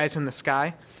you guys in the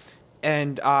sky,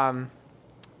 and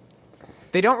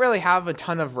they don't really have a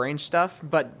ton of range stuff,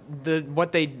 but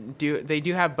they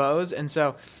do have bows, and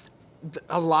so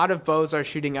a lot of bows are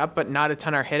shooting up, but not a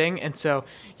ton are hitting, and so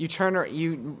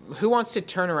who wants to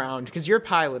turn around? Because you're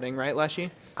piloting, right, Leshy?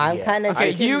 I'm kind of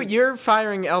Okay, you're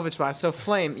firing Eldritch Blast. So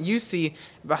Flame, you see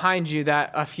behind you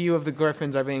that a few of the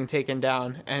griffins are being taken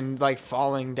down and like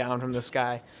falling down from the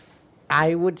sky.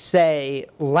 I would say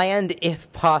land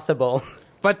if possible.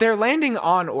 But they're landing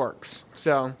on orcs,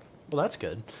 so well, that's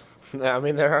good. I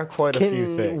mean, there are quite a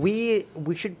few things.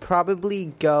 We should probably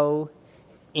go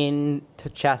into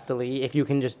Chastalie if you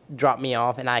can just drop me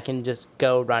off and I can just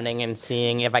go running and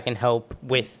seeing if I can help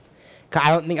with. I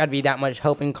don't think I'd be that much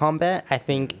help in combat. I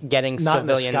think getting Not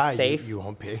civilians in the sky, safe. You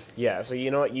won't be. Yeah, so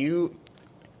you know what?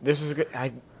 This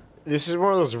is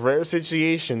one of those rare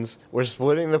situations where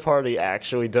splitting the party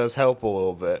actually does help a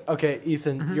little bit. Okay,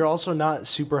 Ethan, you're also not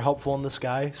super helpful in the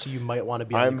sky, so you might want to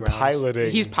be on I'm the ground.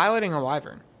 piloting. he's piloting a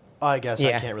wyvern. Oh, I guess I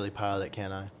Yeah. can't really pilot it,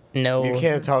 can I? No. You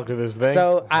can't talk to this thing.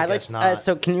 So I I like. guess not.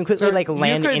 So can you quickly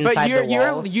land inside but the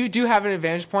walls? you do have an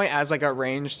advantage point as like a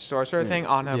ranged sorcerer thing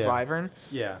on a Yeah. wyvern.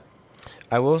 Yeah.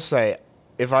 I will say,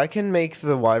 if I can make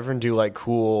the wyvern do like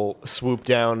cool swoop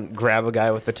down, grab a guy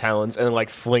with the talons, and like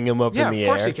fling him up Yeah, in the of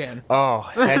course air. you can. Oh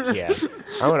heck yeah!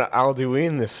 I'll do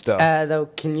in this stuff. Though,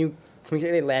 can we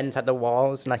quickly land inside the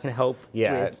walls and I can help?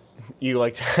 Yeah, with- you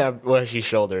like tap Leshy's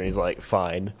shoulder, and he's like,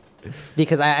 "Fine."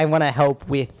 because I want to help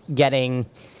with getting.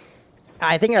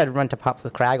 I think I'd run to Pop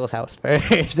with Craggle's house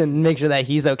first and make sure that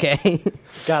he's okay.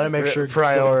 Gotta make sure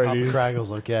Priorities.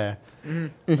 Craggle's okay. All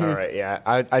right, yeah.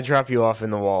 I drop you off in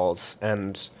the walls,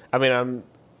 and I mean,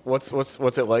 what's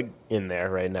it like in there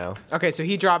right now? Okay, so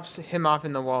he drops him off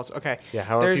in the walls. Okay. Yeah,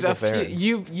 how are people faring?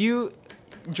 You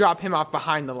drop him off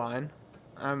behind the line.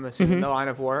 I'm assuming the line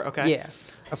of war. Okay. Yeah,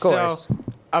 of course. So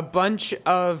a bunch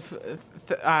of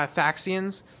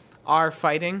Thaxians are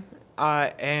fighting,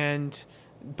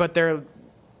 but they're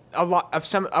a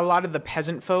lot of the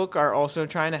peasant folk are also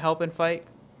trying to help and fight,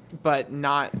 but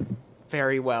not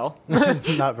very well.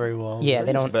 Not very well. Yeah,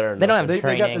 they don't. better They don't have They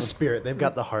training. got the spirit. They've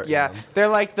got the heart. in Yeah, them. they're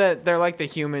like the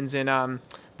humans in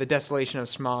the Desolation of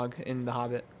Smog in The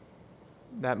Hobbit,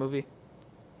 that movie.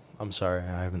 I'm sorry,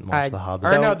 I haven't watched The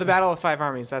Hobbit. Or no, the Battle of Five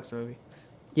Armies. That's the movie.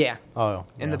 Yeah. Oh,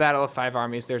 In yeah. the Battle of Five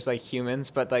Armies, there's like humans,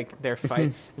 but like they're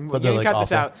fight. But You they're, can like, cut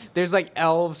this awful. out. There's like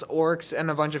elves, orcs,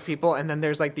 and a bunch of people, and then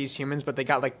there's like these humans, but they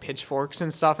got like pitchforks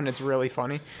and stuff, and it's really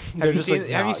funny. They're Have you just, seen?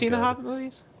 like, Have you not seen the good. Hobbit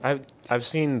movies? I've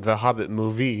seen the Hobbit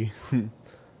movie,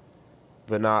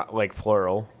 but not like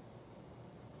plural.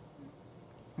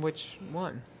 Which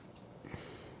one?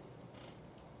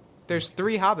 There's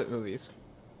 3 Hobbit movies.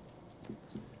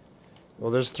 Well,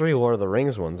 there's 3 Lord of the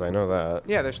Rings ones. I know that.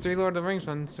 Yeah, there's 3 Lord of the Rings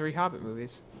ones, 3 Hobbit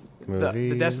movies. The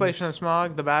Movies. Desolation of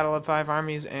Smog, the Battle of Five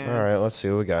Armies, and All right, let's see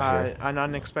what we got here. An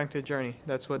Unexpected Journey.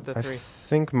 That's what the I 3.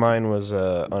 think mine was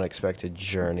Unexpected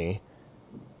Journey.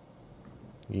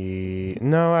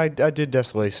 No, I did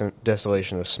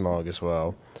Desolation of Smog as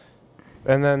well.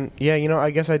 And then, yeah, I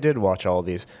guess I did watch all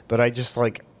these, but I just,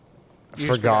 You just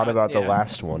forgot forgot, about the yeah.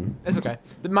 last one. It's okay.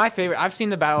 My favorite. I've seen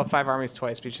the Battle of Five Armies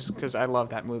twice because I love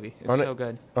that movie. It's so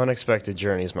good. Unexpected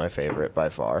Journey is my favorite by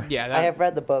far. Yeah, I have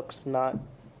read the books, not.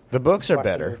 The books are watched the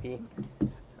better. movie.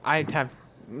 I have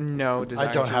no desire.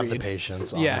 I don't to have the read.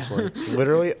 patience, Yeah. honestly.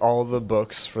 Literally all the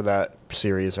books for that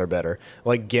series are better.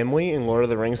 Like Gimli in Lord of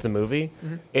the Rings, the movie,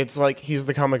 it's like he's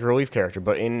the comic relief character,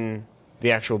 but in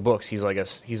the actual books, he's like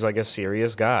a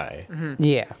serious guy.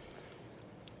 Yeah.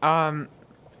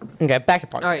 Okay, back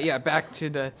up on. All right, yeah, back to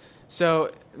the.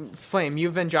 So, Flame,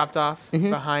 you've been dropped off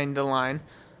behind the line.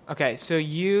 Okay, so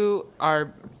you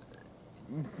are.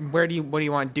 What do you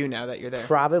want to do now that you're there?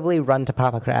 Probably run to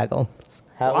Papa Craggle's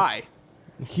house. Why?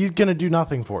 He's gonna do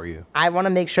nothing for you. I want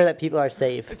to make sure that people are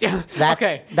safe. Yeah, That's,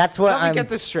 okay. That's what Let me I'm. get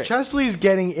this straight. Chastalie's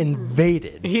getting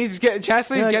invaded.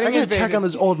 Chastaly's Like, getting I gotta invaded. check on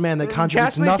this old man that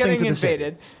contributes Chastaly's nothing getting to the city.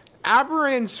 invaded.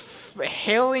 Aberon's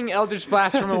hailing Eldritch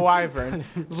Blast from a wyvern.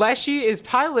 Leshy is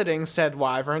piloting said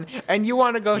wyvern, and you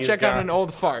want to go He's check out got- an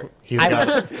old fart.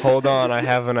 Hold on, I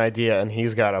have an idea, and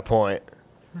he's got a point.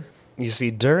 You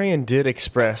see, Durian did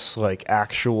express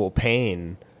actual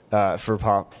pain for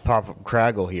Pop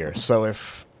Craggle here. So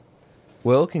if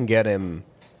Will can get him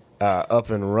up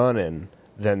and running,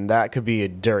 then that could be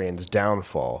Durian's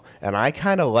downfall. And I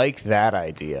kind of like that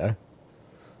idea.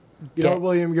 You know what,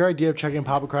 William? Your idea of checking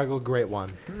Papa Craggle, great one.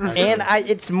 and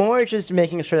it's more just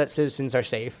making sure that citizens are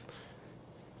safe.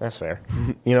 That's fair.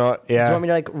 You know what? Yeah. Do you want me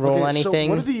to like roll anything?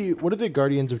 So what are the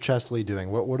Guardians of Chastalie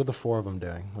doing? What are the 4 of them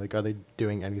doing? Like, are they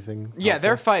doing anything? Yeah,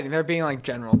 they're helpful? fighting. They're being like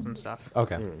generals and stuff.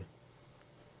 Okay.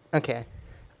 Okay.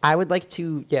 I would like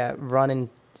to run and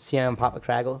see him Papa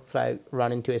Craggle, so I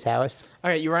run into his house.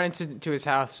 Okay, you run into his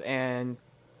house and...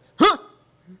 Huh!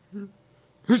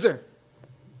 Who's there?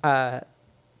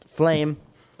 Flame,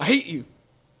 I hate you.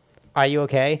 are you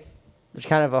okay? There's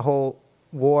kind of a whole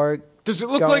war. Does it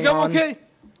look going like I'm on. okay?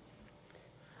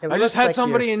 It I looks just had like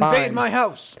somebody you're invade fine. my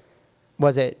house.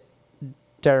 Was it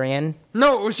Durian?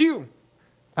 No, it was you.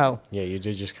 Oh, Yeah, you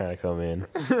did just kind of come in.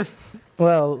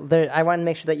 well, I want to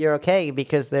make sure that you're okay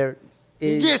because there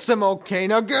is Yes, I'm okay.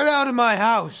 Now get out of my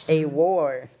house. a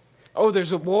war. Oh,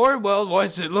 there's a war? Well, what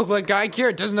does it look like Guy here?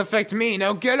 It doesn't affect me.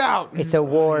 Now get out. It's a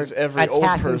war It's every old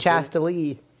attacking person.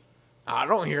 Chastalie. I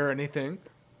don't hear anything.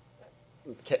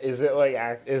 Is it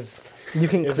like is You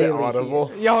can is it clearly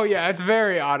audible? Oh, yeah, it's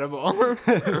very audible.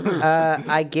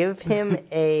 I give him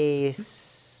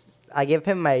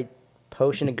my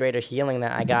potion of greater healing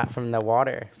that I got from the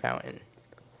water fountain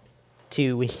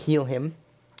to heal him.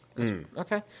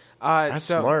 Okay. That's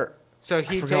smart. So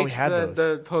he forgot we takes had those.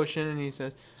 the potion and he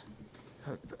says,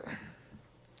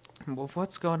 well,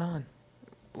 what's going on?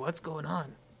 What's going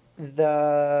on?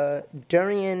 The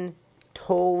Durian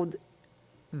told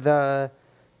the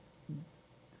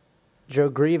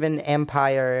Drogrevan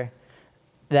Empire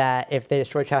that if they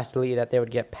destroy Chastalie, that they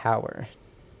would get power.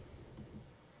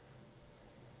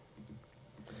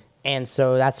 And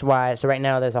so that's why. So right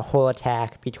now there's a whole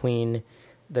attack between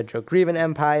the Drogrevan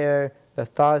Empire, the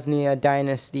Thosnia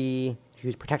dynasty,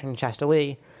 who's protecting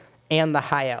Chastalie, and the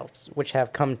High Elves, which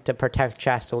have come to protect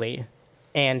Chastalie,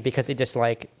 and because they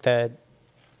dislike the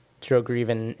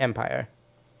Drogrevan Empire.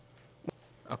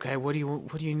 Okay, what do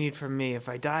you need from me? If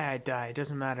I die, I die. It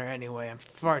doesn't matter anyway. I'm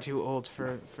far too old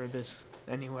for this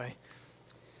anyway.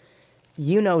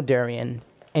 You know Durian,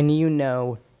 and you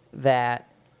know that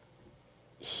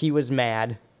he was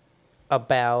mad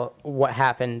about what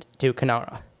happened to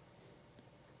Kanara.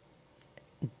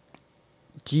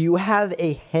 Do you have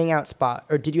a hangout spot,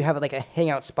 or did you have like a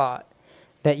hangout spot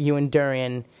that you and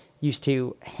Durian used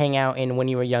to hang out in when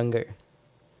you were younger?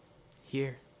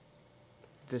 Here.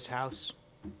 This house.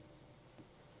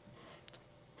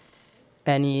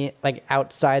 Any, like,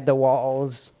 outside the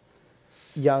walls,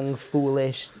 young,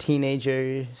 foolish,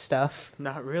 teenager stuff?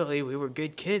 Not really. We were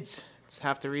good kids. It's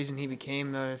half the reason he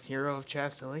became the hero of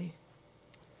Chastalie.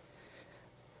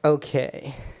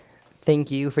 Okay.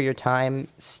 Thank you for your time.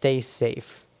 Stay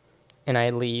safe. And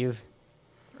I leave.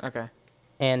 Okay.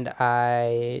 And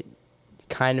I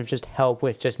kind of just help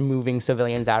with just moving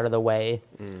civilians out of the way.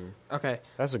 Okay.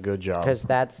 That's a good job. Because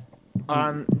that's...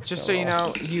 Just so you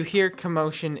know, you hear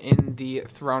commotion in the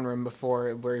throne room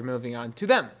before we're moving on to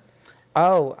them.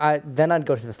 Oh, then I'd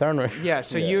go to the throne room. Yeah,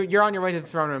 so Yeah. you're on your way to the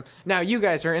throne room. Now, you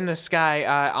guys are in the sky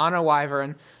on a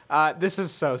wyvern. This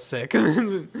is so sick.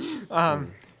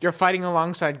 You're fighting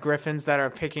alongside griffins that are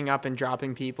picking up and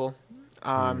dropping people.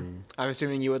 I'm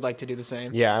assuming you would like to do the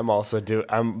same. Yeah, I'm also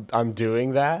I'm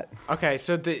doing that. Okay,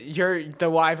 so the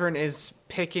wyvern is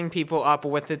picking people up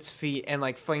with its feet and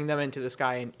like flinging them into the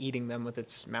sky and eating them with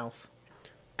its mouth.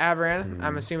 Abran,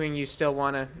 I'm assuming you still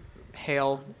want to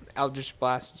hail Eldritch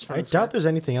Blasts from I the sky. doubt there's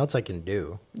anything else I can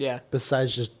do Yeah.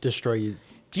 besides just destroy you.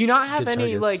 Do you not have Good any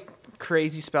targets. like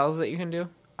crazy spells that you can do?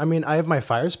 I mean, I have my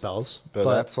fire spells, But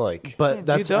that's like but Yeah, do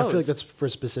that's I feel like those. that's for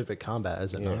specific combat,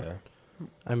 is it not? yeah.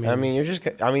 I mean, I mean, you're just.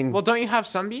 I mean, Well, don't you have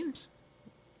sunbeams?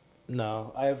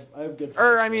 no, I have good. Or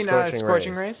fire I mean, Scorching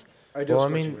scorching rays. I do well,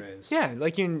 have I mean- scorching rays. Yeah,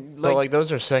 like you but like. like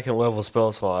those are second level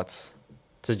spell slots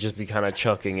to just be kind of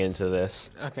chucking into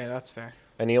this, Okay, that's fair.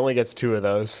 and he only gets 2 of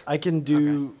those. I can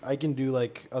do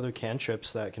like other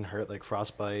cantrips that can hurt, like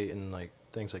frostbite and like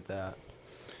things like that.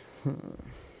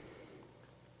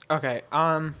 Okay.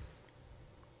 And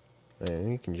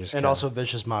you can just. And kinda- also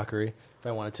vicious mockery if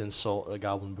I wanted to insult a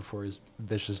goblin before his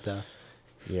vicious death.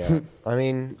 Yeah. I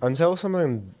mean, until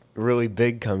something really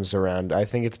big comes around, I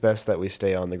think it's best that we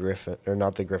stay on the griffin, or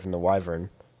not the griffin, the wyvern.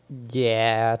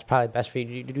 Yeah, it's probably best for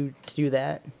you to do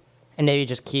that. And maybe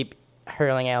just keep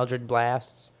hurling Eldritch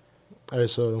Blasts. All right,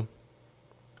 so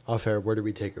off air, where do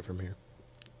we take it from here?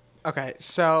 Okay,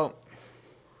 so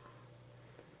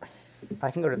I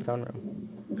can go to the throne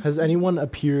room. Has anyone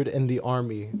appeared in the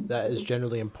army that is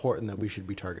generally important that we should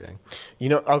be targeting? You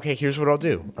know, okay, here's what I'll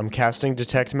do. I'm casting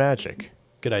Detect Magic.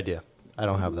 Good idea. I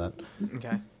don't have that.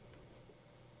 okay.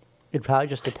 You'd probably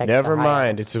just detect Never the high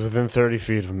mind, elves. it's within 30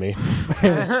 feet of me.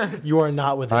 You are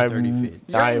not within 30 feet.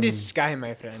 You're in I'm- the sky,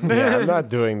 my friend. Yeah, I'm not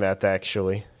doing that,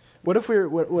 actually. What if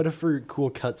we're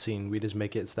cool cutscene? We just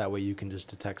make it so that way you can just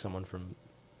detect someone from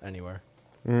anywhere.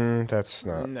 That's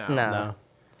not. No. No.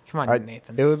 Come on,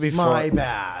 Nathan. It would be My fun.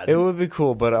 bad. It would be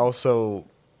cool, but also,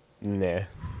 nah.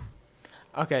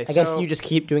 Okay, I so guess you just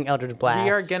keep doing Eldritch Blast. we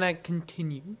are gonna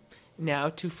continue now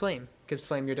to Flame, because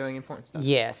Flame, you're doing important stuff.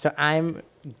 Yeah, so I'm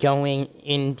going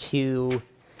into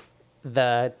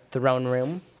the throne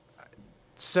room.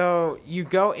 So you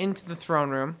go into the throne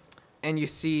room, and you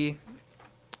see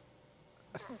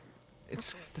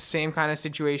it's the same kind of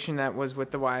situation that was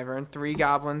with the Wyvern. 3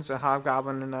 goblins, a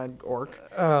hobgoblin, and an orc.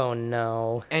 Oh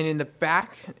no. And in the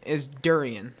back is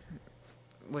Durian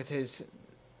with his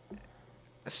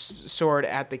sword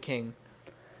at the king,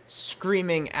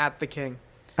 screaming at the king.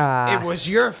 It was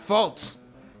your fault.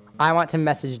 I want to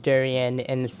message Durian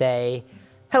and say,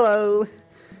 hello.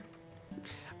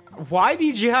 Why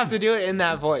did you have to do it in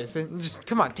that voice? Just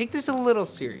come on, take this a little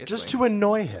seriously. Just to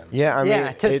annoy him. Yeah, I mean,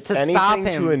 Yeah, to it's stop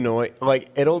anything him. to annoy. Like,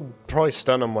 it'll probably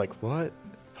stun him. Like, what?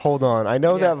 Hold on, I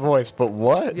know Yeah. that voice, but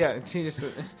what? Yeah, he just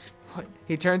what?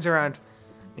 He turns around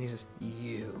and he says,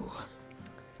 "You."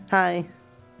 Hi.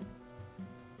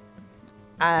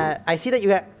 I see that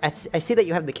you I see that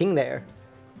you have the king there.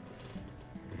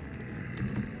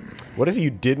 What if you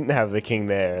didn't have the king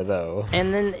there, though?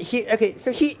 And then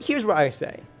here's what I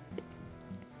say.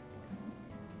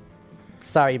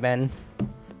 Sorry, Ben.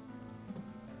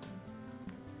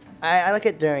 I look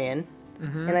at Durian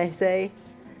and I say,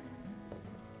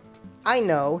 I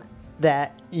know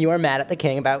that you are mad at the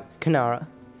king about Kanara,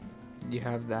 You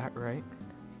have that right.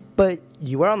 but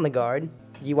you were on the guard.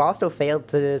 You also failed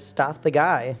to stop the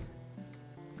guy.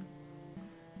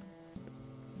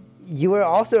 You were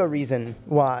also a reason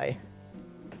why.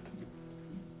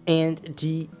 And do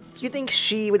you think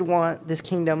she would want this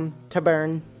kingdom to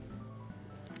burn?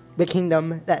 The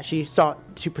kingdom that she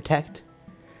sought to protect?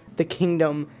 The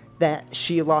kingdom that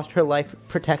she lost her life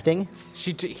protecting?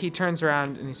 He turns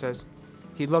around and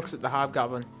he looks at the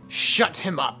hobgoblin. Shut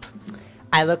him up.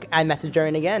 I message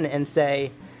Durian again and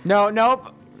say, No.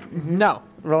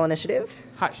 roll initiative.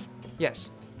 Hush. Yes.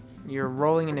 You're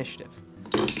rolling initiative.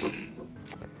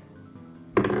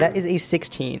 That is a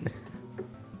 16.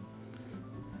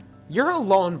 You're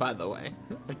alone, by the way.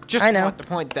 I just I know. want to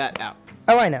point that out.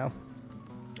 Oh, I know.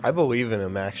 I believe in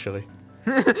him, actually.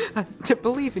 To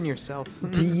believe in yourself.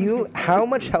 How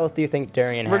much health do you think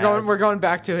Durian has? We're going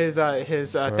back to his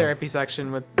therapy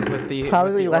section with the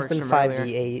Probably with the less than orcs from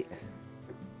earlier.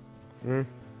 5d8.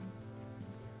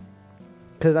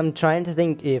 Because I'm trying to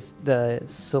think if the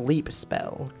sleep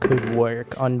spell could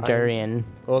work on Durian.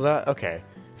 Well, okay.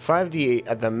 5d8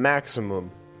 at the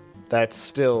maximum, that's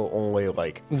still only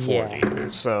like 40. Yeah.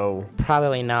 So,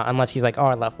 Probably not, unless he's like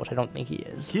our level, which I don't think he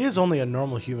is. He is only a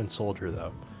normal human soldier,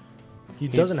 though. He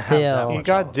doesn't have still- that much he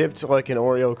got health. dipped like an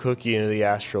Oreo cookie into the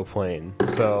astral plane.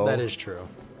 So That is true.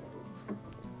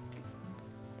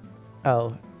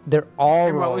 Oh, they're all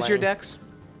And what was your rolling. dex?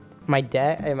 My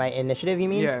initiative, you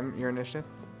mean? Yeah, your initiative.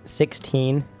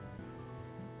 16.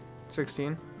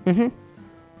 16. Mm-hmm.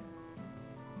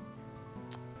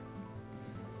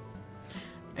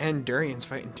 And Durian's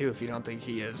fighting too, if you don't think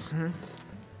he is.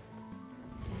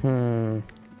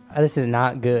 This is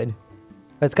not good.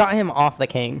 Let's got him off the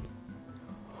king.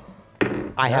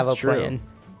 I have a That's true. plan.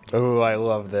 Oh, I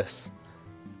love this.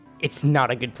 It's not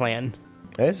a good plan.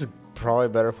 This is probably a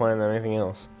better plan than anything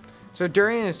else. So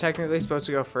Durian is technically supposed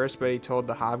to go first, but he told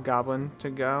the hobgoblin to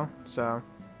go. So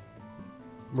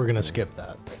We're going to skip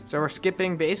that. we're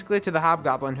skipping basically to the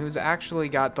hobgoblin, who's actually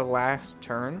got the last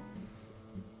turn.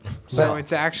 So Well-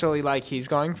 it's actually like he's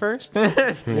going first.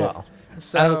 Well,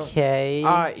 So Okay.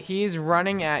 he's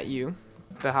running at you.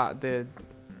 The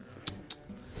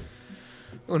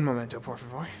un momento, por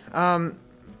favor.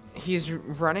 He's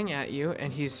running at you,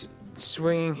 and he's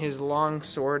swinging his long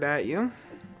sword at you.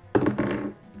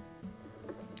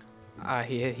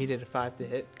 He did a 5 to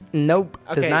hit. Nope.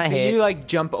 Okay, does not so hit. you like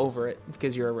jump over it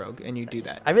because you're a rogue and you do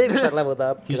that. I really wish I leveled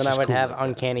up He's because then I just would cool have like that.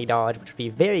 uncanny dodge, which would be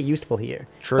very useful here.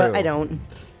 True. But I don't.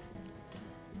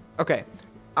 Okay.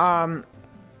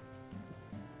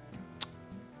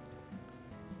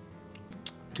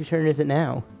 Whose turn is it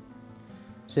now?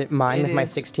 Is it mine It with my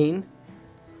is- 16?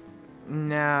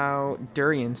 Now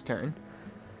Durian's turn.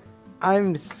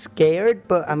 I'm scared,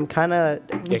 but I'm kind of.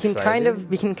 We can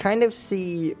Excited? kind of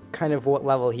see kind of what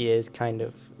level he is, kind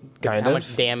of. Kind how of?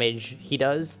 much damage he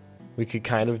does. We could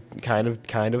kind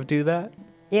of do that.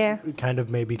 Yeah. kind of,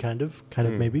 maybe, kind of,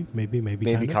 maybe,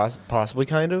 Maybe kind of. possibly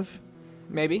kind of.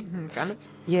 Maybe, kind of.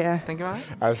 Yeah. Think about it.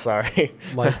 I'm sorry.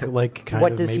 Like, kind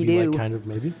What of, does he maybe, do? like, kind of,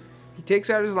 maybe. He takes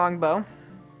out his longbow.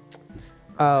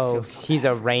 Oh, feel so he's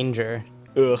a ranger.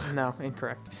 Ugh. No,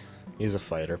 incorrect. He's a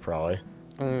fighter, probably.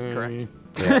 Correct.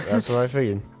 Yeah, that's what I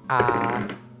figured.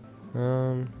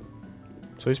 So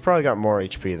he's probably got more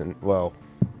HP than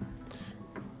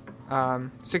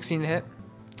 16 to hit.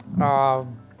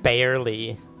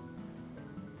 Barely.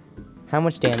 How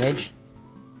much damage?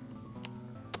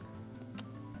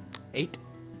 8.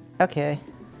 Okay.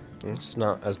 It's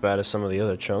not as bad as some of the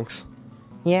other chunks.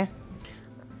 Yeah.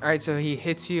 All right, so he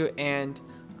hits you, and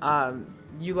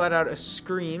you let out a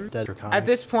scream. That's Draconic. At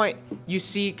this point, you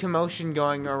see commotion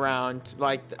going around,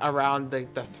 like around the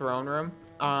throne room,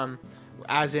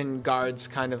 as in guards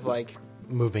kind of like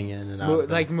moving in and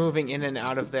out. moving in and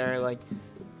out of there. Like,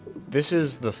 This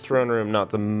is the throne room, not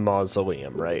the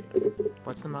mausoleum, right?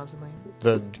 what's the mausoleum?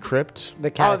 The crypt? The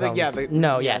catacombs.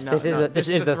 This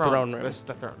is the throne room. This is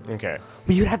the throne room. Okay.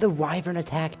 But you'd have the wyvern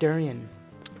attack Durian.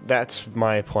 That's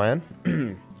my plan.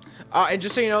 And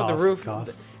just so you know, the Cough, roof. cough.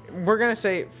 We're gonna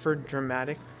say for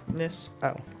dramaticness.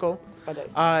 Oh. Cool.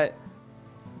 The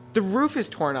roof is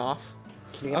torn off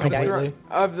of Completely?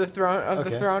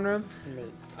 the throne room.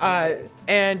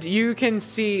 And you can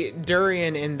see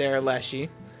Durian in there, Leshy,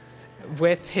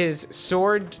 with his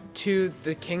sword to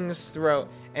the king's throat,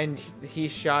 and he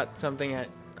shot something at.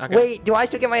 Okay. Wait, do I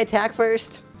still get my attack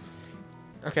first?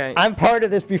 Okay. I'm part of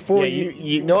this before Yeah,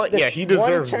 you know what? Yeah, he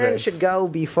deserves one turn this. should go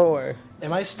before.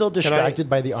 Am I still distracted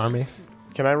by the army?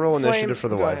 Can I roll Flame, initiative for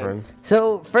the go ahead. wyvern?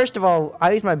 So, first of all,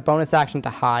 I use my bonus action to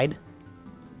hide.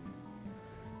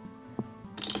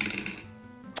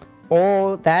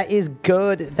 Oh, that is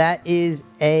good. That is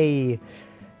a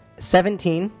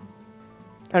 17.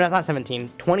 Oh, no, it's not 17.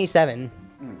 27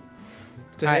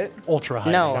 to hit? Ultra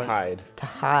high. No. To hide. to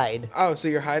hide. Oh, so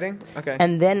you're hiding? Okay.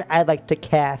 And then I'd like to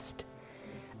cast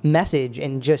message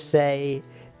and just say,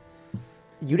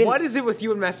 you didn't. What is it with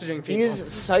you and messaging people?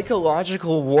 He's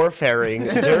psychological warfaring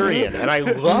Durian, and I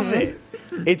love it.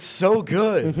 It's so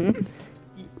good.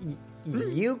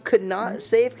 You could not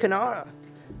save Kanara.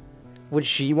 Would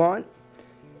she want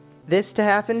this to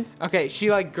happen? Okay,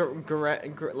 she like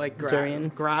Durian?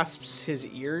 grasps his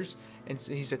ears, and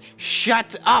he said,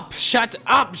 "Shut up! Shut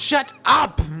up! Shut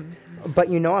up!" But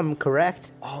you know I'm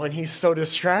correct. Oh, and he's so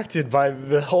distracted by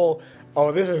the whole.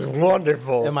 Oh, this is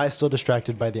wonderful. Am I still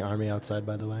distracted by the army outside,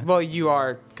 by the way? Well, you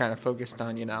are kind of focused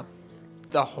on,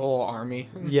 the whole army.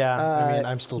 Yeah, I mean,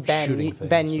 I'm still Ben, shooting things.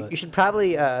 Ben, but you should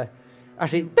probably.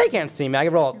 Actually, they can't see me. I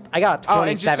got 27 Oh,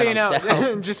 and just so you on know,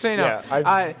 stealth. just so you know,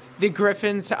 Yeah, the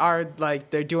griffins are like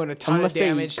they're doing a ton Unless of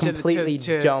damage they completely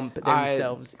to dump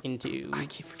themselves into I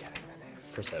keep forgetting the name.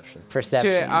 Perception.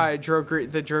 perception. To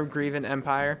the Drogrieven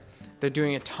Empire. They're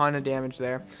doing a ton of damage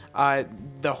there.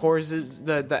 The horses,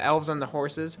 the elves on the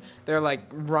horses, they're like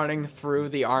running through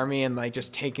the army and like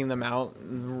just taking them out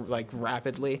like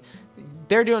rapidly.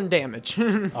 They're doing damage. all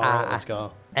right, let's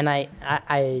go. And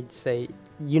I'd say,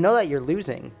 you know that you're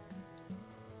losing.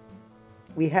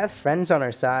 We have friends on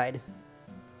our side.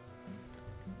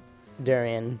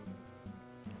 Durian.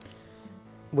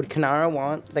 Would Kanara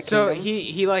want the So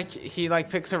kingdom? he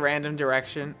picks a random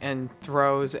direction and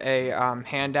throws a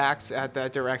hand axe at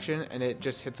that direction, and it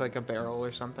just hits like a barrel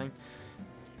or something.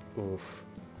 Oof.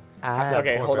 Ah,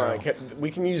 Okay, poor hold on. barrel.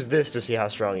 We can use this to see how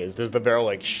strong he is. Does the barrel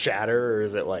like shatter, or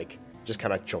is it like just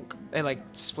kind of chunk? They like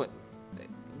split,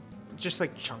 just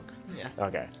like chunk. Yeah.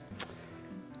 Okay.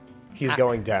 He's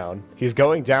going down. He's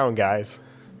going down, guys.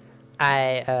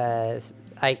 I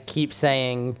keep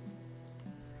saying,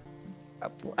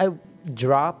 I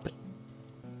drop.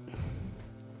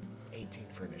 18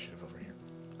 for initiative over here.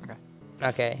 Okay.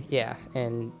 Okay, yeah.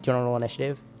 And do you want to roll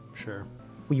initiative? Sure.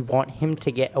 We want him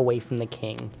to get away from the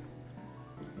king.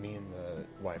 Me and the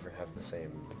wyvern have the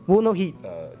same Well, no, he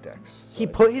dex. he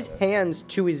put his hands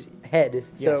to his head.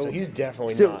 Yeah, So, so he's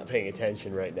definitely so- not paying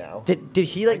attention right now. did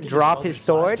he like I could drop just- his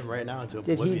I'll just blast sword? him right now into Did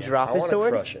he oblivion. drop I his want to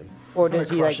sword? crush him. Or Wanna does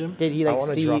he crush like him? did he I like want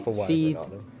to see drop a wyvern see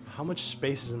on him. How much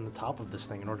space is in the top of this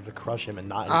thing in order to crush him and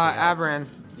not anything else? Abran,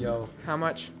 Yo, how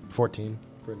much? 14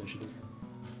 for initiative.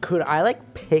 could I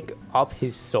like pick up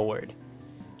his sword?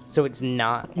 So it's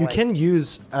not You like- can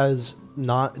use as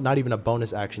not even a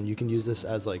bonus action. You can use this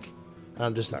as like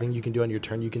just a thing you can do on your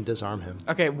turn. You can disarm him.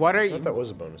 Okay, what are I you? thought that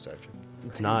was a bonus action.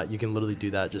 It's not. You can literally do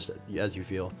that just as you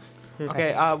feel.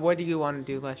 Okay, what do you want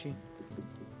to do, Leshy?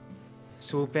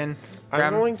 Swoop in, grab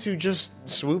I'm him? going to just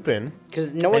swoop in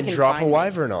because no one and can drop find a me.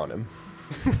 wyvern on him.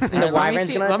 And the Let me wyvern's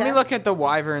see. gonna Let me attack? look at the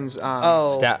wyvern's.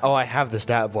 Oh, I have the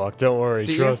stat block. Don't worry.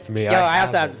 Do you? Trust me. yo, I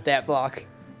also have have it. the stat block.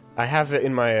 I have it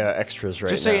in my extras right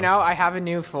now. Just so you know, I have a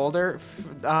new folder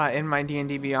in my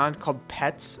D&D Beyond called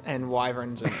Pets and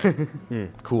Wyverns in there.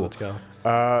 Cool. Let's go.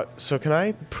 So can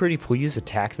I pretty please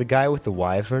attack the guy with the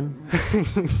wyvern?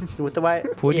 With the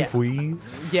white? Pretty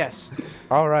please? Yes.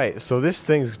 All right, so this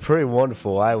thing's pretty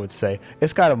wonderful, I would say.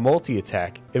 It's got a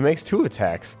multi-attack. It makes 2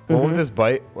 attacks, one with its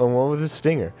bite and one with its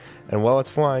stinger. And while it's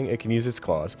flying, it can use its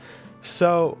claws.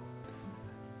 So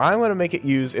I'm going to make it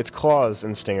use its claws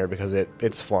and stinger because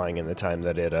it's flying in the time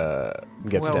that it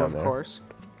gets down there. Of course.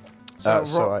 So,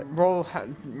 so roll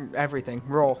everything.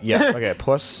 Roll. Yeah, okay,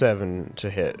 plus 7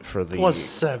 to hit for the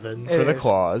 +7. for the is.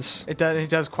 claws. It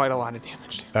does quite a lot of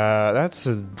damage. That's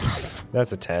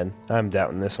a 10. I'm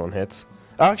doubting this one hits.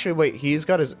 Oh, actually, wait, he's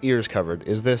got his ears covered.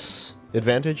 Is this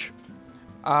advantage?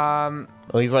 Oh,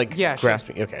 he's like yeah, sure.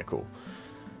 grasping. Okay, cool.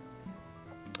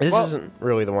 This isn't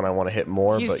really the one I want to hit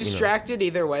more. He's but, distracted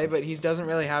either way, but he doesn't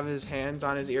really have his hands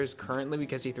on his ears currently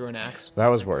because he threw an axe. That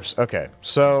was worse. Okay,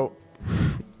 so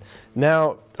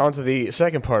now onto the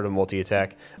second part of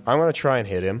multi-attack. I'm going to try and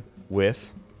hit him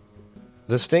with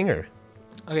the stinger.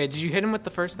 Okay, did you hit him with the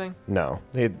first thing? No,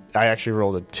 I actually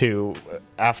rolled a 2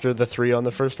 after the 3 on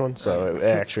the first one, so it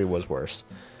actually was worse.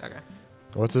 Okay.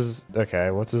 What's his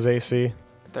AC?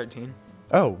 13.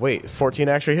 Oh, wait, 14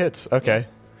 actually hits. Okay.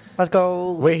 Let's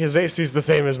go. Wait, his AC's the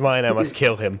same as mine. I must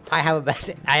kill him. I have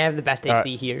the best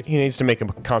AC here. He needs to make a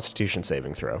Constitution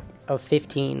saving throw. Of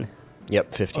 15.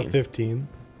 Yep, 15. 15.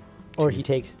 Or he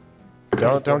takes.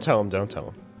 Don't tell him. Don't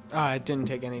tell him. It didn't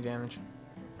take any damage.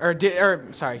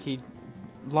 Sorry, he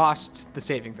lost the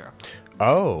saving throw.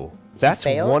 Oh, that's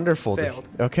failed? wonderful. Failed.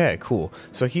 Okay, cool.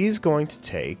 So he's going to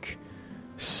take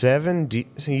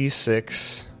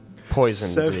 7d6 poison.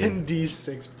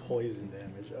 7d6 poison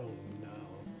damage. Oh no.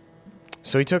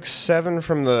 So he took 7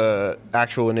 from the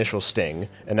actual initial sting,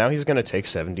 and now he's going to take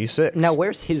 7d6. Now,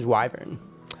 where's his wyvern?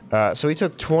 So he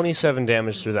took 27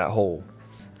 damage through that whole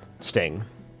sting.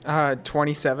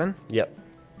 27. Yep.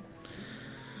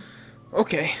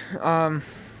 Okay.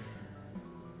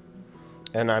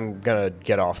 And I'm going to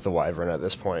get off the wyvern at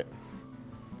this point.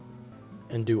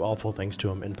 And do awful things to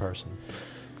him in person.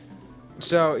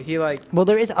 So he Well,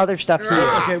 there is other stuff here.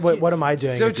 Okay, what am I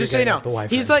doing? So if just you're so you getting know, off the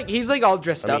Wi-Fi? he's like all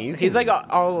dressed I up. mean, you He's can like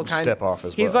all kind. step off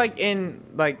as He's well. like in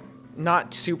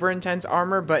not super intense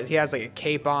armor, but he has like a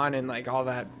cape on and like all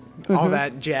that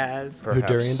jazz. Perhaps,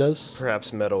 Durian does?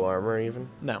 Perhaps metal armor even.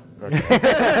 No,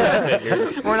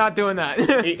 Okay. we're not doing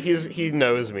that. he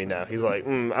knows me now. He's like,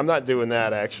 I'm not doing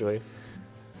that actually.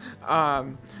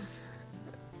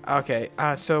 Okay,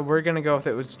 so we're gonna go with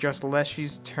it was just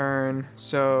Leshy's turn,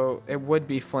 so it would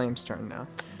be Flame's turn now.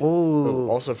 Ooh.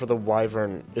 Also for the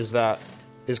wyvern, is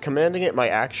commanding it my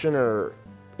action, or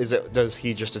does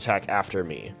he just attack after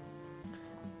me?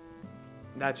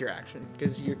 That's your action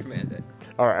because you command it.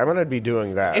 All right, I'm gonna be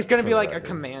doing that. It's gonna for be the like a record.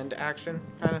 command action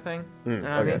kind of thing. You know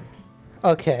what I Okay. mean?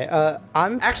 Okay,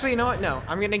 I'm. Actually, you know what? No,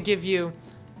 I'm gonna give you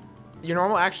your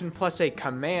normal action plus a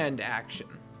command action.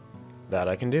 That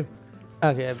I can do.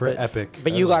 Okay, For epic,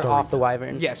 But you got story. off the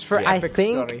wyvern. Yes, for I epic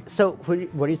think. story. So,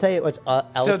 what do you say? What's else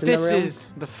So in the this room? is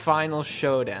the final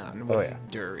showdown with yeah.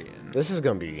 Durian. This is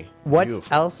gonna be What's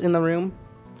beautiful. else in the room?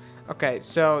 Okay,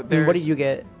 so And there's what did you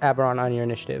get, Aberon, on your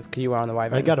initiative? Because you were on the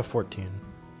wyvern. I got a 14.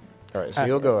 All right, so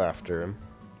you'll go after him.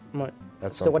 What?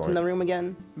 At some So what's in point. the room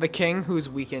again? the king, who's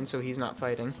weakened, so he's not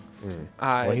fighting.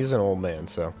 Well, he's an old man,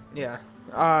 so Yeah.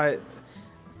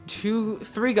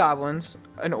 3 goblins,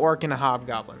 an orc, and a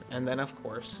hobgoblin, and then of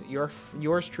course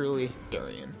yours truly,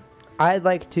 Durian. I'd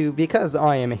like to, because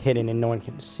I am hidden and no one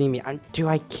can see me. Do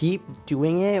I keep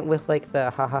doing it with like the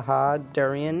ha ha ha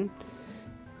Durian,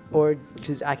 or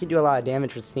because I could do a lot of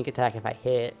damage with sneak attack if I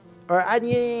hit, or I'd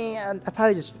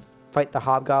probably just fight the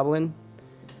hobgoblin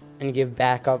and give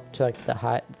back up to like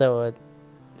the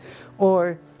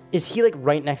or is he like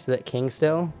right next to that king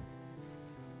still?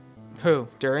 Who?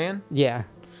 Durian? Yeah.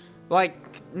 Like,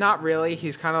 not really.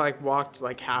 He's kind of like walked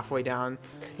like halfway down.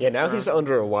 yeah. Now he's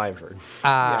under a wyvern.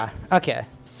 Okay.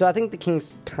 So I think the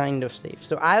king's kind of safe.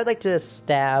 So I would like to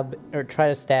try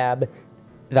to stab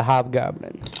the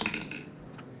hobgoblin.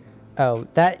 Oh,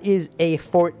 that is a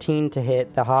 14 to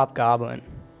hit the hobgoblin.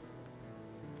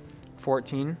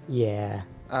 14. Yeah.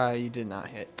 You did not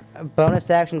hit. A bonus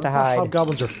action to hide.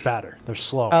 Hobgoblins are fatter. They're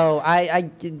slow. Oh, I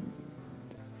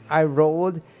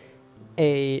rolled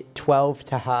a 12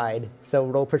 to hide. So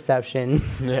roll perception.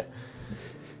 Yeah.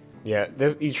 Yeah,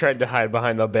 you tried to hide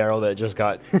behind the barrel that just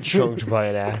got chunked by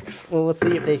an axe. Well, we'll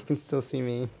see if they can still see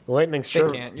me. Lightning They sure.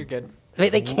 can't. You're good.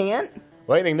 Wait, they can't?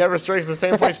 Lightning never strikes the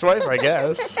same place twice, I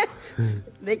guess.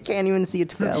 They can't even see a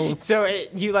 12. So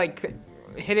you like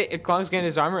hit it. It clunks against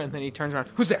his armor, and then he turns around.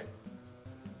 Who's there?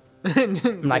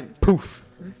 I'm like, poof.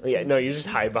 Yeah, no, you just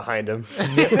hide behind him.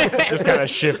 Just kind of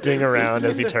shifting around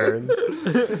as he turns.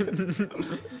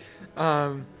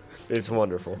 It's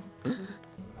wonderful.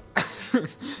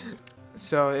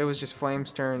 So it was just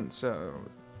Flame's turn. So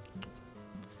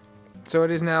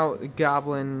it is now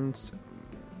Goblin's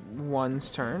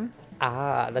 1's turn.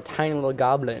 The tiny little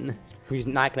goblin who's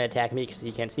not going to attack me because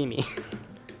he can't see me.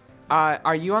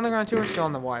 Are you on the ground too, or still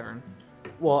on the wyvern?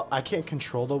 Well, I can't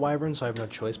control the wyvern, so I have no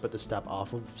choice but to step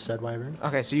off of said wyvern.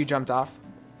 Okay, so you jumped off.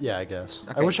 Yeah, I guess.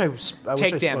 Okay. I wish I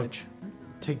Take damage.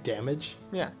 Take damage?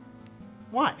 Yeah,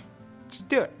 Why? just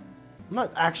do it. I'm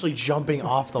not actually jumping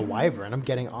off the wyvern. I'm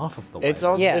getting off of the wyvern. It's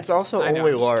also Yeah. it's also I know,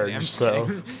 only I'm just kidding, large, I'm just so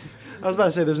kidding. I was about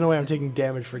to say there's no way I'm taking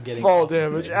damage for getting fall off the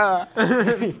damage.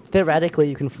 thing. Theoretically,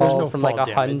 you can fall no from fall like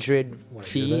damage. 100 Wanna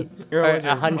hear feet You're or a wizard.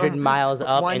 100 miles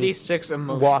up 1d6 and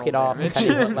emotional walk it off damage.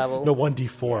 depending what level. No,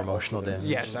 1d4 emotional damage.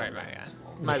 Yeah, sorry, my bad.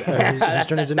 My bad. His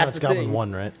turn is in now. It's That's the Goblin thing.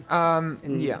 1, right?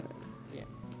 Yeah.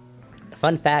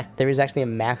 Fun fact, there is actually a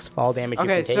max fall damage you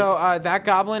Okay, can take. so that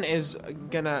goblin is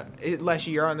gonna.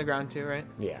 Leshy, you're on the ground too, right?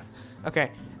 Yeah.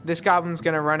 Okay, this goblin's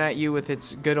gonna run at you with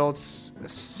its good old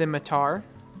scimitar.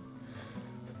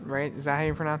 Right? Is that how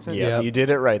you pronounce it? Yeah, Yep. you did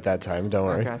it right that time. Don't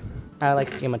worry. Okay. I like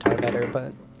scimitar better,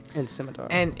 but it's scimitar.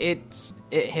 And it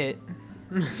hit.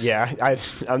 Yeah,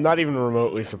 I'm not even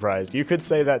remotely surprised. You could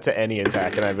say that to any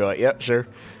attack, and I'd be like, "Yep, sure."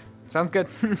 Sounds good.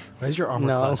 Why is your armor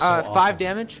No. class so 5 awful?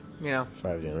 damage. You know,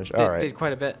 5 damage. did, All right. did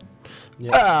quite a bit.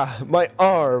 Ah, my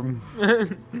arm.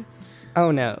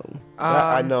 Oh no.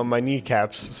 I know my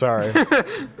kneecaps. Sorry.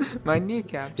 My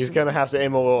kneecaps. He's gonna have to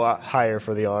aim a little higher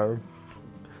for the arm.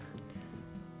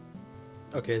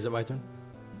 Okay, is it my turn?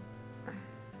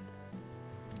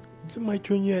 Is it my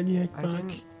turn yet? I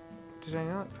didn't. Did I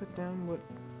not put down what?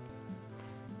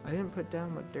 I didn't put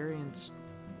down what Darian's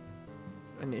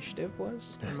initiative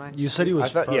was. You said he was I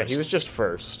thought, first. yeah, he was just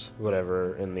first,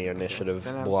 whatever, in the initiative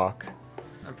then I'm- block.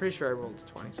 I'm pretty sure I rolled a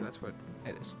 20, so that's what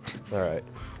it is. All right,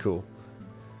 cool.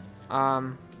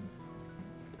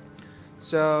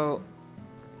 So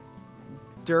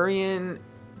Durian.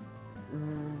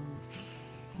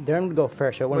 Durham would go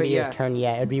first, so it wouldn't Wait, be yeah. his turn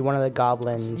yet. It'd be one of the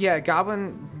goblins. Yeah,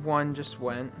 Goblin 1 just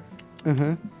went,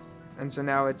 Mm-hmm. and so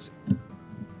now it's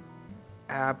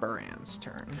Aberan's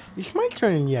turn. It's my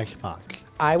turn yet, Spock.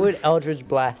 I would Eldritch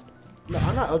Blast. No,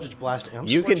 I'm not Eldritch Blasting. I'm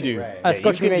You can Scorching do. Ray. Yeah, you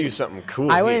Scorching can Ray- do something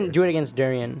cool. I wouldn't here. do it against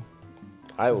Durian.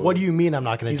 I would. What do you mean I'm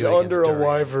not going to He's do it under against a Durian?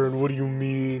 wyvern. What do you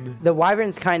mean? The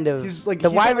wyvern's kind of. He's like the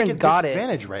he's at, wyvern's like, a got it.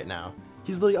 disadvantage right now.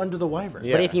 He's literally under the wyvern.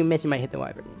 Yeah. But if you miss, you might hit the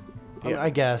wyvern. I mean, I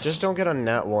guess. Just don't get on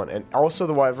nat 1. And also,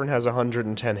 the wyvern has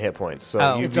 110 hit points, so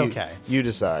Oh. It's okay. You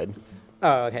decide.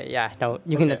 Oh, okay. Yeah. No,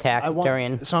 you can Okay, attack I want-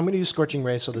 Durian. So I'm going to use Scorching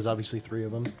Ray, so there's obviously 3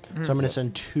 of them. So I'm going to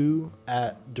send 2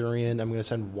 at Durian. I'm going to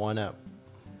send 1 at...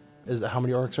 How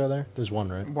many orcs are there? There's 1,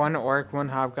 right? 1 orc, 1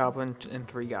 hobgoblin, and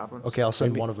 3 goblins. Okay, I'll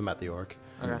send 1 of them at the orc.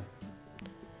 Okay.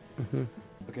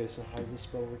 Okay, so how's this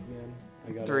spell work again?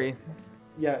 I got 3.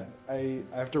 Yeah, I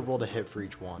have to roll to hit for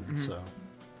each one, so...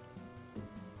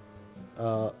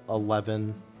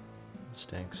 11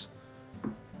 stinks.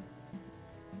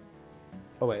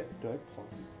 Oh, wait. Do I have plus?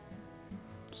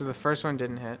 So the first one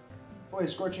didn't hit. Oh, wait,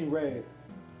 Scorching Ray.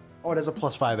 Oh, it has a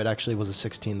 +5. It actually was a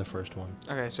 16, the first one.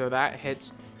 Okay, so that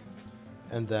hits.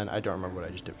 And then I don't remember what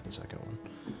I just did for the second one.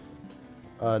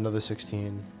 Another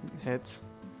 16 Hits.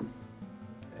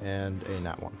 and a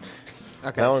nat 1.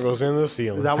 Okay. That one goes in the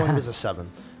ceiling. That one was a 7,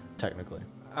 technically.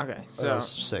 Okay, That so was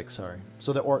 6, sorry.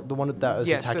 So the one that was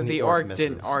yeah, attacking so the orc orc misses.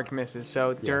 didn't arc misses.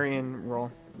 So Durian roll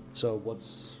So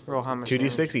what's... roll how much?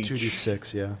 2d6 each.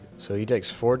 2d6, yeah. So he takes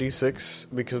 4d6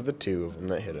 because of the 2 of them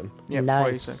that hit him. Yeah,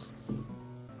 Nice. 46.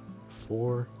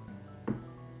 4,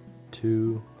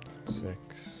 2, 6,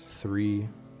 3,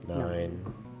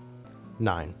 9.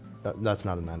 9. That's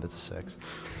not a 9, that's a 6.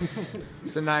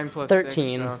 So 9 plus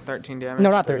 13. 6, so 13 damage. No,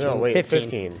 not 13. No, wait, 15.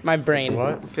 15. My brain.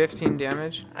 What? 15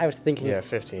 damage. I was thinking. Yeah,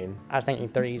 15. I was thinking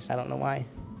 30s. I don't know why.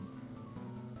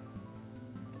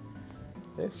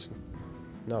 It's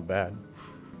not bad.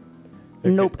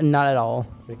 Nope, not at all.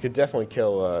 It could definitely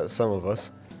kill some of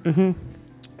us.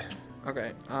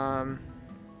 Okay.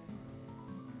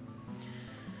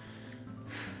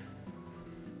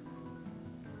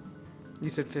 You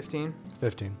said 15?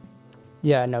 15.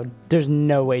 Yeah, no. There's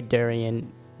no way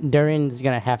Durian's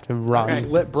gonna have to run. Okay.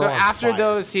 lit bro So on after fire.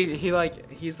 those, he's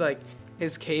like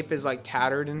his cape is like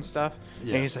tattered and stuff,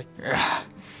 Yeah. and he's like, "Ugh."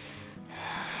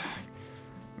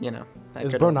 You know, that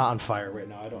Is good bro old, not on fire right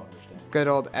now? I don't understand. good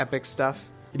old epic stuff.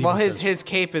 It Well, even his says- his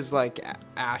cape is like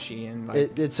ashy and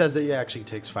like. It says that he actually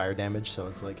takes fire damage, so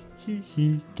it's like,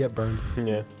 get burned.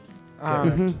 Yeah.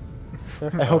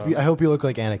 I hope you look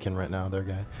like Anakin right now, there,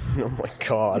 guy. Oh my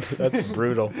god, that's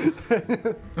brutal.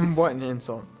 What an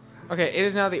insult. Okay, it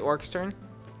is now the orc's turn.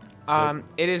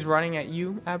 It is running at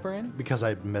you, Aberran. Because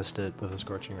I missed it with a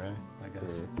scorching ray, I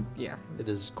guess. Yeah. It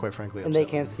is quite frankly And they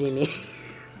upsetting. can't see me.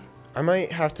 I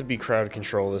might have to be crowd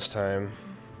control this time.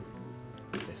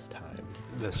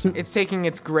 This. It's taking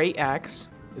its great axe.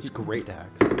 It's great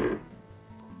axe.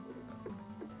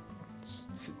 It's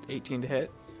 18 to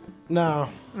hit. No.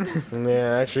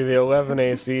 Yeah, actually, the 11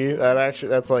 AC,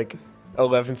 that's like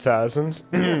 11,000.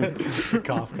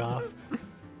 Cough, cough.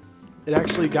 It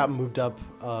actually got moved up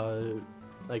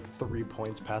like 3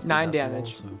 points past the 9 decimal,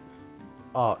 damage. so-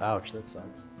 Oh, ouch, that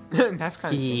sucks. That's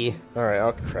kind of Yeah. All right,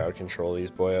 I'll crowd control these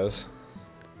boyos.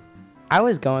 I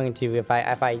was going to if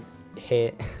I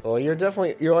hit. Well, you're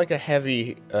like a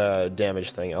heavy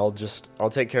damage thing. I'll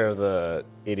take care of the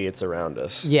idiots around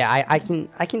us. Yeah, I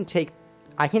can take.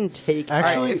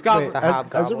 Actually, it's got wait, the as a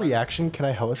hobgoblin. reaction, can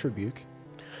I hellish rebuke?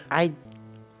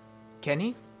 Can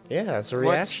he? Yeah, that's a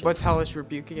reaction. What's Hellish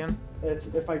Rebuke again? It's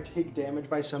if I take damage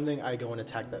by something, I go and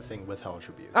attack that thing with hellish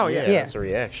rebuke. Oh, yeah. Yeah. That's a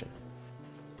reaction.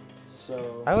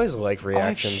 So I always like Oh, I have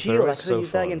reactions. They're shield. I always could so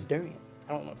use that fun. against Durian.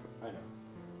 I don't know. I know.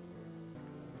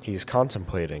 He's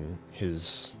contemplating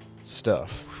his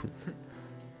stuff.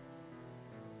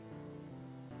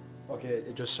 Okay,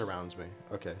 it just surrounds me.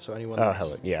 Okay, so anyone. Oh, that's-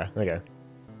 hell, yeah. Okay.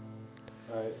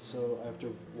 All right, so I have to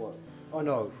what? Oh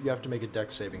no, you have to make a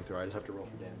dex saving throw. I just have to roll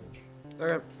for damage.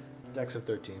 Okay. Dex of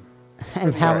 13.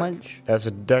 And how Alright. much? That's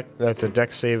a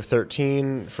dex save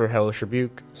 13 for Hellish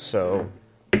Rebuke. So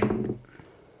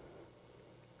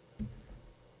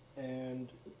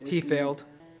And if He failed.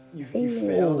 You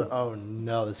failed. Oh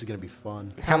no, this is gonna be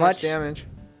fun. How much? damage?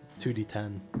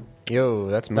 2d10. yo,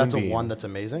 that's That's a Moonbeam. 1. That's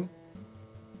amazing.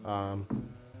 5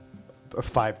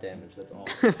 damage. That's all.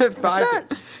 Five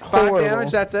horrible.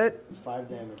 damage, that's it? 5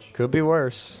 damage. Could be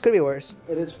worse. Could be worse.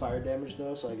 It is fire damage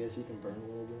though, so I guess he can burn a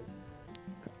little bit.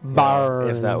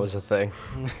 Burn. If that was a thing.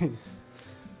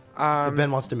 If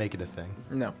Ben wants to make it a thing.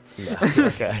 No. No.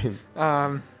 Okay.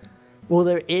 Well,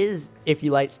 there is if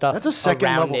you light stuff. That's a second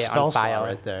around level it spell on slot fire.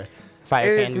 right there.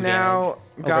 Fire It can is do now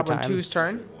damage Goblin over time. 2's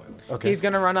turn. Okay. He's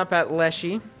going to run up at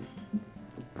Leshy.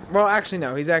 Well, actually,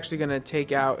 no. He's actually going to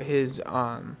take out his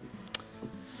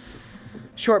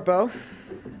short bow.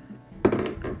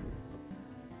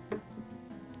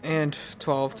 And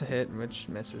 12 to hit, which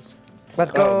misses.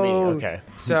 Let's go. Oh, me. Okay.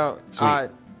 So, Sweet.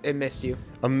 it missed you.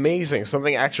 Amazing.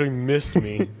 Something actually missed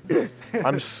me.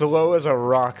 I'm slow as a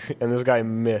rock, and this guy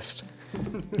missed.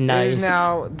 Nice. It is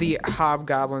now the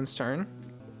Hobgoblin's turn.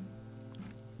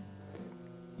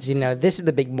 So, this is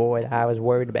the big boy that I was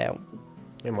worried about.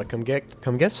 I'm like, come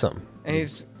get some. And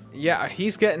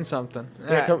he's getting something.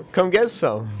 Yeah, come get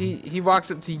some. He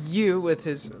walks up to you with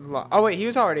his... Oh, wait, he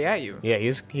was already at you. Yeah,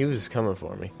 he was coming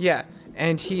for me. Yeah,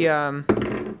 and he also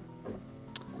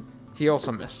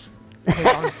missed.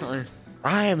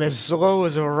 I am as slow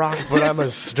as a rock, but I'm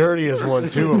as sturdy as one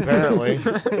too, apparently.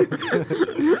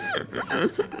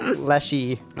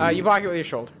 Leshy. You block it with your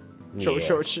shoulder. Yeah.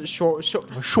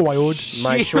 Shield.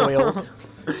 My shield.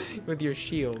 With your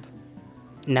shield.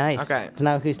 Nice. Okay. So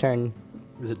now whose turn?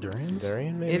 Is it Durian's?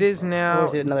 Durian, maybe? It is Or now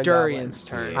is it another Durian's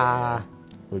turn.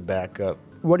 We back up.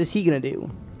 What is he gonna do?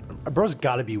 Bro's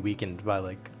got to be weakened by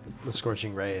like the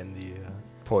scorching ray and the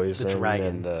Poison dragon.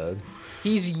 and the...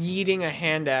 He's yeeting a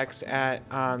hand axe at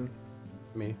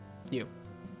me. you.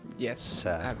 Yes.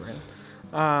 Sad.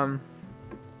 Aberran.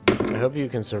 I hope you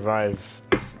can survive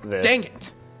this. Dang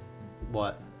it!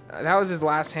 What? That was his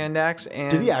last hand axe, and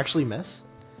Did he actually miss?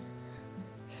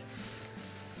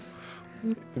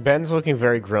 Ben's looking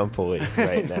very grumpily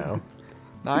right now.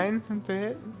 9 to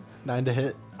hit. 9 to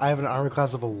hit. I have an armor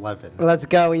class of 11. Let's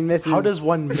go. He misses. How does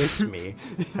one miss me?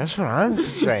 That's what I'm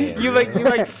saying. You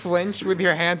flinch with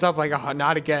your hands up like, oh,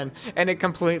 not again, and it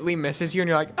completely misses you, and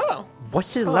you're like, oh.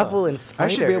 What's his level in fighter? I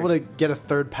should be able to get a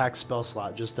 3rd pack spell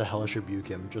slot just to hellish rebuke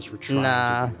him, just for trying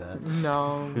Nah. to do that.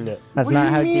 No. No. That's What not do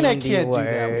how you mean I D&D can't works. do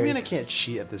that? What do you mean I can't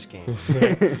cheat at this game?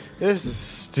 This is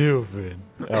stupid.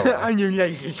 Oh, And you're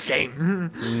like, this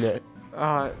game.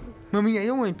 no. Mommy, I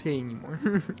don't want to play anymore.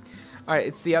 All right,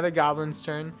 it's the other goblin's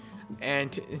turn,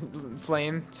 and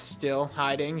Flame still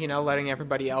hiding, letting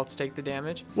everybody else take the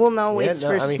damage. Well, no, Yeah, it's no,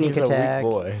 for I mean, sneak he's a weak attack,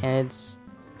 boy. and it's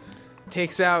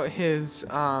Takes out his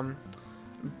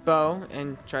bow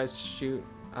and tries to shoot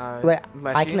I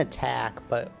Leshy. can attack,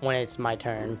 but when it's my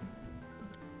turn,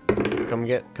 Come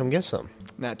get some.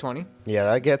 Nat 20. Yeah,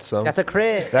 that gets some. that's a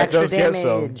crit. That extra does get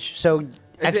some. damage. So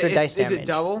extra dice damage. Is it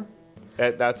double?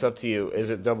 That's up to you. Is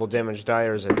it double damage die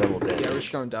or is it double damage? Yeah, we're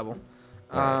just going double.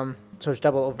 Alright. So it's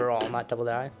double overall, not double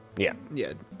die. Yeah,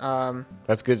 Yeah.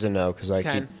 that's good to know because I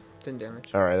 10. keep. 10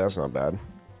 damage. All right, that's not bad.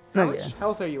 How Oh, much yeah.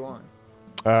 health are you on?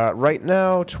 Right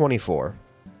now, 24.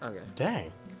 Okay.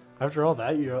 Dang. After all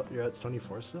that, you're at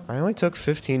 24 still? I only took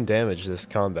 15 damage this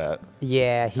combat.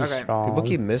 Yeah, he's Okay. strong. People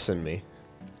keep missing me.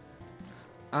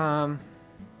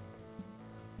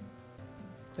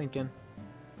 Thinking.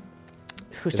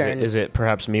 Whose Is turn? it, is it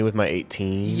perhaps me with my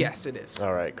 18? Yes, it is.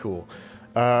 All right, cool.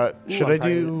 Should I'm I probably-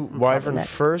 do I'm Wyvern probably next.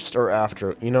 first or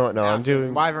after? You know what? No, I'm After.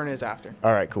 doing... Wyvern is after.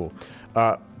 All right, cool.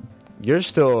 You're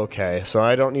still okay, so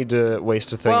I don't need to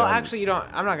waste a thing Well, on... actually, you don't.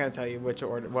 I'm not gonna tell you what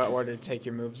order to take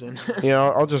your moves in. You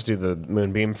know, I'll just do the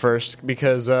Moonbeam first,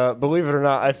 because, believe it or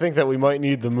not, I think that we might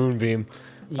need the Moonbeam.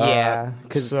 Yeah,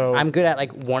 because so- I'm good at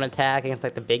like one attack against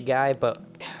like the big guy, but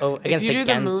If against you do the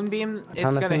against moonbeam, a it's ton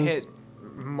of gonna things. hit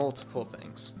multiple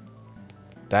things.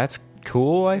 That's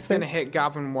cool, I It's gonna think. hit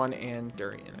Goblin 1 and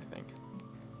Durian, I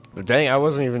think. Dang, I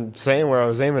wasn't even saying where I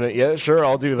was aiming it yet. Sure,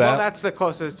 I'll do that. Well, that's the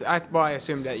closest. I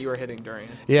assumed that you were hitting Durian.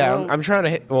 Yeah, Well, I'm trying to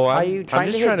hit. Well, are I'm, you I'm trying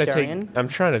just to hit trying to Durian? take. I'm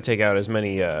trying to take out as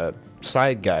many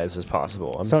side guys as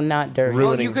possible. I'm, So not dirty. Ruining-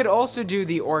 Well, you could also do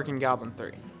the Orc and Goblin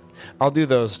 3. I'll do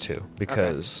those two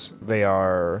because they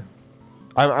are.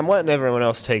 I'm letting everyone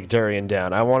else take Durian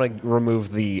down. I want to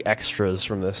remove the extras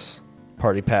from this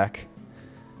party pack.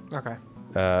 Okay.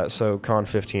 So con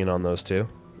 15 on those two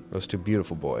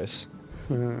beautiful boys.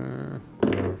 The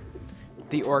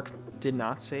Orc did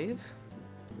not save.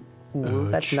 Ooh,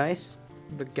 that's nice.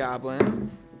 The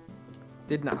Goblin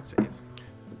did not save.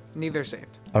 Neither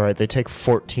saved. All right, they take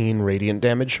 14 radiant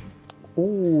damage.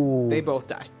 Ooh, They both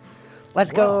die.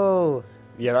 let's go.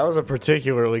 Yeah, that was a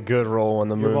particularly good roll on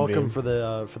the You're Moonbeam. welcome for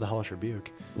the Hellish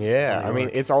Rebuke. Yeah, on the I mean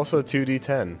orc. it's also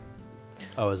 2d10.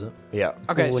 Oh, is it? Yeah.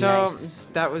 Okay, Ooh, so nice.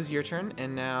 that was your turn,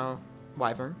 and now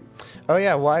Wyvern. Oh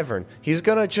yeah, Wyvern. He's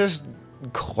gonna just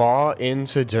claw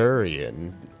into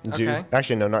Durian. Okay.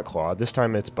 Actually, no, not claw. This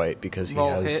time it's bite because he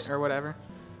Roll has. hit or whatever.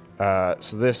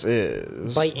 So this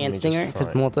is Bite let and me stinger just because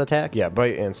find- multi attack. Yeah,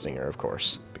 bite and stinger, of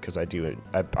course, because I do it.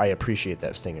 I appreciate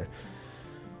that stinger.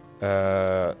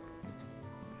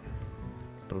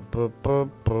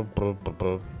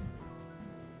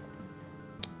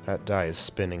 That die is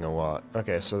spinning a lot.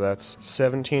 Okay, so that's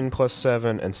 17 plus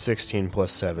 7 and 16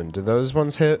 plus 7. Do those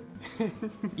ones hit?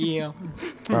 Yeah.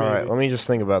 All right, let me just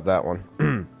think about that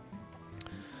one.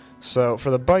 So for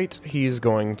the bite, he's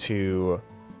going to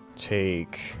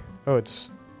take... Oh, it's...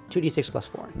 2d6 plus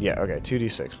 4. Yeah, okay,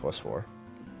 2d6 plus 4.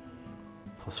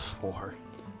 Plus 4.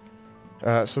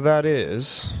 So that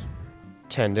is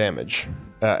 10 damage.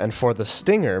 And for the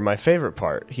stinger, my favorite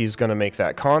part, he's going to make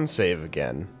that con save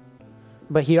again.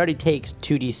 But he already takes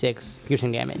 2d6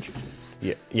 piercing damage.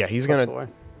 Yeah, he's Plus going 4.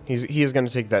 to... He is going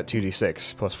to take that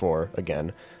 2d6 plus 4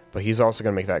 again. But he's also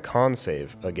going to make that con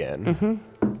save again. Mm-hmm.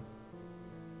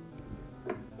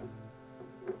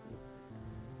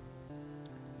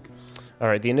 All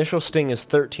right, the initial sting is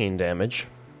 13 damage.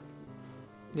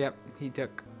 Yep, he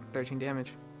took 13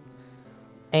 damage.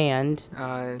 And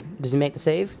does he make the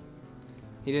save?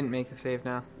 He didn't make a save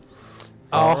now.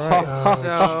 Oh,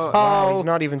 So, Wow, he's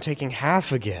not even taking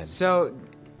half again. so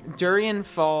Durian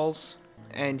falls,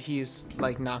 and he's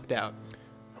like knocked out.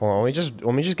 Hold on,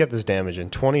 let me just get this damage in.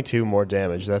 22 more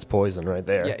damage. That's poison right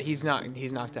there. Yeah, he's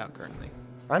knocked out currently.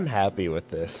 I'm happy with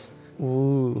this.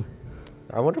 Ooh.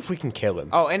 I wonder if we can kill him.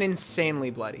 Oh, and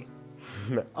insanely bloody.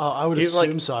 Oh, I would He's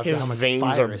assume like, so. After his how much veins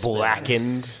fire are is spitting.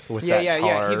 blackened with Yeah, that yeah,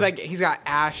 tar. yeah. He's got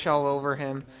ash all over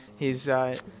him. He's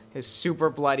super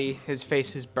bloody. His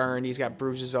face is burned. He's got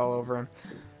bruises all over him.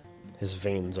 His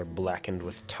veins are blackened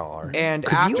with tar. And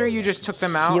Could after you you just took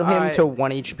them out, Heal him to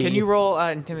 1 HP. can you roll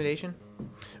intimidation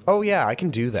Oh yeah, I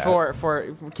can do that. for?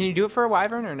 Can you do it for a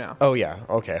wyvern or no? Oh yeah.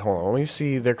 Okay, hold on. Let me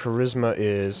see. Their charisma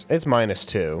is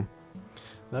 -2.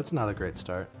 That's not a great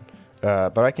start.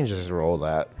 But I can just roll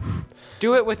that.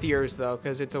 Do it with yours though,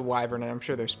 because it's a wyvern, and I'm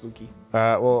sure they're spooky.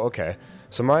 Well, okay.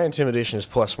 So my intimidation is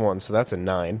 +1, so that's a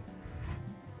 9.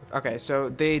 Okay, so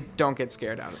they don't get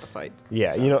scared out of the fight.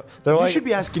 Yeah, so. you know they're You like. should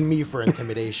be asking me for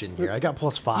intimidation here. I got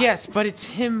 +5. Yes, but it's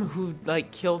him who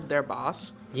like killed their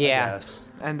boss, Yeah. Yes.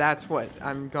 and that's what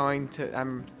I'm going to.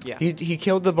 Yeah. He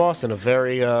killed the boss in a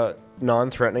very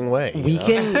non-threatening way. you We know?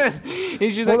 can.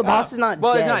 He's just Well, like, the boss is not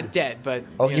Well, he's dead. not dead, but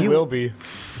Oh, you he know. will be.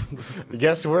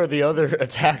 Guess where the other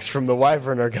attacks from the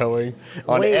wyvern are going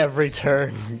on Wait. every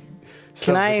turn.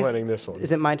 Can I? Subsequenting this one.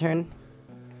 Is it my turn?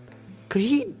 Could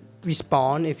he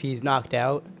respawn if he's knocked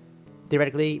out?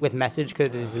 Theoretically, with message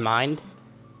because it's his mind.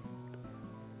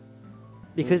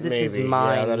 Because it's his Maybe.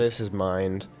 mind. Yeah, that is his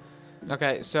mind.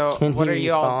 Okay, so Can what he are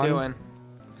you all respawn? doing?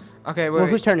 Okay, wait. Well,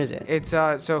 whose turn is it? It's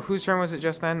so whose turn was it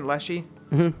just then? Leshy?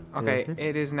 Mm-hmm. Okay,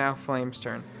 it is now Flame's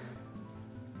turn.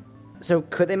 So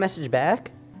could they message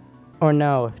back, or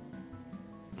no?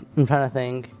 I'm trying to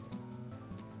think.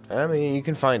 I mean, you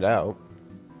can find out.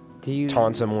 Do you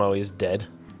taunts him while he's dead.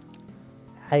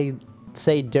 I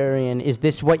say, Durian, is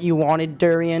this what you wanted,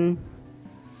 Durian?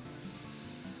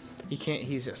 He can't.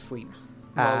 He's asleep.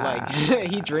 Well,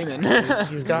 he dreaming.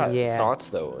 He's got Yeah. thoughts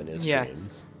though in his Yeah.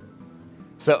 dreams.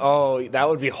 So, that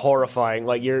would be horrifying.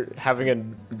 Like you're having a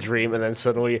dream and then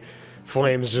suddenly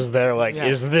Flame's just there like, Yeah.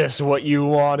 is this what you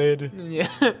wanted? Yeah,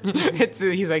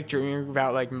 he's like dreaming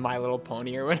about like My Little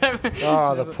Pony or whatever.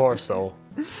 Oh, the poor soul.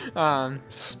 Poor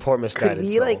Could misguided we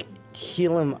soul. like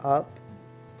heal him up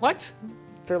What?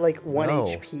 for like 1 No.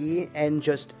 HP and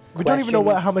just We don't even know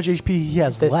question how much HP he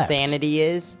has the left. sanity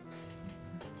is?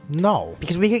 No.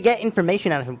 Because we could get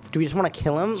information out of him. Do we just want to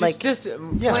kill him? Just Yes,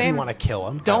 we Flame, want to kill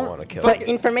him. Don't wanna kill but him.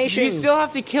 information. You still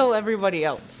have to kill everybody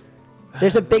else.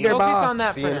 There's a bigger Focus boss. on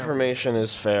that. the for now. information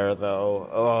is fair though.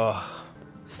 Ugh.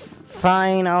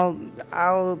 Fine,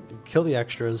 I'll. Kill the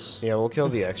extras. Yeah, we'll kill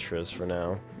the extras for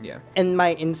now. Yeah. And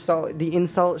my insult. The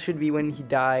insult should be when he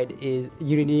died. Is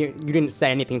you didn't say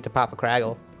anything to Papa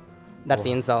Craggle. That's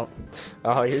the insult.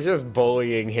 Oh, you're just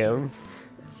bullying him.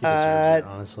 He deserves it,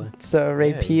 honestly. So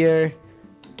rapier.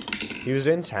 He was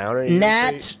in town and he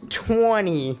Nat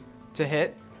 20 To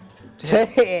hit. to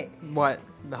hit What?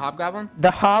 The Hobgoblin? the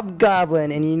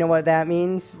Hobgoblin, and you know what that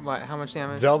means? What? How much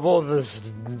damage? double the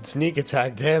sneak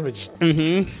attack damage.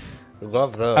 Mm-hmm.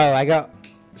 Love those. Oh, I got.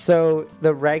 So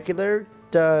the regular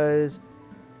does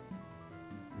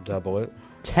Double it.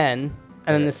 10, and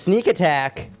then the sneak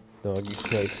attack. No, you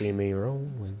can't see me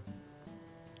rolling.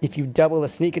 If you double the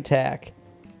sneak attack,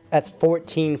 that's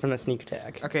 14 from the sneak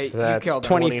attack. Okay, So you that's killed him.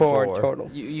 24 24. total.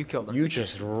 You killed him. You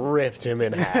just ripped him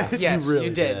in half. Yes, really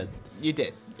you did. did. You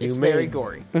did. You It's very made-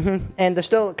 gory. And there's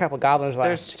still a couple goblins left.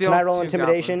 There's still Can I roll 2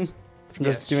 intimidation? goblins. From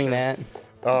Yes, just doing sure. that.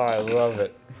 Oh, I love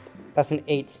it. That's an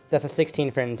 8. That's a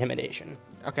 16 for intimidation.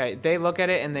 Okay, they look at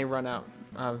it and they run out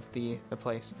of the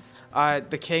place.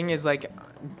 The king is like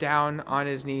down on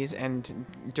his knees, and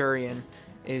Durian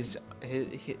is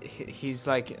he's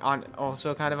like on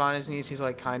also kind of on his knees. He's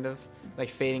like kind of like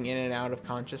fading in and out of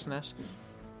consciousness.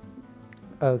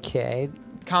 Okay.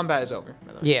 Combat is over.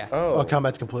 By the way. Yeah. Oh,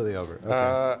 combat's completely over.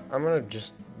 Okay. I'm gonna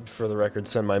just, for the record,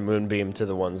 send my moonbeam to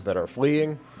the ones that are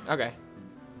fleeing. Okay.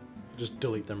 Just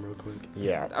delete them real quick.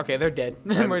 Yeah. Okay, they're dead.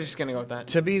 We're just gonna go with that.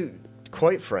 To be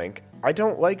quite frank, I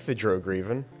don't like the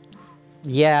Drogreven.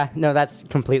 Yeah, no, that's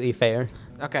completely fair.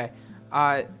 Okay.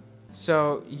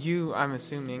 So I'm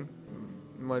assuming.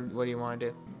 What do you want to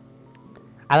do?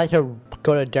 I like to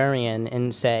go to Durian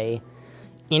and say,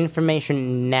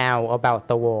 information now about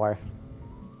the war.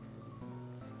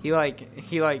 He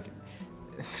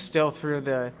still through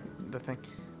the thing.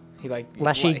 He like.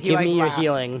 Leshy, he, give like, me your laughs.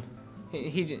 healing.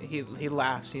 He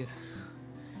laughs. You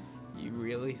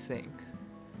really think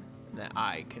that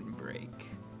I can break?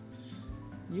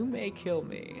 You may kill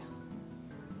me,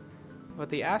 but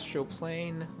the astral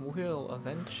plane will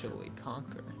eventually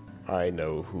conquer. I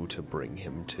know who to bring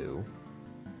him to.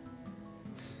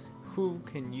 Who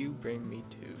can you bring me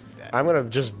to? That I'm gonna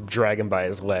just drag him by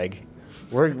his leg.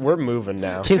 We're moving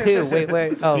now. To who?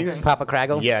 Wait. Oh, He's- Papa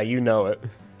Craggle? Yeah, you know it.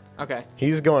 Okay.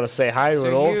 He's going to say hi to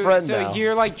an old friend now.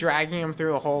 you're like dragging him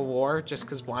through a whole war just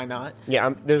because why not?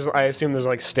 Yeah, I assume there's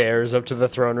like stairs up to the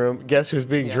throne room. Guess who's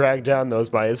being Yeah. dragged down those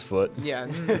by his foot? Yeah,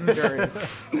 Durian.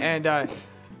 And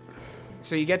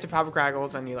so you get to Papa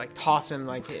Craggles and you like toss him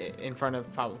like in front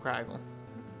of Papa Craggle.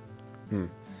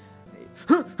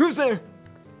 Who's there?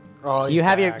 Oh, You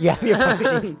have your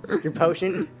potion. Your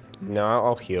potion. No,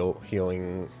 I'll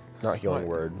healing, not healing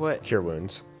What? word. What? Cure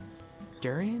wounds.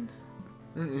 Durian?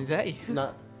 Is that you?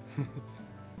 Not.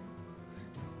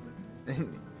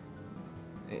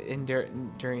 And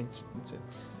Durian said,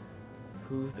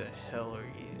 "Who the hell are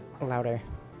you?" Louder.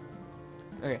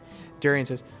 Okay. Durian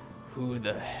says, "Who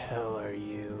the hell are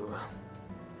you?"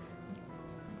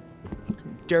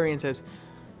 Durian says,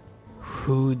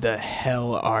 "Who the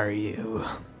hell are you?"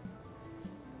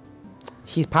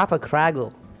 He's Papa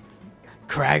Craggle.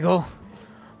 Craggle?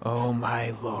 Oh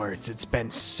my lords, it's been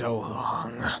so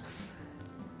long.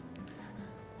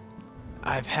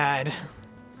 I've had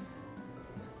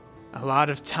a lot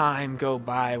of time go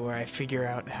by where I figure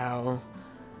out how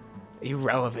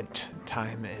irrelevant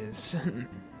time is.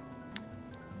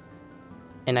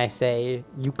 And I say,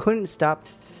 you couldn't stop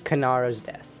Kanara's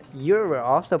death. You were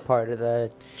also part of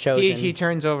the chosen. He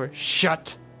turns over.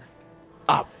 Shut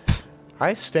up.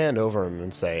 I stand over him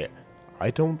and say, I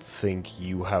don't think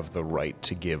you have the right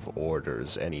to give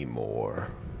orders anymore.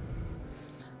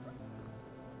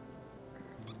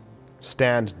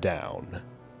 Stand down.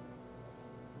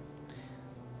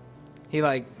 He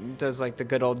like does like the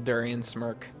good old Durian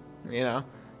smirk, you know,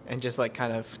 and just like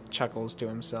kind of chuckles to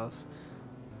himself.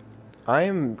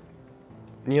 I'm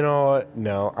You know what?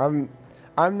 No,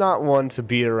 I'm not one to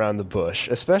beat around the bush,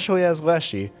 especially as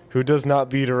Leshy, who does not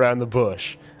beat around the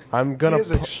bush. I'm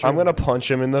gonna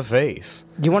punch him in the face.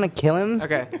 Do you want to kill him?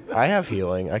 Okay. I have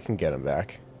healing. I can get him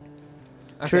back.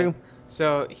 Okay. True.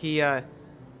 So he,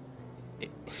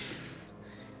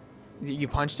 you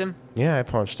punched him? Yeah, I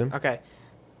punched him. Okay.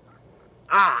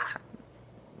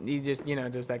 He just,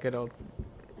 does that good old.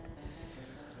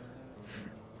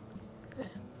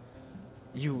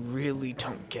 You really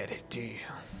don't get it, do you?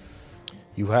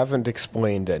 You haven't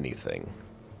explained anything.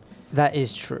 That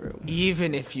is true.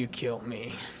 Even if you kill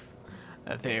me,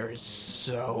 there is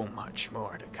so much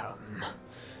more to come.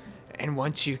 And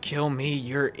once you kill me,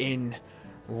 you're in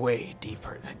way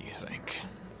deeper than you think.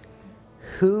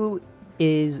 Who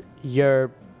is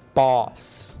your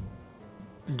boss?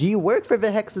 Do you work for the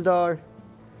Hexadar?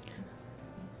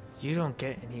 You don't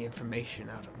get any information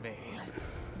out of me.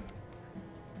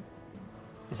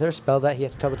 Is there a spell that he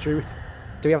has to tell the truth?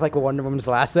 Do we have like a Wonder Woman's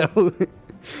lasso?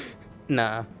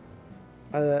 Nah.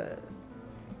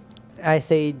 I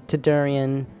say to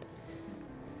Durian,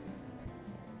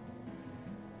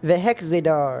 the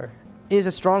Hexadar is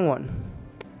a strong one.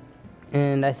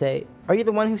 And I say, are you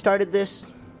the one who started this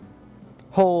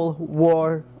whole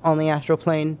war on the astral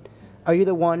plane? Are you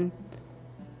the one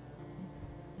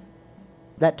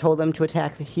that told them to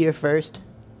attack here first?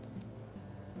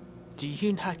 Do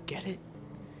you not get it?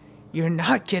 You're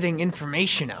not getting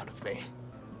information out of me.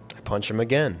 I punch him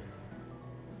again.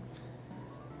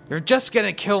 You're just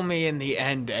gonna kill me in the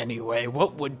end anyway.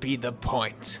 What would be the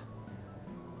point?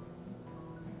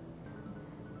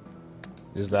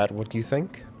 Is that what you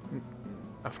think?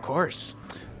 Of course.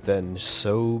 Then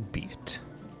so be it.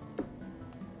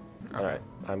 Alright,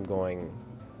 I'm gonna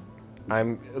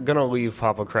leave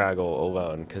Papa Craggle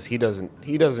alone because he doesn't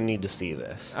need to see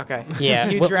this. Okay. Yeah,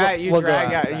 You we'll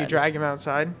drag him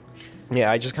outside. Yeah,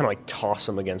 I just kind of like toss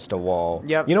him against a wall.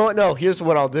 Yep. You know what? No, here's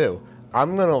what I'll do.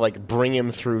 I'm gonna like bring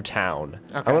him through town.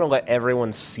 Okay. I'm gonna let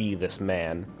everyone see this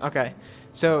man. Okay.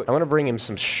 So I'm gonna bring him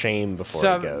some shame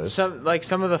before he goes.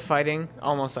 some of the fighting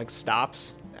almost like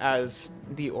stops as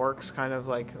the orcs kind of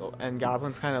like and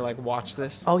goblins kind of like watch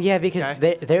this. Oh yeah, because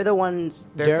Okay. they're the ones.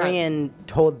 They're Durian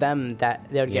told them that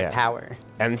they would get Yeah. power.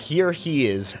 And here he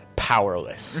is,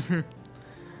 powerless.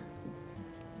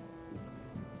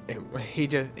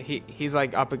 He's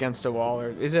like up against a wall, or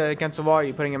is it against a wall? Are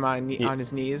you putting him on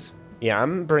his knees? Yeah,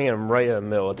 I'm bringing him right in the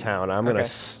middle of town. I'm gonna. Okay.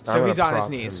 So he's on his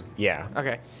knees. Him. Yeah.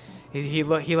 Okay. He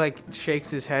like shakes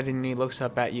his head and he looks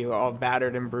up at you, all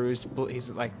battered and bruised. He's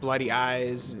like bloody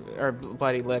eyes or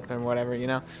bloody lip and whatever, you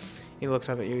know. He looks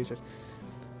up at you. He says,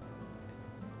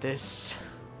 "This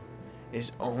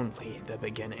is only the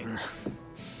beginning."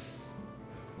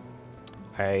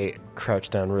 I crouch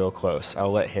down real close.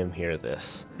 I'll let him hear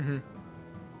this. Mm-hmm.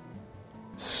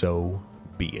 So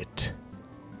be it.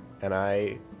 And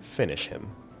I finish him.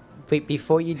 Wait,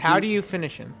 before you How do you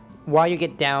finish him? While you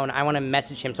get down, I want to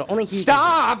message him, so only he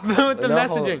Stop with the No,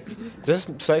 messaging.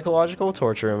 Just psychological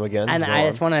torture him again. And Go I on.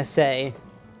 just want to say,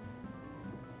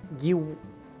 I'm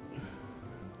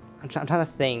trying to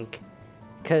think,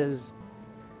 cause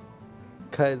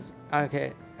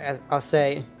okay, I'll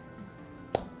say,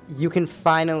 you can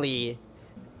finally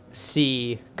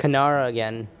see Kanara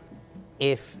again,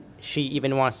 if she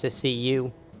even wants to see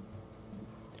you.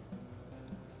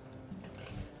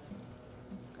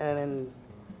 And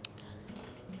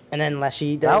then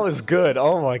Leshy does. That was good.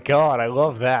 Oh my god, I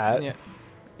love that. Yeah.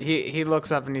 He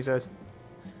looks up and he says,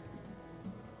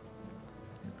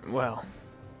 "Well,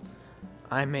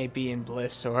 I may be in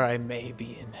bliss or I may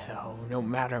be in hell. No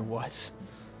matter what,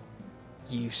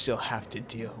 you still have to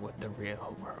deal with the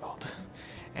real world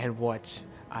and what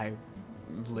I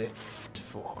lived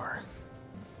for."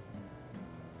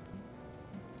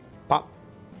 Pop.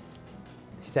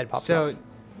 He said pop. So,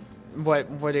 what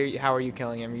are you, how are you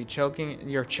killing him? You're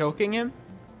choking him?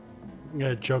 You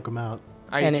gotta choke him out.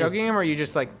 Are you And choking him or are you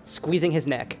just like, Squeezing his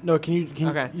neck. No, can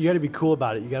Okay. you gotta be cool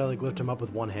about it. You gotta like lift him up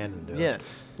with one hand and do yeah. it.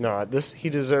 No, he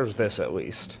deserves this at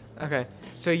least. Okay.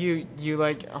 So you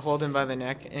like hold him by the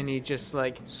neck and he just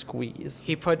like, Squeeze.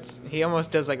 he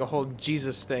almost does like a whole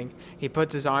Jesus thing. He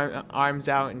puts his arms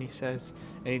out and he says,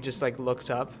 and he just like looks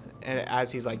up, and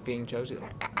as he's like being choked,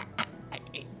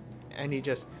 and he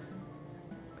just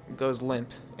goes limp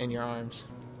in your arms.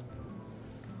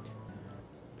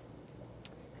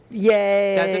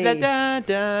 Yay! Da, da, da,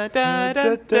 da,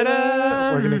 da, da,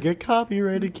 da. We're gonna get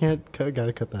copyrighted.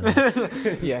 Gotta cut that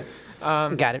out. Yeah.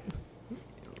 Got it.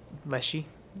 Leshy,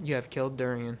 you have killed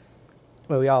Durian.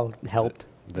 Well, we all helped.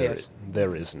 There, Yes.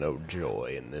 there is no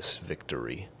joy in this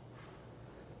victory.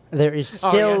 There is still.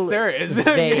 Oh, yes, there is.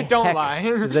 Don't lie.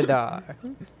 Zadar.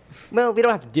 Well, we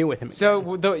don't have to deal with him.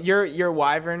 So your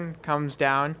wyvern comes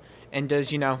down and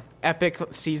does, epic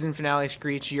season finale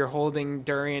screech. You're holding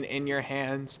Durian in your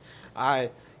hands.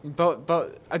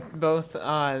 Both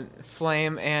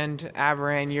Flame and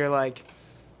Aberrant, you're like,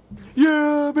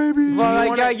 Yeah, baby.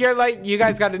 well, you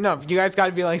guys got to know. You guys got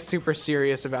to be like super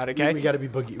serious about it, okay? We got to be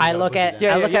boogie. I look at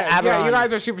Yeah, Aberrant. you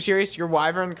guys are super serious. Your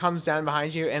wyvern comes down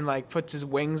behind you and like puts his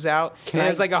wings out, and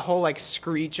there's like a whole like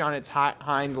screech on its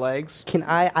hind legs. Can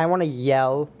I want to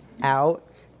yell out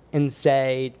and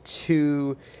say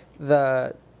to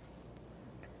the,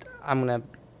 I'm gonna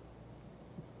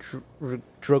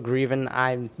Drogreven.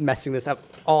 I'm messing this up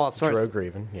all sorts.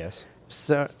 Drogreven, yes.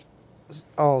 So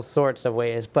all sorts of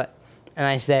ways, and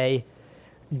I say,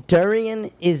 Durian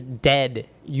is dead.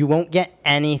 You won't get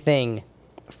anything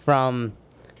from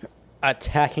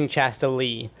attacking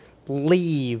Chastalie.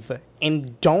 Leave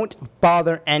and don't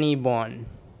bother anyone.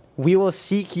 We will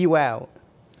seek you out.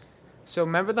 So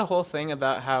remember the whole thing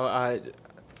about how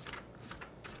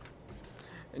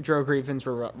Drogrevens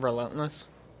were relentless?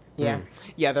 Yeah.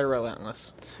 Yeah, they're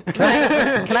relentless.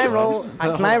 Can I roll?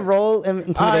 Can I roll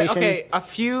intimidation? Okay, I'll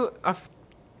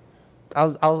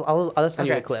just send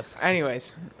you a clip.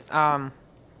 Anyways,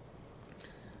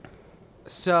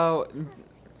 so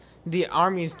the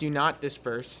armies do not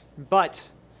disperse, but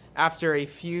after a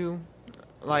few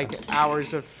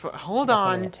hours of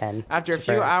after a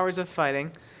few hours of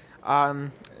fighting,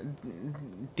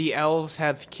 the elves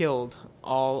have killed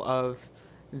all of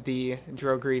the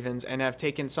Drogrevens and have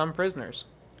taken some prisoners.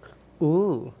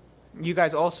 Ooh. You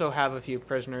guys also have a few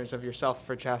prisoners of yourself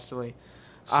for Chastalie.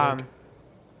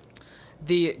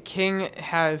 The king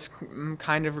has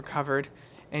kind of recovered,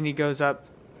 and he goes up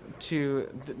to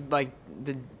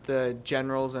the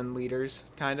generals and leaders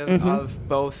of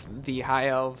both the high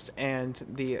elves and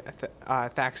the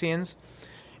Thaxians.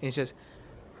 And he says,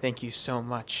 "Thank you so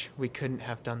much. We couldn't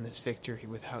have done this victory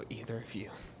without either of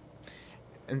you."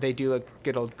 And they do a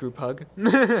good old group hug.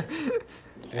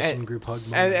 Awesome group hug.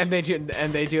 And they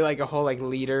do like a whole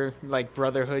leader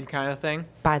brotherhood kind of thing.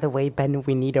 By the way, Ben,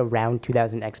 we need around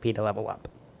 2,000 XP to level up.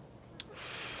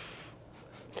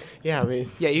 Yeah, I mean...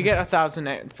 Yeah, you get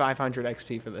 1,500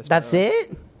 XP for this. That's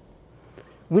it?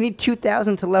 We need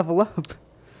 2,000 to level up.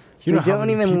 You know we how don't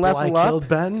many even people level I up. killed,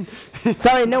 Ben?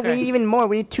 Sorry, no, we need even more.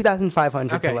 We need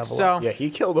 2,500 to level so up. Yeah, he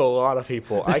killed a lot of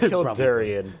people. I killed Probably.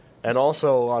 Durian, and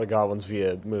also a lot of goblins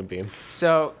via Moonbeam.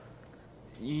 So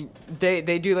they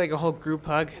do a whole group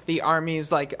hug. The armies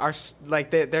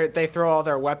they throw all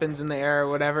their weapons in the air or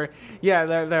whatever. Yeah,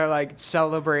 they're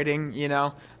celebrating, Wait,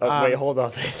 hold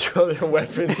on. They throw their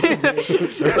weapons in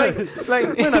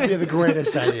Might not be the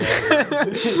greatest idea.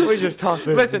 We just toss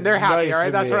this. Listen, they're happy, knife all right?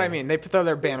 in That's the what I air. mean. They throw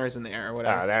their banners in the air or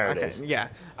whatever. Ah, there it is. Yeah.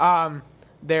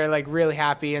 They're really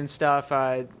happy and stuff.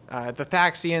 The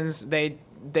Thaxians, they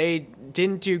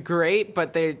didn't do great,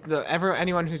 but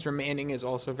anyone who's remaining is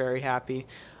also very happy.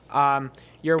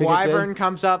 Your Did it wyvern good?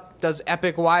 comes up, does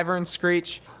epic wyvern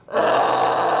screech.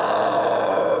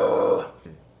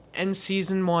 And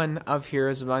season 1 of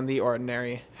Heroes Among the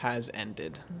Ordinary has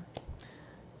ended.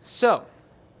 So,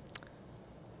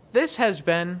 this has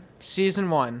been season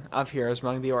 1 of Heroes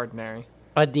Among the Ordinary.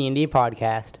 A D&D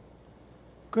podcast.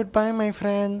 Goodbye, my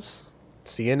friends.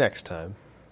 See you next time.